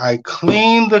thing. I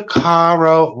cleaned the car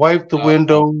out, wiped the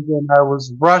windows, and I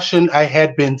was rushing. I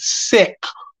had been sick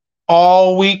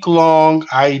all week long.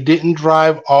 I didn't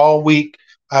drive all week.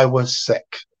 I was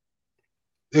sick.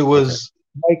 It was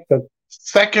like the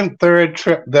second, third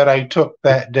trip that I took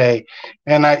that day.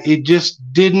 And it just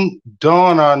didn't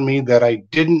dawn on me that I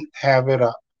didn't have it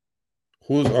up.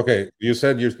 Okay? You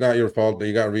said it's not your fault that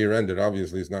you got rear-ended.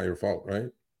 Obviously, it's not your fault, right?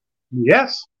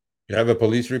 Yes. You have a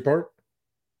police report?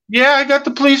 Yeah, I got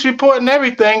the police report and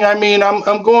everything. I mean,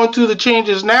 I'm going through the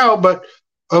changes now, but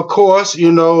of course,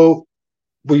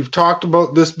 we've talked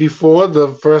about this before.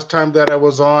 The first time that I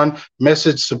was on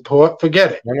message support,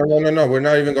 forget it. No. We're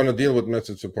not even going to deal with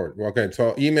message support. Okay,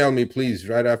 so email me, please,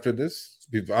 right after this.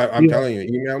 I'm telling you,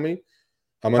 email me.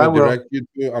 I'm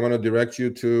going to direct you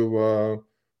to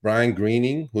Brian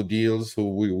Greening, who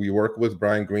we work with.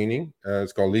 Brian Greening.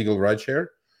 It's called Legal Rideshare.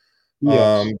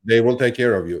 Yes. They will take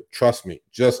care of you. Trust me.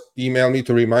 Just email me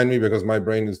to remind me because my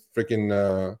brain is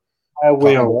freaking. I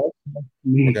will.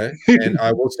 Okay, and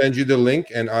I will send you the link,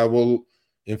 and I will,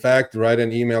 in fact, write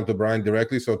an email to Brian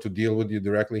directly, so to deal with you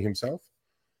directly himself,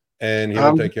 and he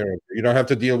will take care of it. You don't have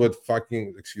to deal with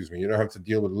you don't have to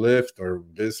deal with Lyft or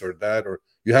this or that, or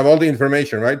you have all the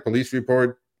information, right? Police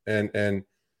report and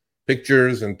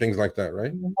pictures and things like that,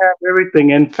 right? You have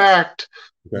everything. In fact,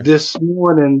 this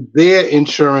morning, their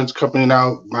insurance company,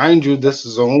 now, mind you, this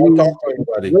is only... Don't talk to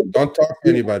anybody. Don't talk to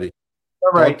anybody.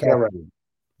 All right,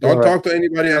 Don't talk to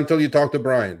anybody until you talk to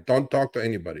Brian. Don't talk to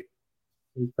anybody.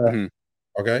 Okay.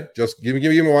 Okay? Just give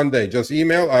me 1 day. Just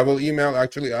email. I will email,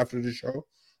 actually, after the show.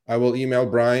 I will email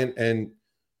Brian and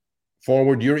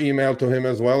forward your email to him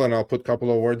as well, and I'll put a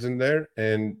couple of words in there,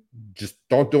 and just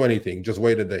don't do anything. Just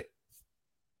wait a day.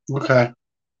 Okay.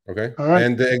 Okay? All right.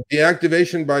 And the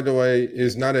deactivation, by the way,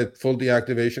 is not a full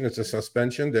deactivation. It's a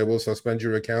suspension. They will suspend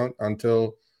your account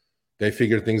until they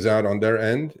figure things out on their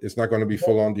end. It's not going to be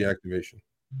full-on deactivation.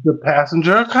 The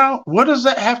passenger account? What does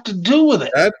that have to do with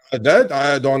it? That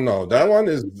I don't know. That one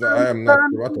is I am not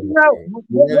sure what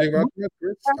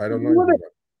I don't know.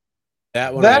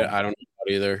 That one I don't know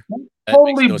either. That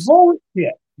totally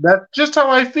bullshit. That's just how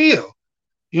I feel.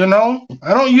 I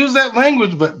don't use that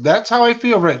language, but that's how I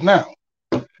feel right now.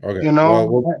 Okay.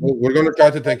 Well, we're going to try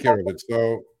to take care of it.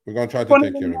 So we're going to try to take care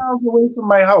of it. 20 miles away from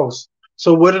my house.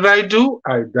 So what did I do?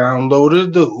 I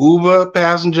downloaded the Uber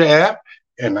passenger app,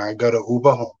 and I got an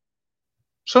Uber home.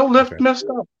 So Lyft messed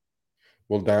up.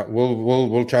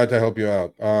 We'll try to help you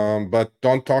out. But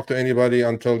don't talk to anybody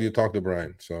until you talk to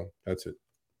Brian. So that's it.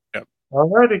 Yep.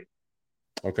 Alrighty.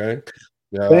 Okay.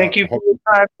 Yeah. Thank you for your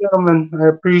time, gentlemen. I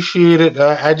appreciate it.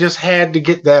 I just had to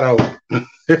get that out.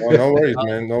 No worries,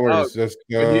 man. No worries. Just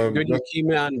good you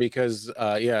came on because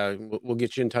we'll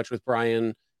get you in touch with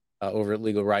Brian over at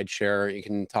Legal Rideshare. You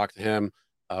can talk to him.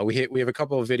 We have a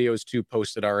couple of videos too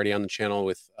posted already on the channel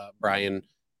with Brian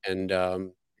and I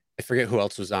forget who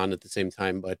else was on at the same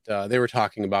time, but they were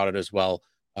talking about it as well,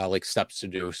 like steps to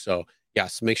do. So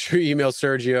yes, make sure you email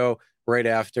Sergio right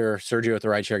after,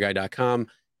 Sergio@therideshareguy.com,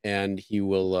 and he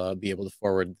will be able to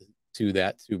forward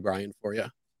to Brian for you.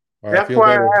 That's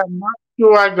why I'm not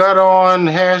sure I got on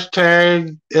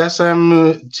hashtag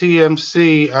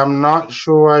SMTMC. I'm not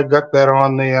sure I got that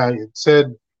on there. It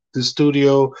said the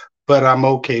studio, but I'm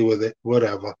okay with it.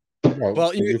 Whatever.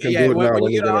 Well, you can do it now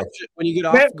when you get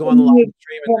off, go on the live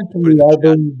stream and put it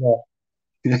in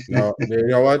the chat. No, you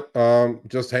know what?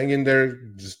 Just hang in there.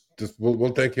 Just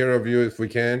we'll take care of you if we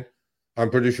can.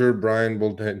 I'm pretty sure Brian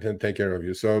will take care of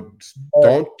you. So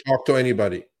don't talk to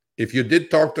anybody. If you did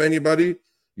talk to anybody,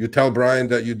 you tell Brian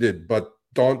that you did, but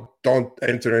don't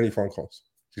enter any phone calls.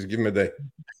 Just give him a day.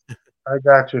 I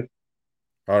got you.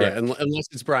 All right. Yeah, unless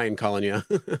it's Brian calling you.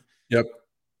 Yep.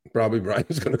 Probably Brian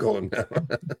is going to call him now.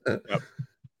 Yep.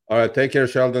 All right. Take care,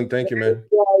 Sheldon. Thank you, man.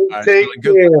 Right, take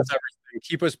care.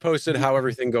 Keep us posted how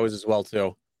everything goes as well,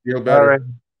 too. Feel better. All right.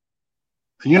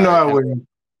 I will.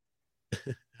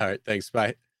 All right. Thanks.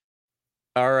 Bye.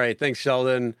 All right. Thanks,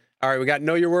 Sheldon. All right. We got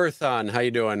Know Your Worth on. How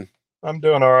you doing? I'm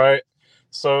doing all right.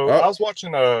 So I was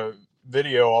watching a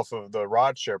video off of the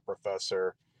Rideshare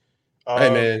Professor. Hey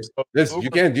man,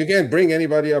 you can't bring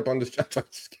anybody up on the chat.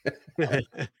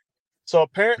 So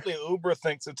apparently Uber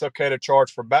thinks it's okay to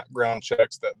charge for background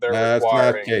checks that they're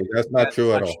requiring. That's not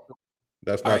true at all.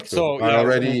 That's not true. So, I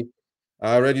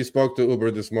I already spoke to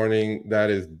Uber this morning. That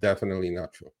is definitely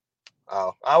not true.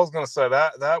 Oh, I was going to say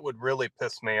that would really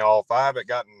piss me off. I haven't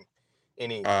gotten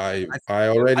any. I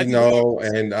already think know,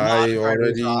 and I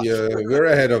non-drivers already option. we're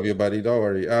ahead of you, buddy. Don't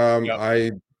worry.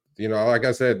 Yep. Like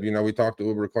I said, we talked to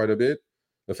Uber quite a bit.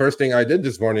 The first thing I did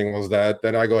this morning was that.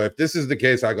 Then I go, if this is the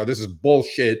case, I go, this is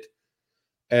bullshit.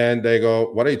 And they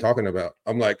go, what are you talking about?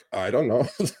 I'm like, I don't know.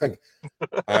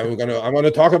 I'm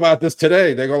gonna talk about this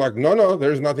today. They go like, no,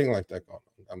 there's nothing like that going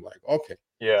on. I'm like, okay.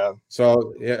 Yeah.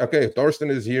 So okay, Thorsten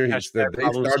is here. He's they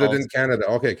problem started solved. in Canada.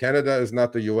 Okay, Canada is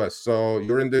not the US. So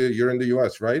you're in the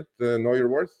US, right? Know your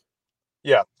worth?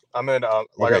 Yeah. I'm in like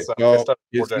Okay, I said, so I'm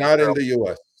it's not in the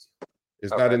US.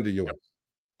 It's not Okay. in the US.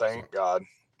 Thank God.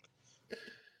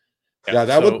 Yeah,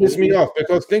 that would piss me off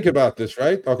because think about this,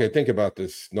 right? Okay, think about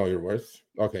this. Know your worth.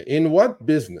 Okay, in what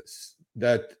business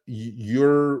that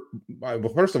you're?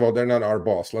 Well, first of all, they're not our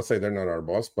boss. Let's say they're not our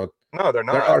boss, but No, they're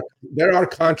not. they're our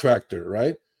contractor,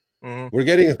 right? Mhm.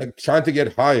 We're trying to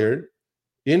get hired.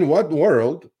 In what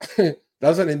world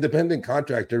does an independent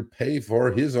contractor pay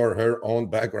for his or her own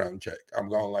background check? I'm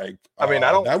going like, I mean,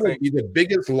 I don't that would think be the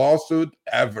biggest lawsuit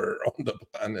ever on the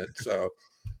planet. So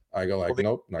I go like,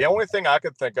 nope. the only thing I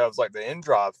could think of is like the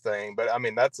InDrive thing, but I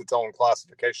mean that's its own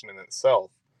classification in itself.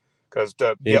 Because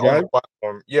to get on the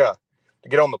platform, to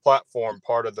get on the platform,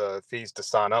 part of the fees to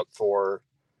sign up for,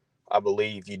 I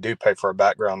believe you do pay for a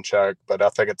background check, but I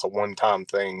think it's a one-time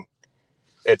thing.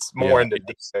 It's more into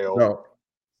detail. No.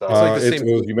 So it's like the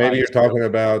same. Maybe you're talking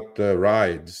about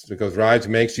rides because rides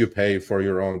makes you pay for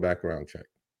your own background check.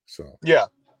 So yeah.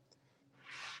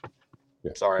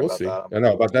 Sorry about that.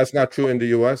 No, but that's not true in the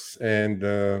US. And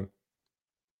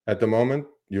at the moment,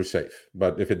 you're safe.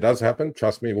 But if it does happen,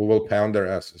 trust me, we will pound their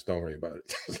asses. Don't worry about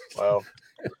it. Well,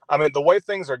 I mean, the way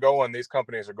things are going, these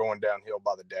companies are going downhill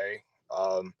by the day.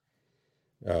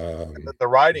 The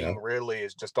writing really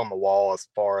is just on the wall as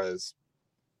far as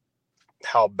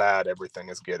how bad everything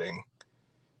is getting.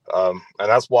 And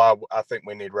that's why I think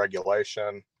we need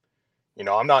regulation.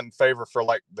 I'm not in favor for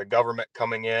like the government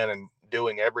coming in and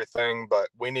doing everything, but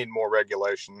we need more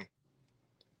regulation.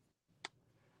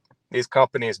 These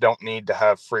companies don't need to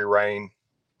have free reign.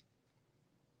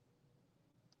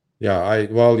 Yeah,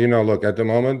 look, at the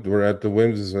moment we're at the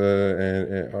whimsy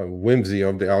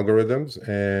of the algorithms,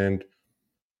 and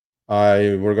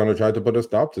we're going to try to put a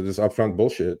stop to this upfront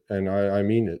bullshit, and I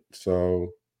mean it. So,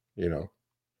 yeah.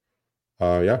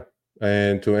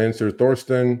 And to answer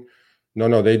Thorsten,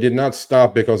 no, they did not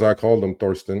stop because I called them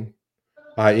Thorsten.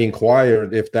 I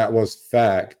inquired if that was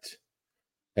fact,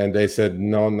 and they said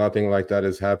no, nothing like that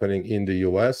is happening in the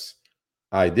US.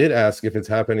 I did ask if it's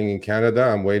happening in Canada.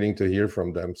 I'm waiting to hear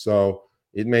from them. So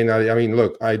it may not. I mean,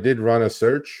 look, I did run a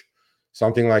search.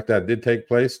 Something like that did take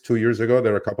place 2 years ago.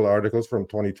 There were a couple of articles from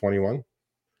 2021.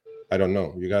 I don't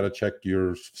know. You got to check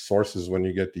your sources when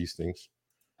you get these things.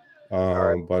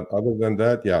 But other than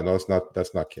that, yeah, no,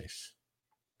 that's not case.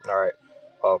 All right.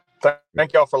 Well,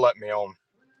 thank y'all for letting me on.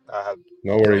 I have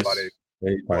no worries.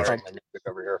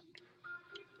 Over here.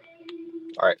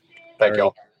 All right. Thank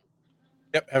y'all.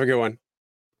 Yep. Have a good one.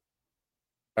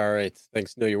 All right.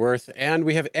 Thanks. Know your worth. And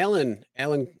we have Alan.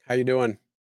 Alan, how you doing?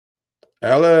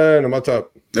 Alan, what's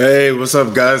up? Hey, what's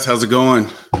up, guys? How's it going?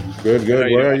 Good.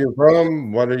 Where are you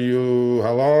from? What are you?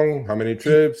 How long? How many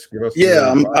trips?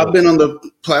 I've been on the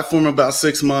platform about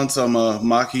 6 months. I'm a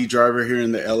Mach-E driver here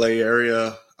in the LA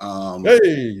area.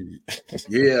 Hey.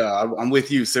 Yeah, I'm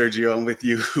with you, Sergio. I'm with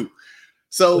you.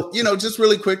 So, just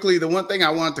really quickly, the one thing I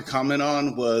wanted to comment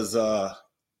on was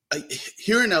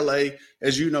here in LA,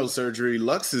 as you know, Surgery,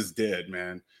 Lux is dead,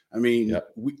 man. I mean,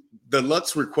 the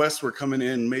Lux requests were coming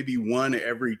in maybe one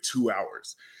every 2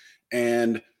 hours.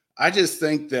 And I just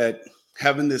think that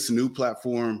having this new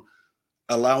platform,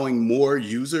 allowing more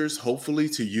users, hopefully,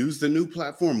 to use the new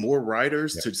platform, more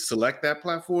riders to select that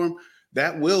platform,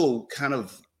 that will kind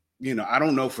of, I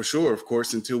don't know for sure, of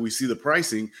course, until we see the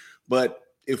pricing. But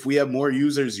if we have more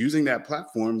users using that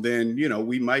platform, then,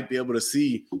 we might be able to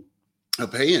see a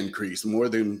pay increase more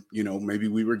than, maybe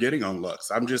we were getting on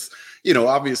Lux. I'm just,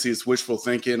 obviously it's wishful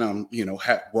thinking. I'm,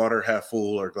 water half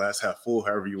full or glass half full,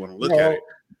 however you want to look at it.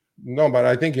 No, but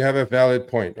I think you have a valid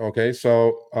point. Okay.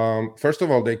 So first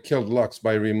of all, they killed Lux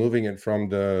by removing it from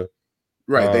the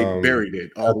they buried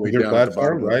it all the way down platform, at the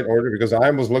bottom, right? Order, because I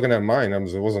was looking at mine,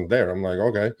 it wasn't there. I'm like,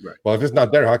 okay, right. Well, if it's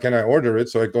not there, how can I order it?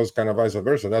 So it goes kind of vice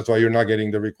versa. That's why you're not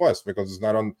getting the request, because it's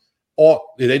not on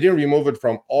all. They didn't remove it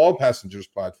from all passengers'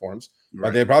 platforms,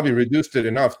 but they probably reduced it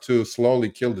enough to slowly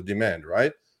kill the demand,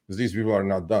 right? Because these people are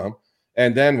not dumb.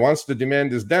 And then once the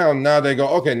demand is down, now they go,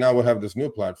 okay, now we'll have this new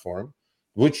platform,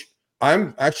 which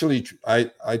I'm actually I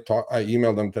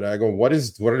emailed them today. I go, where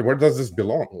does this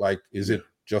belong? Like, is it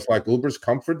just like Uber's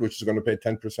Comfort, which is going to pay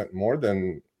 10% more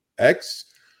than X?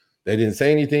 They didn't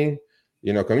say anything.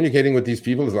 Communicating with these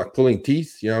people is like pulling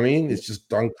teeth. You know what I mean? It's just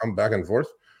don't come back and forth.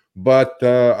 But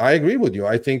I agree with you.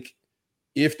 I think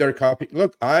if they're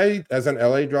look, I, as an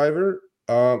LA driver,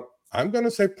 I'm going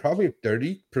to say probably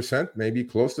 30%, maybe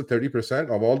close to 30%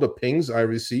 of all the pings I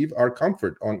receive are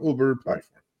Comfort on Uber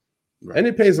platform. Right. And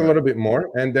it pays a little bit more,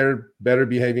 and they're better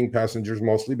behaving passengers,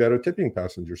 mostly better tipping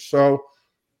passengers. So,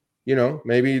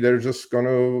 maybe they're just going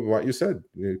to, what you said,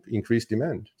 increase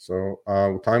demand. So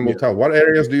time will tell. What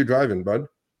areas do you drive in, bud?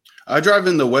 I drive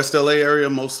in the West LA area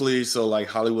mostly. So like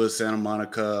Hollywood, Santa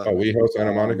Monica. Oh, WeHo,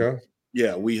 Santa Monica?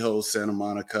 Yeah, WeHo, Santa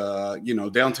Monica,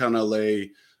 downtown LA,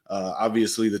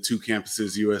 obviously the two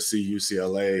campuses, USC,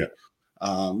 UCLA.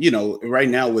 Yeah. Right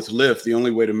now with Lyft, the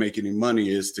only way to make any money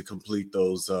is to complete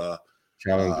those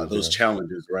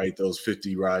challenges, right? Those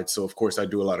 50 rides. So of course I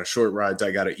do a lot of short rides.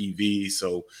 I got an EV.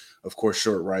 So of course,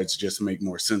 short rides just make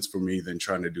more sense for me than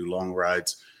trying to do long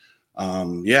rides.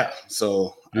 Yeah.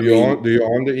 So do you own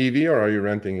the EV or are you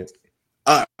renting it?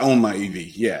 I own my EV.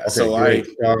 Yeah. Okay, so great.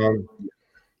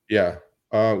 Yeah.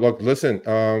 Look, listen,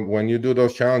 when you do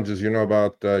those challenges, you know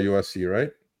about USC, right?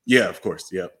 Yeah, of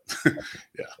course. Yep.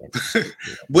 Yeah.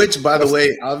 Which, by the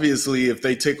way, obviously, if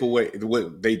they take away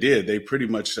what they did, they pretty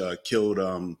much killed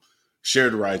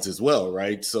shared rides as well,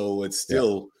 right? So it's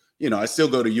still, I still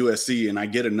go to USC and I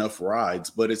get enough rides,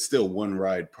 but it's still one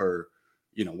ride per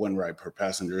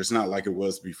passenger. It's not like it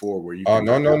was before where you. Oh,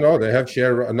 no. They have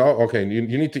share. No, okay. You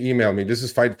need to email me. This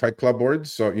is Fight Club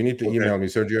Boards. So you need to email me,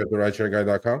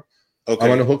 Sergio@therideshareguy.com. Okay. I'm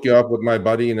going to hook you up with my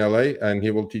buddy in LA and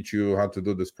he will teach you how to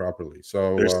do this properly.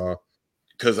 So,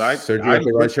 because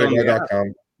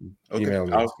Sergio@therideshareguy.com. Email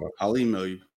me. I'll email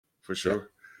you for sure.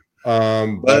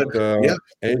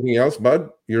 Anything else, bud?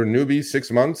 You're a newbie,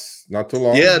 6 months, not too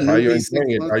long. Yeah, how are you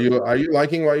enjoying it? Are you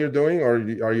liking what you're doing, or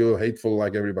are you hateful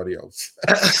like everybody else?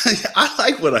 I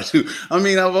like what I do. I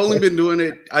mean, I've only been doing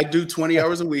it. I do 20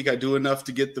 hours a week. I do enough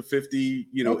to get the 50,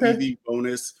 EV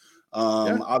bonus.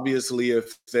 Obviously,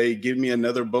 if they give me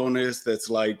another bonus that's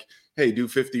like, hey, do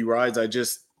 50 rides, I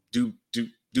just do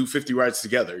 50 rides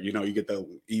together. You get the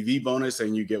EV bonus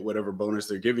and you get whatever bonus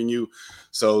they're giving you.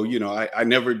 So, I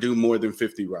never do more than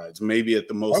 50 rides, maybe at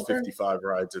the most 55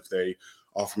 rides if they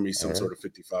offer me some sort of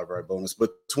 55 ride bonus.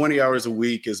 But 20 hours a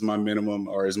week is my minimum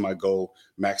or is my goal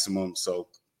maximum. So,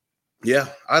 yeah,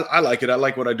 I like it. I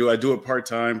like what I do. I do it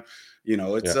part-time.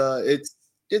 It's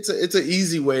an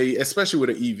easy way, especially with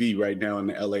an EV right now in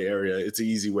the LA area. It's an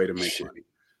easy way to make money.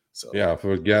 So yeah,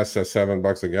 for gas at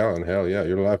 $7 a gallon, hell yeah,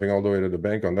 you're laughing all the way to the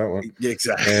bank on that one.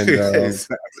 Exactly. And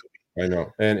exactly. I know.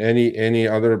 And any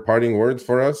other parting words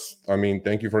for us? I mean,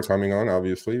 thank you for coming on,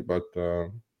 obviously, but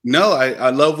no,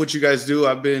 I love what you guys do.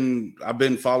 I've been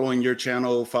following your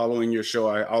channel, following your show.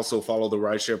 I also follow the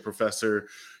Rideshare Professor.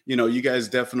 You guys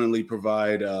definitely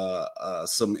provide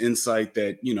some insight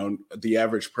that the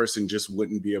average person just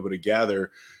wouldn't be able to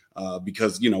gather.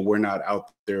 Because we're not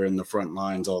out there in the front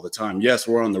lines all the time. Yes,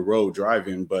 we're on the road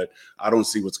driving, but I don't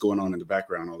see what's going on in the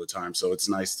background all the time. So it's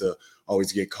nice to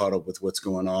always get caught up with what's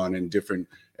going on in different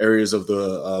areas of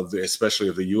the especially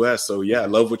of the U.S. So yeah, I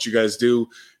love what you guys do.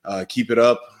 Keep it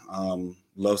up.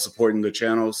 Love supporting the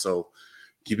channel. So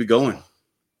keep it going.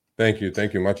 Thank you,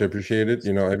 much appreciated.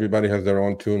 Everybody has their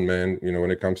own tune, man.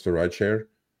 When it comes to rideshare,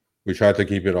 we try to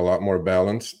keep it a lot more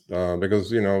balanced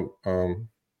because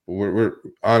we're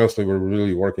honestly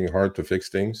really working hard to fix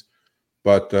things,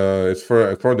 but it's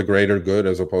for the greater good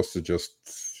as opposed to just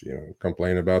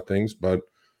complain about things. But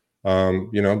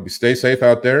stay safe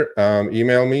out there.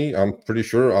 Email me. I'm pretty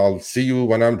sure I'll see you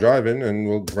when I'm driving, and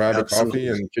we'll grab a coffee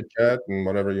and chit chat and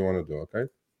whatever you want to do. Okay.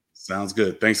 Sounds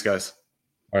good. Thanks, guys.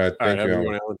 All right. Thank you,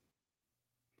 Alan.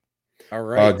 All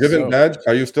right. Driven Dad,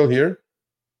 are you still here?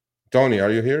 Tony,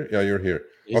 are you here? Yeah, you're here.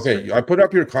 Okay, I put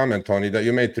up your comment, Tony, that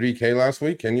you made $3K last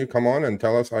week. Can you come on and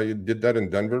tell us how you did that in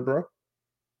Denver, bro?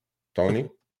 Tony?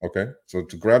 Okay, so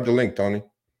to grab the link, Tony.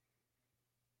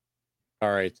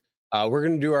 All right. We're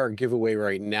going to do our giveaway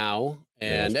right now.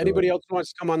 And anybody else who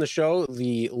wants to come on the show,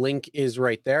 the link is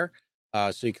right there.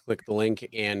 So you can click the link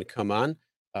and come on.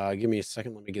 Give me a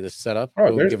second. Let me get this set up.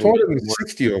 Oh, there's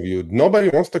 260 of you. Nobody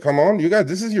wants to come on? You guys,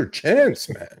 this is your chance,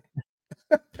 man.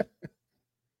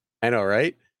 I know,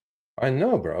 right? I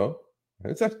know, bro.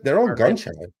 They're all gun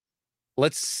shy.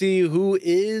 Let's see who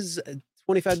is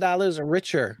 $25 or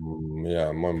richer.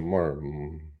 Yeah, more.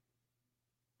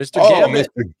 Mr. Gambit.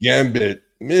 Mr. Gambit.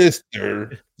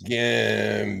 Mr.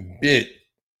 Gambit.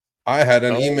 I had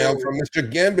an email from Mr.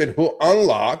 Gambit who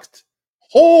unlocked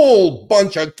whole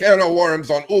bunch of can of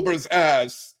worms on Uber's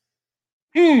ass.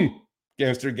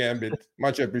 Gangster Gambit,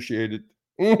 much appreciated.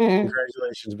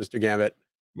 Congratulations, Mr. Gambit.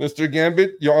 Mr.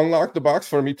 Gambit, you unlocked the box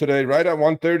for me today, right at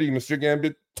 1:30, Mr.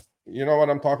 Gambit. You know what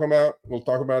I'm talking about? We'll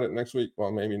talk about it next week.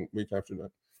 Well, maybe week after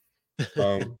that.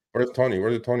 Where's Tony?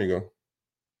 Where did Tony go?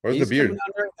 Where's He's the beard? coming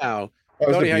on right now.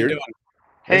 Where's Tony, the how you beard? doing?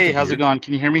 Hey, how's it going?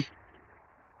 Can you hear me?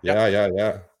 Yeah.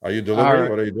 Are you delivering? All right.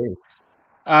 What are you doing?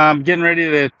 I'm getting ready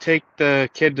to take the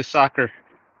kid to soccer,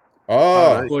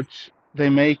 Oh, nice. which they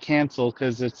may cancel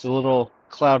because it's a little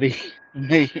cloudy.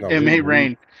 It may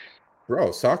rain.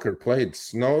 Bro, soccer played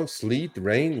snow, sleet,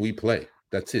 rain. We play.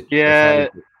 That's it. Yeah,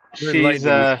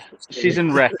 That's she's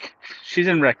in rec. She's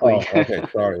in rec Oh, league. okay.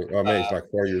 Sorry. Oh, man, it's like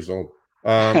 4 years old.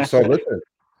 So listen,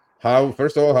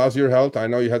 first of all, how's your health? I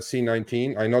know you had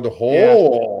C19. I know the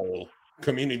whole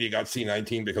community got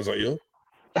C19 because of you.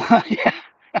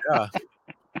 Yeah.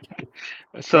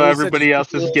 So everybody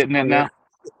else is getting it now.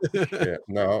 Yeah.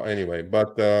 No. Anyway,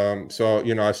 but so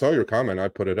I saw your comment. I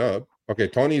put it up. Okay.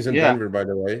 Tony's in Denver, by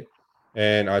the way,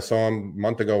 and I saw him a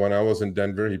month ago when I was in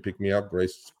Denver. He picked me up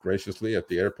graciously at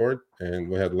the airport, and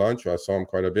we had lunch. I saw him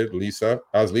quite a bit. Lisa,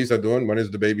 how's Lisa doing? When is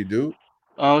the baby due?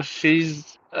 Oh,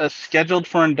 she's scheduled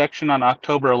for induction on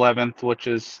October 11th, which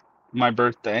is my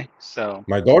birthday. So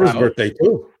my daughter's birthday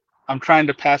too. I'm trying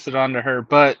to pass it on to her,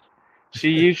 but she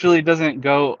usually doesn't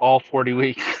go all 40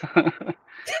 weeks.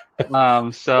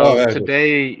 So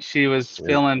today she was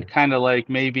feeling kind of like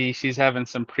maybe she's having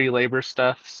some pre-labor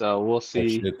stuff. So we'll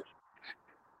see.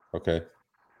 Okay.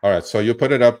 All right. So you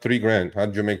put it up $3,000. How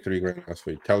did you make $3,000 last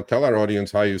week? Tell our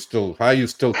audience how you still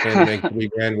can make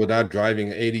 $3,000 without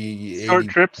driving 80 short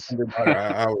trips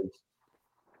hours.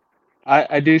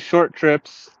 I do short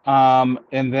trips, and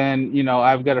then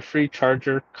I've got a free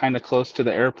charger kind of close to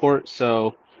the airport.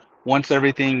 So once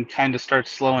everything kind of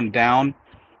starts slowing down,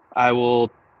 I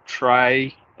will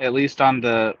try, at least on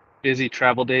the busy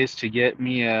travel days, to get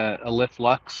me a Lyft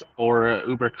Lux or a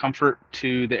Uber Comfort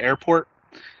to the airport,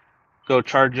 go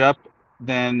charge up,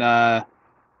 then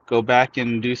go back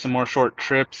and do some more short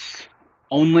trips,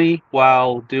 only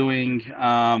while doing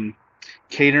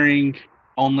catering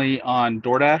only on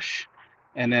DoorDash.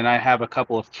 And then I have a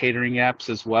couple of catering apps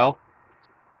as well.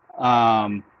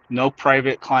 No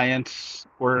private clients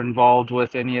were involved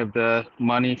with any of the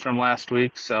money from last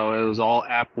week, so it was all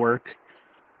app work.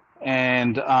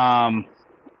 And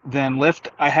then Lyft,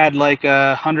 I had like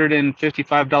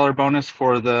 $155 bonus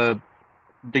for the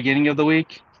beginning of the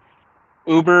week.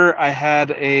 Uber, I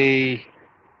had a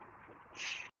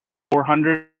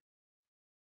 400.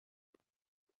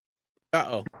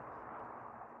 Uh-oh.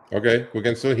 Okay, we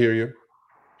can still hear you.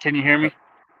 Can you hear me?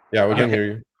 Yeah, we can hear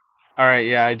you. All right,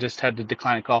 yeah, I just had to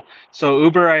decline a call. So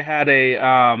Uber, I had a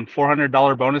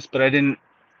 $400 bonus, but I didn't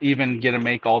even get to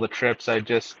make all the trips.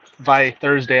 By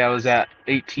Thursday I was at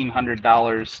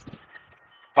 $1,800.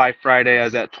 By Friday I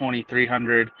was at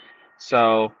 $2,300.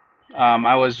 So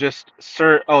I was just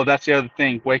oh, that's the other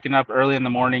thing, waking up early in the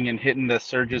morning and hitting the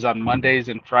surges on Mondays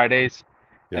and Fridays,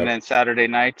 and then Saturday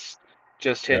nights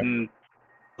just hitting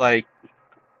like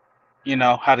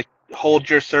how to hold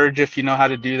your surge if you know how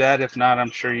to do that. If not,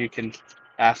 I'm sure you can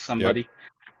ask somebody.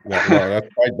 No,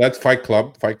 that's Fight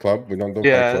Club. Fight Club. We don't do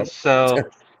Fight Club.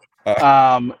 So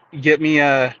get me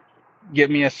a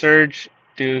surge,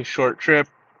 do short trip,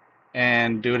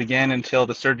 and do it again until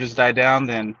the surges die down.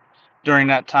 Then during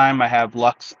that time I have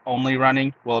Lux only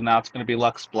running. Well, now it's going to be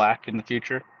Lux Black in the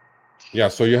future. Yeah,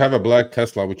 so you have a black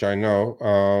Tesla, which I know,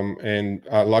 and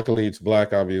luckily it's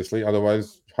black, obviously.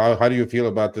 Otherwise, how do you feel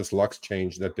about this Lux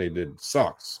change that they did?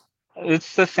 Sucks.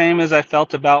 It's the same as I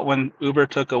felt about when Uber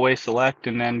took away Select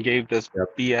and then gave this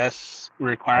BS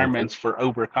requirements for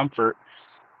Uber Comfort.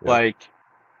 And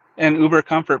Uber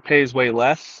Comfort pays way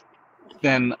less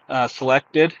than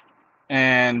Select did.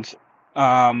 And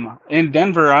in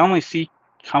Denver, I only see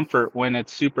Comfort when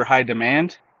it's super high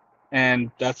demand,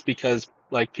 and that's because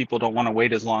people don't want to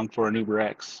wait as long for an Uber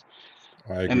X.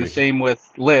 I agree. And the same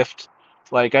with Lyft.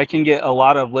 I can get a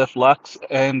lot of Lyft Lux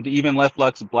and even Lyft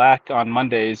Lux Black on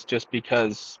Mondays just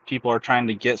because people are trying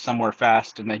to get somewhere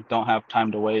fast and they don't have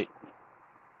time to wait.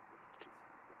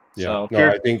 Yeah. So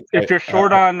if you're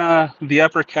short on the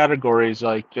upper categories,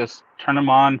 just turn them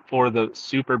on for the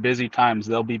super busy times.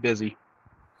 They'll be busy.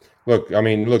 Look,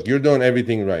 you're doing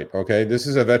everything right. Okay, this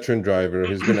is a veteran driver.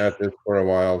 He's been at this for a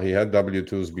while. He had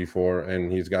W-2s before, and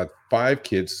he's got 5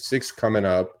 kids, 6 coming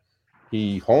up.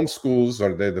 He homeschools,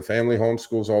 or the family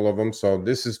homeschools all of them. So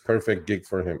this is perfect gig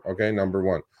for him. Okay, number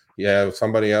one. Yeah,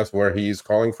 somebody asked where he's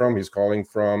calling from. He's calling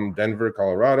from Denver,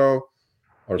 Colorado,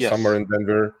 or somewhere in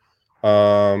Denver.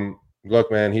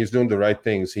 Look, man, he's doing the right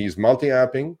things. He's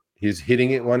multi-apping. He's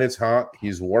hitting it when it's hot.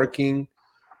 He's working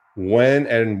when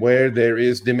and where there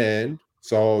is demand.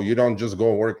 So you don't just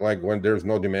go work like when there's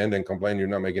no demand and complain you're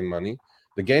not making money.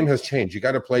 The game has changed. You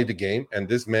got to play the game, and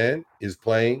this man is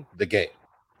playing the game.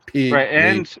 Right,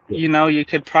 and you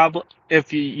could probably,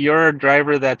 if you're a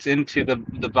driver that's into the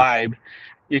vibe,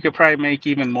 you could probably make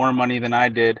even more money than I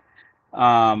did,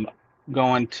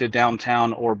 going to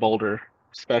downtown or Boulder,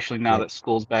 especially now that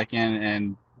school's back in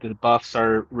and the Buffs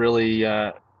are really,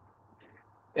 at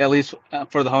least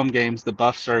for the home games, the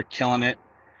Buffs are killing it.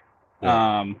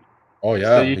 Oh So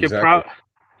yeah, you could exactly.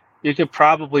 you could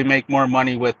probably make more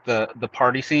money with the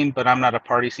party scene, but I'm not a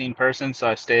party scene person, so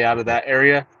I stay out of that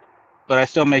area. But I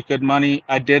still make good money.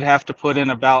 I did have to put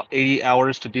in about 80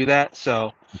 hours to do that,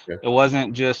 so it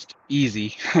wasn't just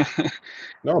easy.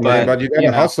 No, man, But but you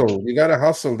gotta hustle. You gotta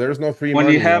hustle. There's no free when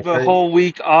you money. have a Okay. whole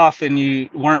week off and you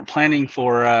weren't planning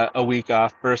for a week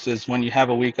off versus when you have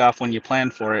a week off when you plan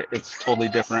for it, it's totally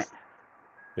different.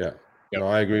 Yeah. No,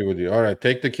 I agree with you. All right,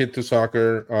 take the kid to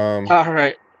soccer. All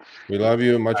right. We love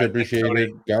you. Much All right, thanks, Tony.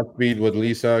 appreciated. Godspeed with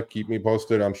Lisa. Keep me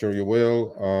posted. I'm sure you will.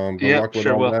 Good Yep, luck with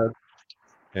sure all will. that.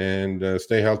 And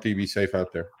stay healthy. Be safe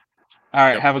out there. All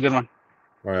right, have a good one.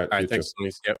 All right, All you right, thanks, too.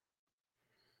 Tony. Yep.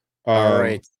 All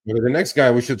right. The next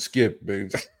guy we should skip. Well,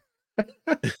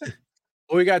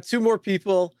 we got two more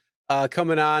people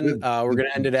coming on. We're going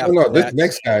to end it after No, this that.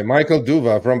 next guy, Michael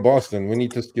Duva from Boston. We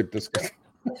need to skip this guy.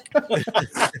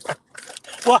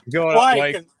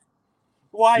 Why?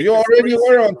 You already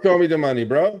were on Show Me the Money,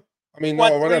 bro. I mean,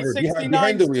 no, whatever.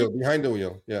 Behind the wheel. Behind the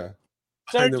wheel. Yeah.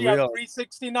 Sergio,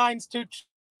 369's too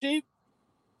cheap.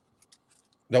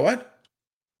 The what?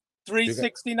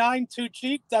 369 too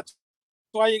cheap. That's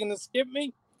why you're gonna skip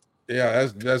me. Yeah,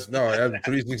 that's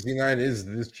 369 is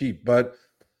this cheap. But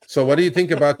so, what do you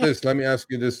think about this? Let me ask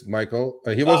you this, Michael.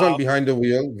 He was on Behind the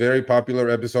Wheel, very popular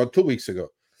episode 2 weeks ago.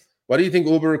 What do you think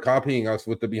Uber copying us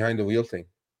with the Behind the Wheel thing?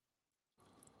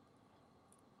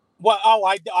 What? Oh,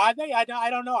 are they? I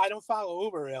don't know. I don't follow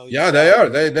Uber really. Yeah, they are.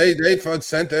 They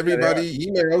sent everybody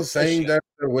emails saying that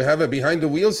we have a Behind the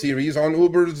Wheel series on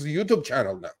Uber's YouTube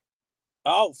channel now.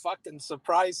 Oh, fucking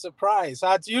surprise!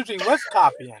 It's usually Lyft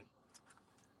copying.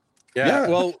 Yeah.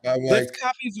 Well, Lyft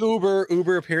copies Uber.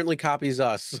 Uber apparently copies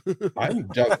us. I'm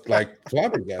just like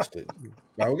flabbergasted.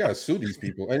 Now we gotta sue these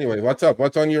people. Anyway, what's up?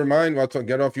 What's on your mind?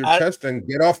 Get off your chest and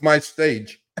get off my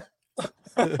stage.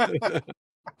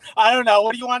 I don't know.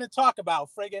 What do you want to talk about?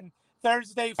 Friggin'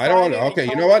 Thursday, Friday? I don't want. Okay,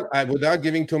 you know what? Without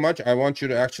giving too much, I want you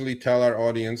to actually tell our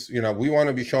audience. We want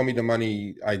to be show me the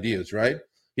money ideas, right?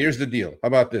 Here's the deal. How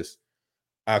about this?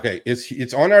 Okay,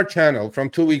 it's on our channel from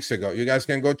 2 weeks ago. You guys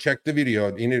can go check the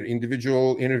video,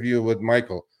 individual interview with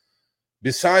Michael.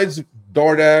 Besides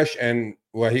DoorDash and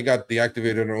he got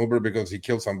deactivated on Uber because he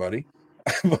killed somebody,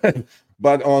 but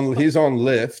he's on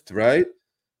Lyft, right?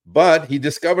 But he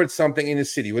discovered something in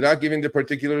his city. Without giving the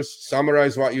particulars,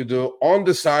 summarize what you do on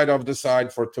the side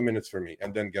for 2 minutes for me,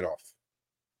 and then get off.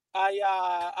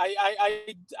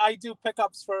 I do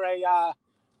pickups for a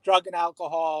drug and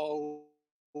alcohol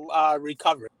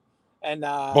recovery, and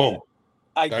boom,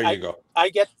 there you go. I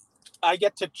get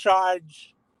to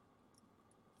charge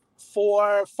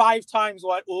 4-5 times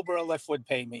what Uber or Lyft would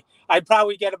pay me. I'd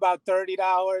probably get about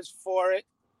 $30 for it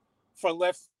for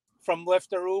Lyft. From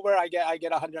Lyft or Uber, I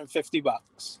get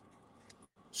 $150.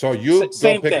 So you go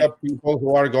pick up people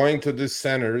who are going to these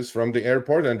centers from the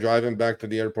airport and drive them back to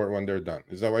the airport when they're done.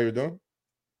 Is that what you're doing?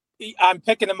 I'm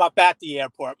picking them up at the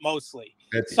airport mostly.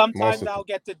 Sometimes I'll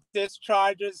get the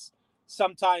discharges,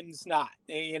 sometimes not.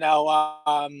 And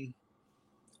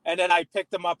then I pick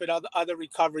them up at other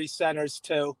recovery centers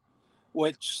too,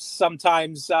 which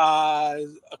sometimes a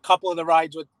couple of the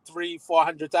rides with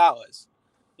 $300-400.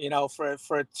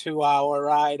 For a 2-hour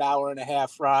ride, hour and a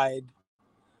half ride.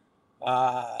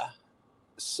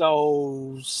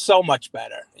 So much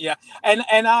better. Yeah. And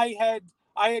I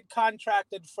had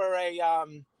contracted for a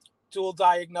dual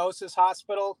diagnosis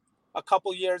hospital a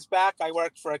couple years back. I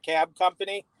worked for a cab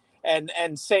company and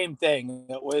same thing.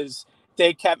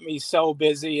 They kept me so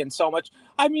busy and so much.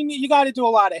 I mean, you got to do a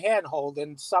lot of handhold,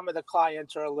 and some of the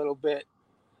clients are a little bit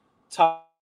tough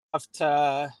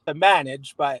to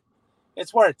manage, but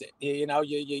it's worth it. You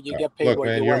get paid. Look, what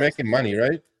man, you're making money,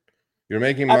 right? You're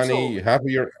making money. Half of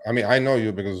your, I know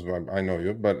you because I know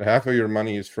you, but half of your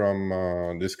money is from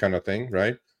this kind of thing,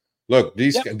 right? Look,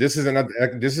 this is an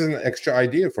extra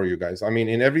idea for you guys. I mean,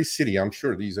 in every city, I'm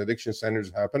sure these addiction centers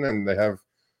happen, and they have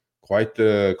quite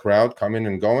the crowd coming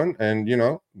and going. And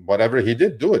whatever he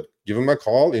did, do it. Give him a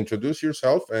call, introduce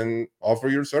yourself, and offer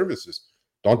your services.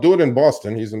 Don't do it in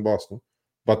Boston. He's in Boston.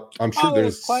 But I'm sure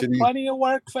there's plenty of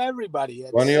work for everybody.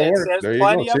 Plenty of work. There's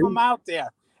plenty of them out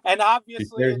there. and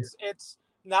obviously it's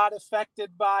not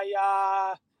affected by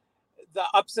the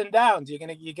ups and downs.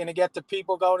 You're gonna get the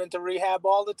people going into rehab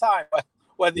all the time,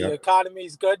 whether the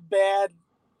economy's good, bad,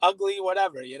 ugly,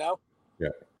 whatever. Yeah,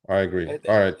 I agree.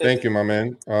 All right, thank you, my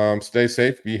man. Stay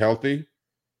safe, be healthy.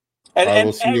 I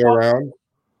will see you around.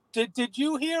 Did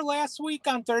you hear last week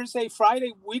on Thursday,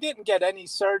 Friday? We didn't get any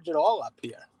surge at all up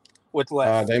here with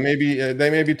Lyft. They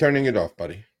may be turning it off,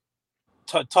 buddy.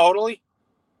 Totally.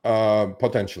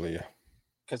 Potentially, yeah.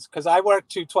 Because I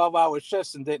worked 2 12-hour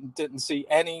shifts and didn't see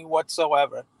any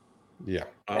whatsoever. Yeah.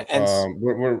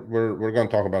 We're going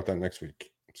to talk about that next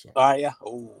week. So. Yeah.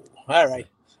 Oh, all right.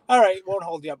 All right. Won't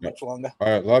hold you up much longer. All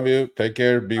right. Love you. Take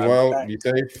care. Be well. Be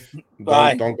safe.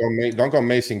 Bye. Don't go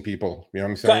macing people. You know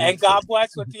what I'm saying? And God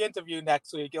bless with the interview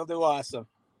next week. You'll do awesome.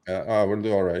 We'll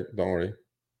do all right. Don't worry.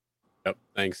 Yep.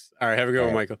 Thanks. All right. Have a good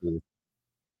one, Michael.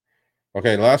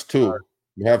 Okay. Last two.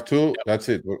 We have two. Yep. That's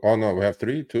it. Oh no, we have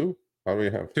three. Two. How do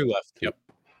we have? Two left. Yep.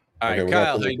 All right,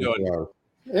 Kyle, how you doing?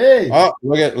 Hey. Oh,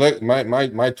 look!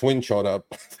 My twin showed up.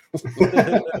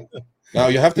 Now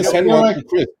you have to send one to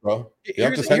Chris, bro. You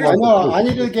have to send one. No, I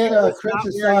need to get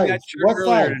Chris's size. What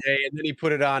size? Today, and then he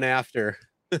put it on after.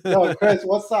 No, Chris,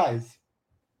 what size?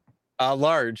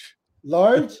 Large.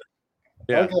 Large?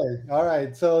 Yeah. Okay. All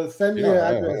right. So send me your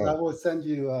address. I will send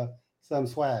you some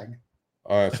swag.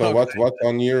 All right. So what's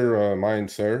on your mind,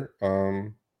 sir?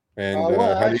 And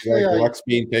how do you like Lux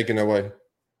being taken away?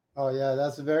 Oh yeah,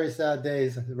 that's a very sad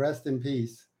days. Rest in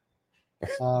peace.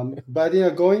 But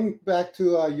going back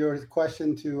to your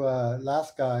question to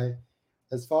last guy,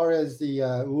 as far as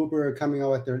the Uber coming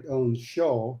out with their own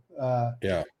show,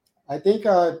 I think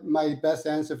my best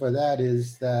answer for that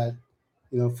is that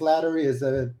flattery is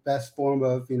the best form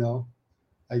of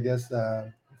I guess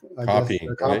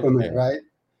compliment, right?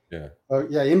 Yeah.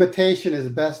 Imitation is the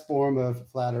best form of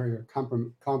flattery or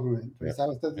compliment. Is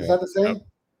that the same?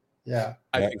 Yeah.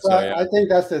 I think so. Yeah. I think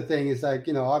that's the thing. It's like,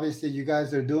 obviously you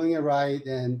guys are doing it right,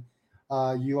 and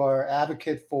you are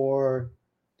advocate for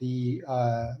the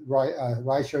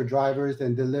rideshare drivers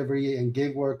and delivery and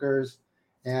gig workers.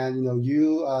 And,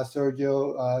 you,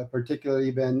 Sergio,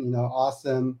 particularly been,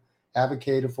 awesome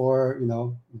advocated for,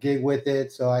 gig with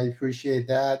it. So I appreciate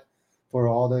that for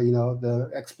all the,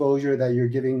 the exposure that you're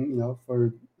giving,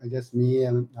 for, I guess, me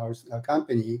and our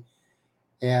company.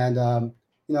 And,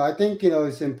 I think,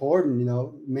 it's important,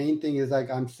 main thing is like,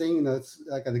 I'm seeing that's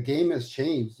like the game has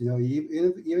changed,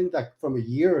 even like from a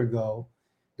year ago,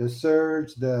 the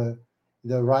surge, the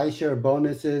rideshare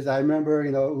bonuses. I remember,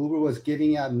 Uber was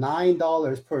giving out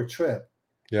 $9 per trip,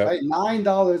 right?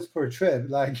 $9 per trip,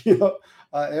 like,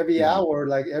 every hour,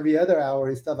 like every other hour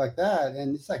and stuff like that.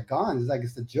 And it's like gone. It's like,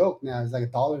 it's a joke now. It's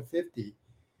like $1.50.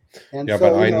 And yeah, so,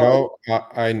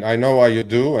 but I know why you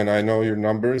do, and I know your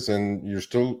numbers, and you're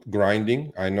still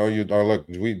grinding. I know you. Oh, look,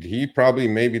 he probably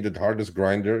may be the hardest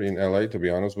grinder in LA, to be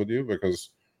honest with you,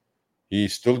 because he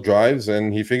still drives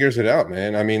and he figures it out,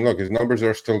 man. I mean, look, his numbers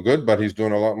are still good, but he's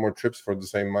doing a lot more trips for the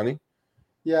same money.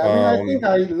 Yeah, I mean,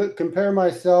 I think compare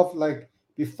myself. Like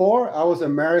before, I was a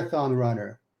marathon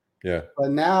runner. Yeah,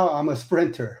 but now I'm a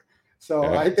sprinter. So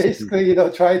I basically,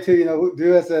 try to,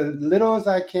 do as little as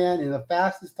I can in the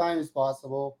fastest time as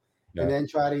possible, and then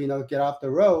try to, get off the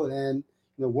road and,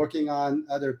 working on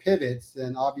other pivots.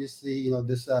 And obviously,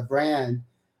 this brand,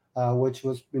 which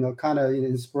was, kind of an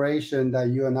inspiration that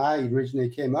you and I originally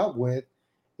came up with,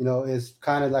 is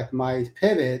kind of like my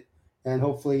pivot. And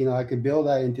hopefully, I could build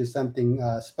that into something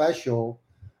special.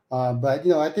 But,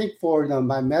 I think for,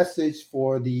 my message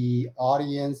for the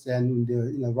audience and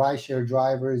the, rideshare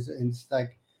drivers, and it's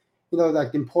like,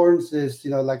 like the importance is,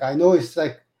 like, I know it's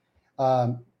like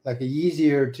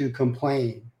easier to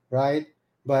complain, right?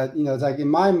 But, it's like in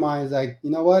my mind, it's like,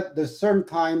 what, there's certain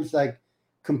times like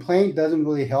complaint doesn't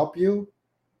really help you,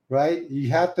 right? You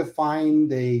have to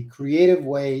find the creative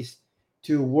ways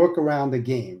to work around the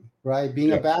game, right?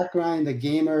 Being a background, the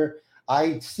gamer,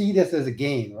 I see this as a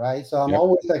game, right? So I'm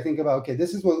always like thinking about, okay,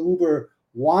 this is what Uber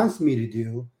wants me to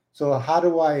do. So how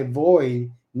do I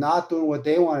avoid not doing what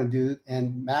they want to do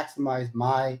and maximize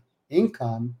my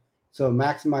income? So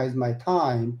maximize my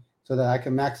time so that I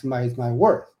can maximize my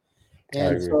worth.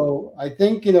 And so I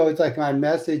think, it's like my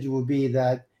message will be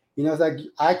that, it's like,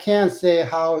 I can't say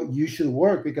how you should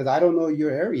work because I don't know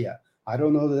your area. I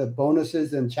don't know the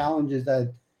bonuses and challenges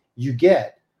that you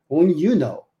get. Only you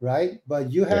know. Right.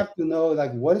 But you have to know,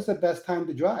 like, what is the best time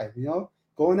to drive?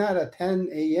 Going out at 10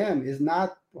 a.m. is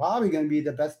not probably going to be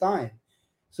the best time.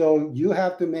 So you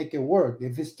have to make it work.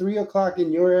 If it's 3 o'clock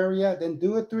in your area, then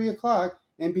do it 3 o'clock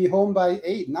and be home by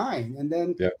 8, 9, and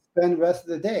then spend the rest of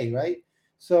the day. Right.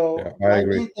 So my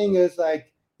main thing is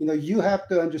like, you have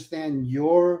to understand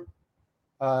your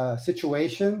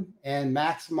situation and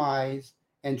maximize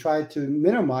and try to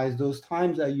minimize those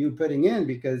times that you're putting in,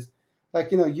 because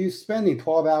like you spending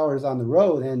 12 hours on the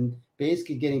road and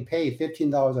basically getting paid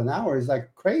 $15 an hour is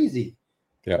like crazy.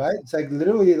 Yeah. Right? It's like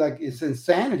literally like it's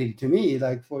insanity to me,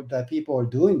 like for that people are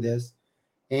doing this.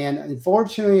 And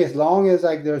unfortunately, as long as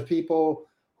like there's people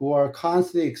who are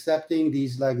constantly accepting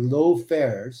these like low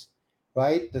fares,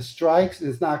 right? The strikes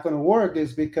is not going to work,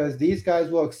 is because these guys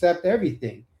will accept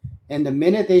everything. And the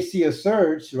minute they see a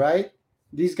surge, right,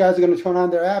 these guys are going to turn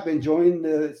on their app and join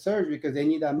the surge because they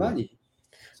need that money.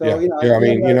 So Yeah, I I feel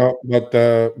mean, like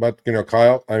but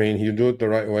Kyle, I mean, you do it the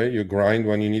right way. You grind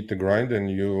when you need to grind, and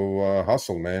you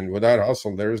hustle, man. Without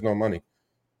hustle, there is no money.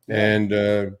 yeah. And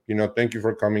thank you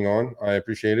for coming on. I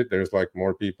appreciate it. There's like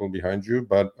more people behind you,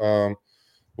 but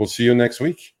we'll see you next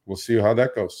week. We'll see how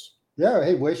that goes. Yeah,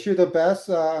 hey, wish you the best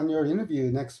on your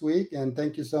interview next week, and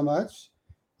thank you so much.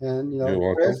 And You're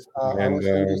welcome. Chris, I And will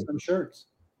send you some shirts.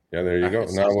 yeah, there you All go. right,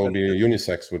 Now sounds we'll good. be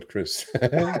unisex with Chris.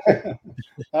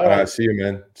 All right. See you,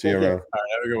 man. See you Thank you. around. All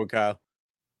right, have a good one, Kyle.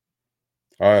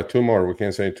 All right, two more. We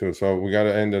can't say two, so we got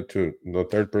to end at two. The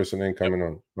third person ain't coming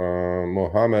on.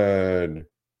 Mohammed.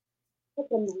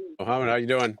 Mohammed, how you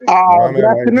doing? Mohammed, Good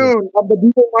how you doing? afternoon. I'm the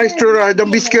Beagle Meister.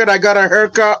 Don't be scared. I got a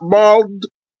haircut, bald.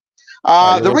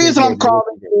 You're The looking reason I'm good. You're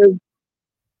calling looking good.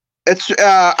 is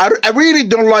I really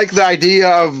don't like the idea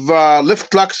of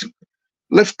Lyft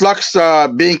Lux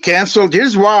being canceled.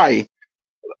 Here's why.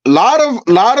 Lot of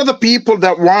the people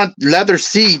that want leather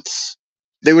seats,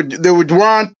 they would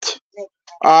want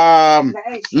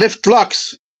Lyft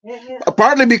Lux,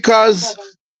 partly because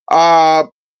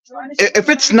if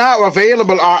it's now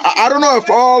available, I don't know if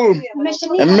all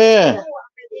man,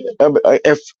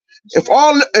 if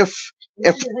all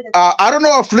if I don't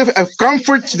know if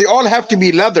comforts they all have to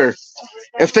be leather.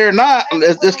 If they're not,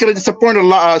 it's going to disappoint a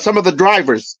lot some of the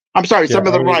drivers. I'm sorry, Yeah, some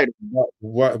of I the mean, riders.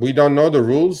 what we don't know the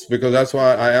rules, because that's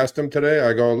why I asked him today.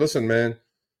 I go, listen, man,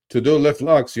 to do Lyft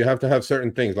Lux, you have to have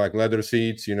certain things like leather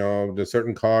seats, the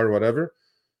certain car, whatever.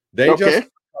 They Okay,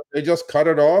 just cut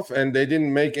it off, and they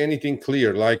didn't make anything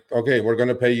clear. Like, okay, we're going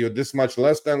to pay you this much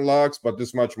less than Lux, but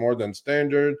this much more than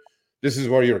standard. This is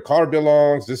where your car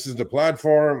belongs. This is the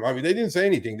platform. I mean, they didn't say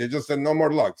anything. They just said no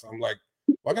more Lux. I'm like,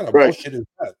 what kind of right. bullshit is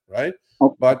that, right?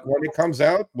 Okay. But when it comes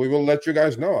out, we will let you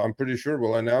guys know. I'm pretty sure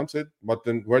we'll announce it. But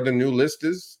then where the new list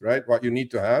is, right? What you need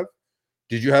to have.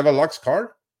 Did you have a Lux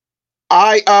car?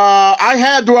 I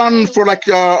had one for like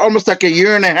almost like a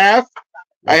year and a half.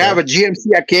 I have a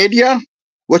GMC Acadia,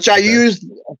 which I used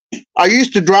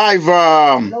to drive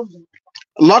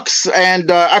Lux and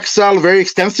XL very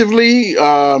extensively,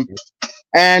 and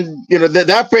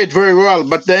that paid very well.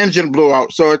 But the engine blew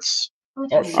out, so it's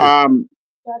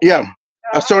yeah.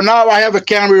 So now I have a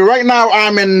Camry. Right now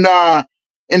I'm in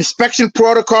inspection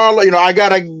protocol. I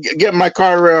gotta get my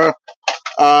car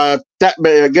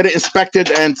get it inspected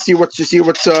and see what's Chris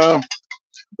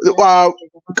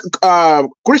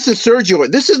and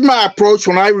Sergio. This is my approach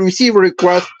when I receive a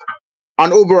request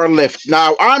on Uber or Lyft.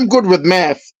 Now I'm good with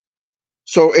math.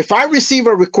 So if I receive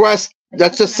a request,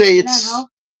 let's just say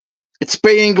it's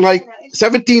paying like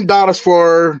 $17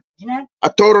 for a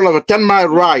total of a 10-mile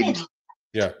ride.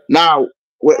 Yeah. Now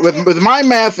with my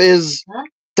math is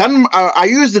 10. I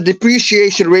use the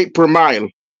depreciation rate per mile.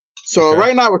 So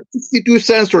right now it's 62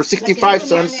 cents or 65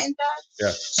 cents.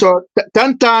 Yeah. So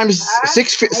 10 times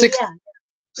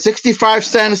 65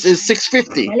 cents is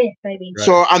 650. Right.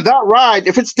 So on that ride,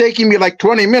 if it's taking me like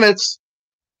 20 minutes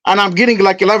and I'm getting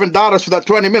like $11 for that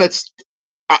 20 minutes,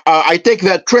 I take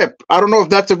that trip. I don't know if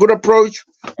that's a good approach.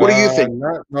 What do you think?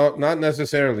 Not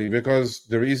necessarily, because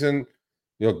the reason,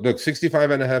 the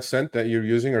 65.5 cents that you're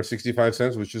using are 65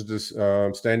 cents, which is this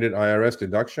standard IRS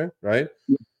deduction, right?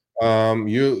 A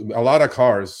lot of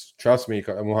cars, trust me,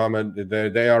 Muhammad,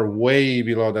 they are way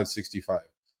below that 65.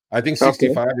 I think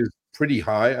 65 is pretty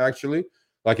high, actually.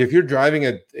 Like if you're driving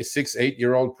a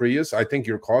 6-8-year-old Prius, I think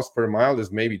your cost per mile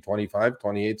is maybe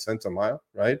 28 cents a mile,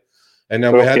 right? And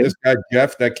then we had this guy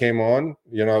Jeff that came on,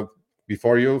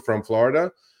 before you from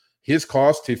Florida. His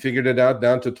cost, he figured it out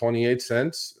down to 28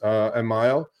 cents a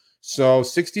mile. So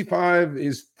 65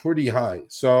 is pretty high.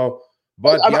 So,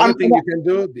 but the other thing you can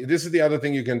do, this is the other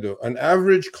thing you can do. An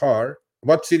average car,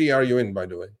 what city are you in, by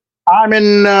the way? I'm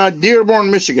in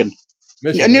Dearborn, Michigan.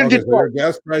 Michigan. Okay, so your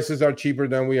gas prices are cheaper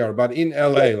than we are. But in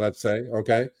LA, let's say,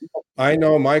 I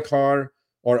know my car,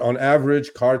 or on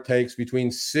average, car takes between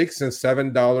 $6 and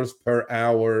 $7 per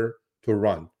hour to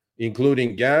run,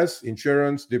 including gas,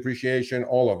 insurance, depreciation,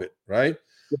 all of it, right?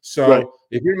 So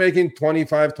if you're making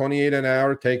 25, 28 an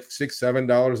hour, take $6,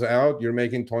 $7 out, you're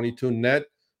making 22 net.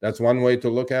 That's one way to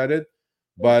look at it.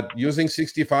 But using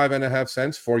 65.5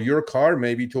 cents for your car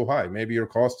may be too high. Maybe your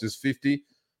cost is 50.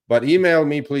 But email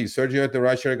me, please,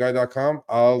 Sergio@therideshareguy.com.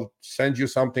 I'll send you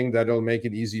something that'll make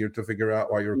it easier to figure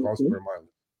out what your cost per mile is.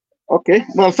 Okay.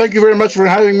 Well, thank you very much for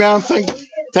having me on.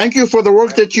 Thank you for the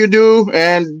work that you do,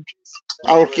 and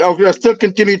I'll still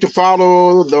continue to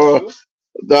follow the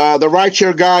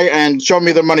rideshare guy and show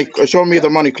me the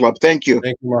money club. Thank you.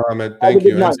 Thank you, Mohammed. Thank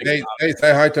you. And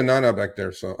say hi to Nana back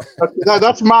there. So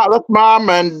that's mom,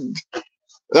 and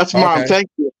that's mom. Okay. Thank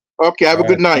you. Okay, have a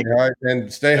good night.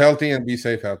 And stay healthy and be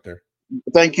safe out there.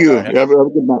 Thank you. Have a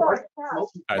good night. All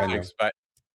right, thanks. Bye.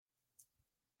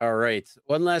 All right.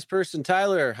 One last person.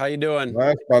 Tyler, how you doing?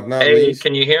 Last but not Hey, least.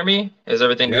 can you hear me? Is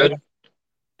everything good?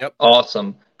 Yep.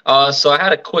 Awesome. So I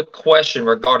had a quick question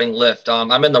regarding Lyft.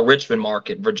 I'm in the Richmond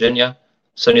market, Virginia,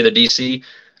 so near the DC.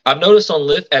 I've noticed on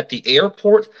Lyft at the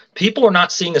airport, people are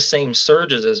not seeing the same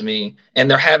surges as me, and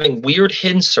they're having weird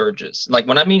hidden surges. Like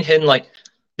when I mean hidden, like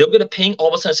they'll get a ping, all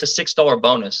of a sudden it's a $6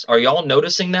 bonus. Are y'all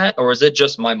noticing that, or is it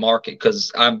just my market?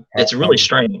 Because it's really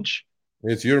strange.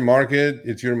 It's your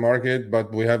market,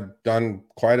 but we have done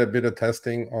quite a bit of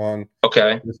testing on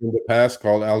this in the past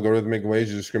called algorithmic wage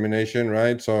discrimination,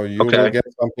 right? So you will get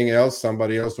something else,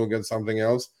 somebody else will get something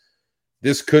else.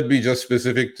 This could be just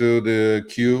specific to the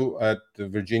queue at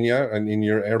Virginia and in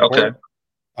your airport.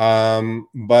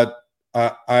 But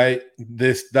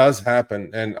this does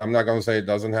happen, and I'm not going to say it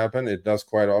doesn't happen. It does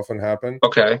quite often happen.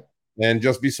 And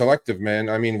just be selective, man.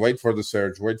 I mean, wait for the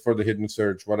surge, wait for the hidden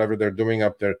surge, whatever they're doing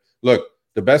up there. Look,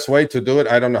 the best way to do it,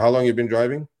 I don't know how long you've been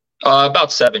driving.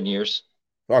 About 7 years.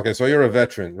 Okay, so you're a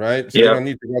veteran, right? So you don't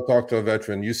need to go talk to a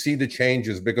veteran. You see the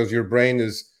changes because your brain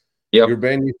needs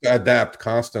to adapt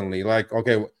constantly. Like,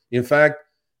 okay, in fact,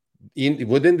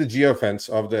 within the geofence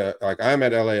of the, like I'm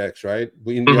at LAX, right?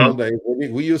 In the old days,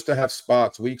 we used to have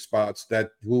weak spots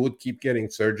that we would keep getting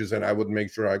surges, and I would make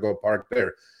sure I go park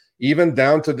there. Even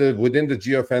down to within the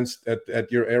geofence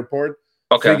at your airport,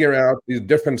 figure out these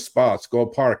different spots, go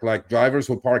park. Like drivers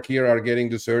who park here are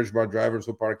getting the surge, but drivers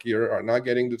who park here are not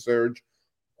getting the surge.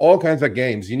 All kinds of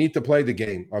games. You need to play the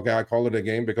game. Okay, I call it a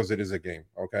game because it is a game.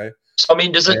 Okay. So I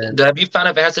mean, have you found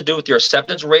if it has to do with your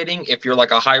acceptance rating? If you're like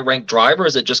a high ranked driver,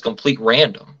 is it just complete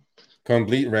random?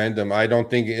 Complete random. I don't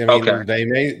think. I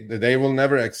mean, they will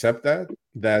never accept that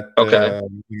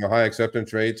high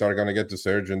acceptance rates are going to get the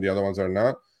surge and the other ones are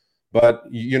not. But,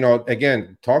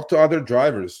 again, talk to other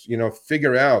drivers,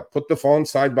 figure out, put the phone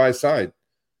side by side.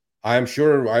 I'm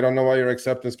sure, I don't know what your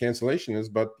acceptance cancellation is,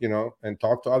 but, and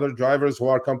talk to other drivers who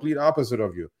are complete opposite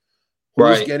of you.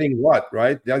 Who's getting what,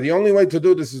 right? Yeah, the only way to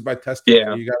do this is by testing. You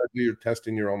got to do your test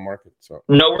in your own market. So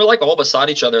no, we're like all beside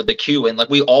each other at the queue, and like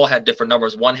we all had different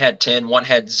numbers. One had 10, one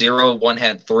had 0, one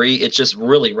had 3. It's just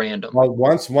really random. Well,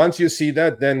 once you see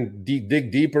that, then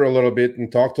dig deeper a little bit and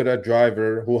talk to that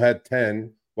driver who had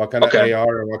 10. What kind of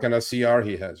AR or what kind of CR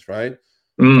he has, right?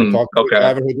 And talk to the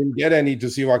driver who didn't get any to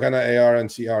see what kind of AR and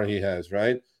CR he has,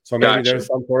 right? So maybe there's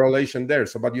some correlation there.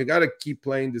 So, but you got to keep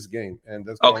playing this game, and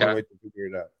that's the only way to figure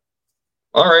it out.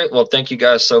 All right. Well, thank you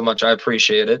guys so much. I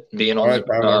appreciate it being on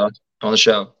the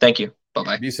show. Thank you.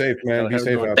 Bye-bye. Be safe, man. Be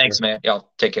safe out Thanks, there. man.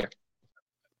 Y'all take care.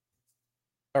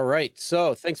 All right.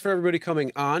 So thanks for everybody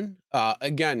coming on.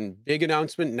 Again, big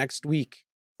announcement next week.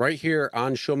 Right here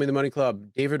on Show Me the Money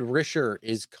Club, David Risher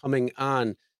is coming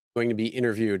on, going to be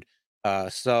interviewed.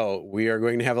 So we are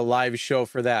going to have a live show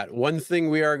for that. One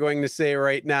thing we are going to say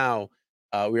right now,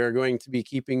 we are going to be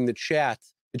keeping the chat.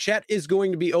 The chat is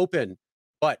going to be open,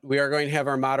 but we are going to have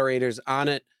our moderators on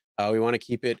it. We want to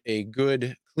keep it a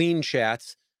good, clean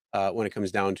chat when it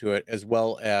comes down to it, as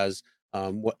well as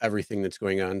everything that's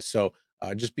going on. So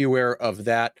just be aware of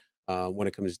that when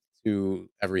it comes to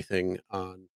everything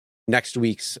on next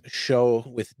week's show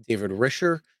with David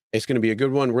Risher. It's going to be a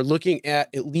good one. We're looking at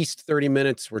least 30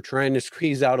 minutes. We're trying to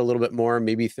squeeze out a little bit more,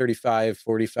 maybe 35,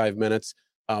 45 minutes.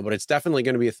 But it's definitely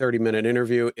going to be a 30-minute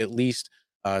interview at least.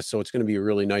 So it's going to be a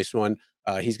really nice one.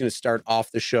 He's going to start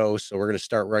off the show. So we're going to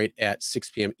start right at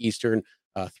 6 p.m. Eastern,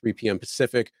 3 p.m.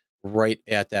 Pacific, right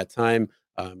at that time.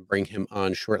 Bring him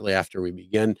on shortly after we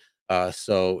begin.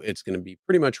 So it's going to be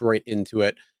pretty much right into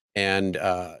it. And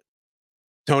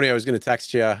Tony, I was going to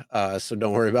text you, so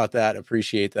don't worry about that.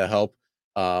 Appreciate the help.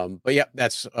 But yeah,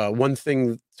 that's one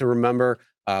thing to remember.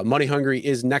 Money Hungry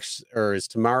is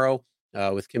tomorrow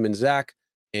with Kim and Zach.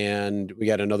 And we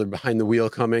got another Behind the Wheel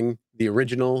coming, the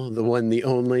original, the one, the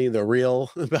only, the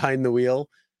real Behind the Wheel.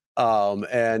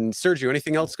 And Sergio,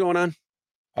 anything else going on?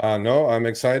 No, I'm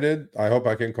excited. I hope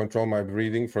I can control my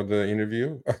breathing for the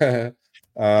interview.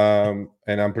 And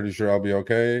I'm pretty sure I'll be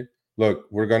okay. Look,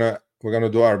 we're going to We're gonna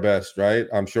do our best, right?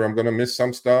 I'm sure I'm gonna miss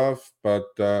some stuff, but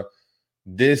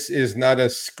this is not a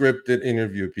scripted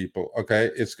interview, people.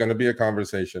 Okay, it's gonna be a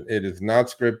conversation. It is not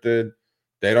scripted.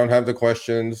 They don't have the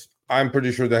questions. I'm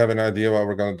pretty sure they have an idea what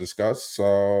we're gonna discuss.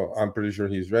 So I'm pretty sure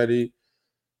he's ready.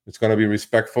 It's going to be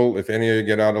respectful. If any of you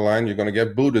get out of line, you're going to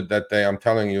get booted that day. I'm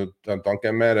telling you, don't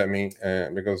get mad at me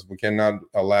because we cannot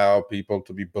allow people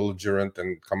to be belligerent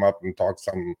and come up and talk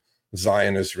some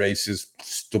Zionist, racist,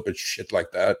 stupid shit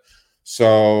like that.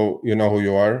 So you know who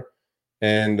you are.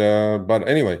 And but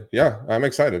anyway, yeah, I'm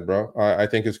excited, bro. I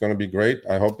think it's going to be great.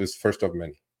 I hope it's first of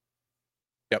many.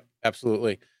 Yep,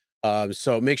 absolutely.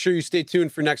 So make sure you stay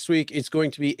tuned for next week. It's going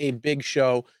to be a big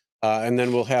show, and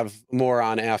then we'll have more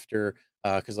on after.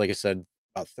 Because like I said,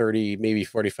 about 30, maybe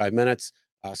 45 minutes.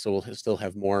 So we'll still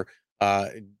have more.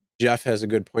 Jeff has a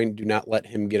good point. Do not let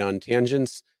him get on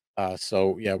tangents.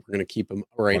 So yeah, we're gonna keep him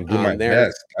right I'll do on my there.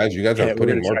 best, guys. You guys Yeah, are we're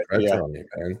putting gonna more try. pressure on me,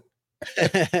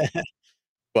 man.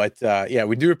 But yeah,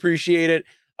 we do appreciate it.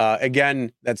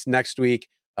 Again, that's next week.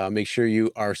 Make sure you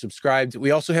are subscribed.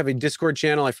 We also have a Discord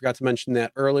channel. I forgot to mention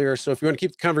that earlier. So if you want to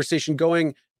keep the conversation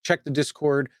going, check the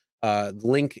Discord. The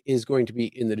link is going to be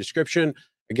in the description.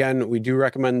 Again, we do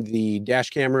recommend the dash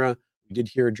camera. We did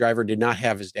hear a driver did not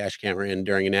have his dash camera in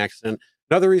during an accident.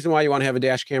 Another reason why you want to have a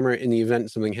dash camera in the event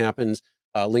something happens,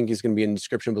 link is going to be in the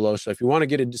description below. So if you want to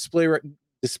get a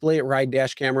display at ride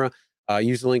dash camera,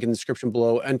 use the link in the description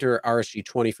below. Enter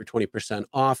RSG20 for 20%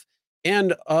 off.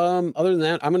 And other than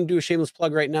that, I'm going to do a shameless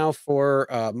plug right now for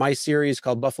my series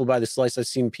called Buffalo by the Slice. I've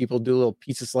seen people do little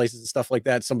pizza slices and stuff like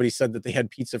that. Somebody said that they had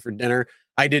pizza for dinner.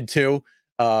 I did too.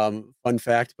 Fun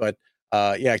fact. But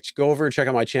yeah, go over and check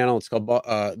out my channel. It's called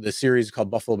the series is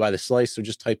called Buffalo by the Slice. So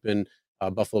just type in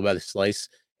Buffalo by the Slice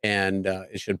and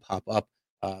it should pop up.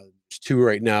 There's 2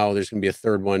 right now. There's going to be a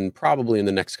 3rd one probably in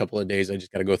the next couple of days. I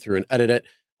just got to go through and edit it.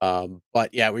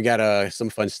 But yeah, we got some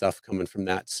fun stuff coming from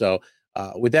that. So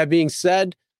with that being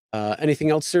said, anything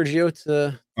else, Sergio,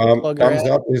 to plug? Thumbs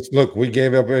up. Look, we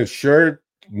gave up a shirt,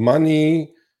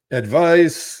 money,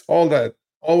 advice, all that.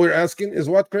 All we're asking is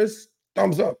what, Chris?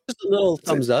 Thumbs up. Just a little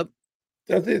thumbs up.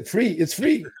 That's it. Free. It's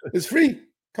free. It's free.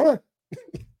 Come on.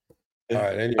 All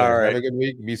right. Anyway, all right. Have a good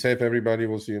week. Be safe, everybody.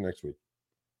 We'll see you next week.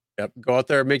 Yep. Go out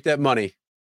there and make that money.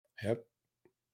 Yep.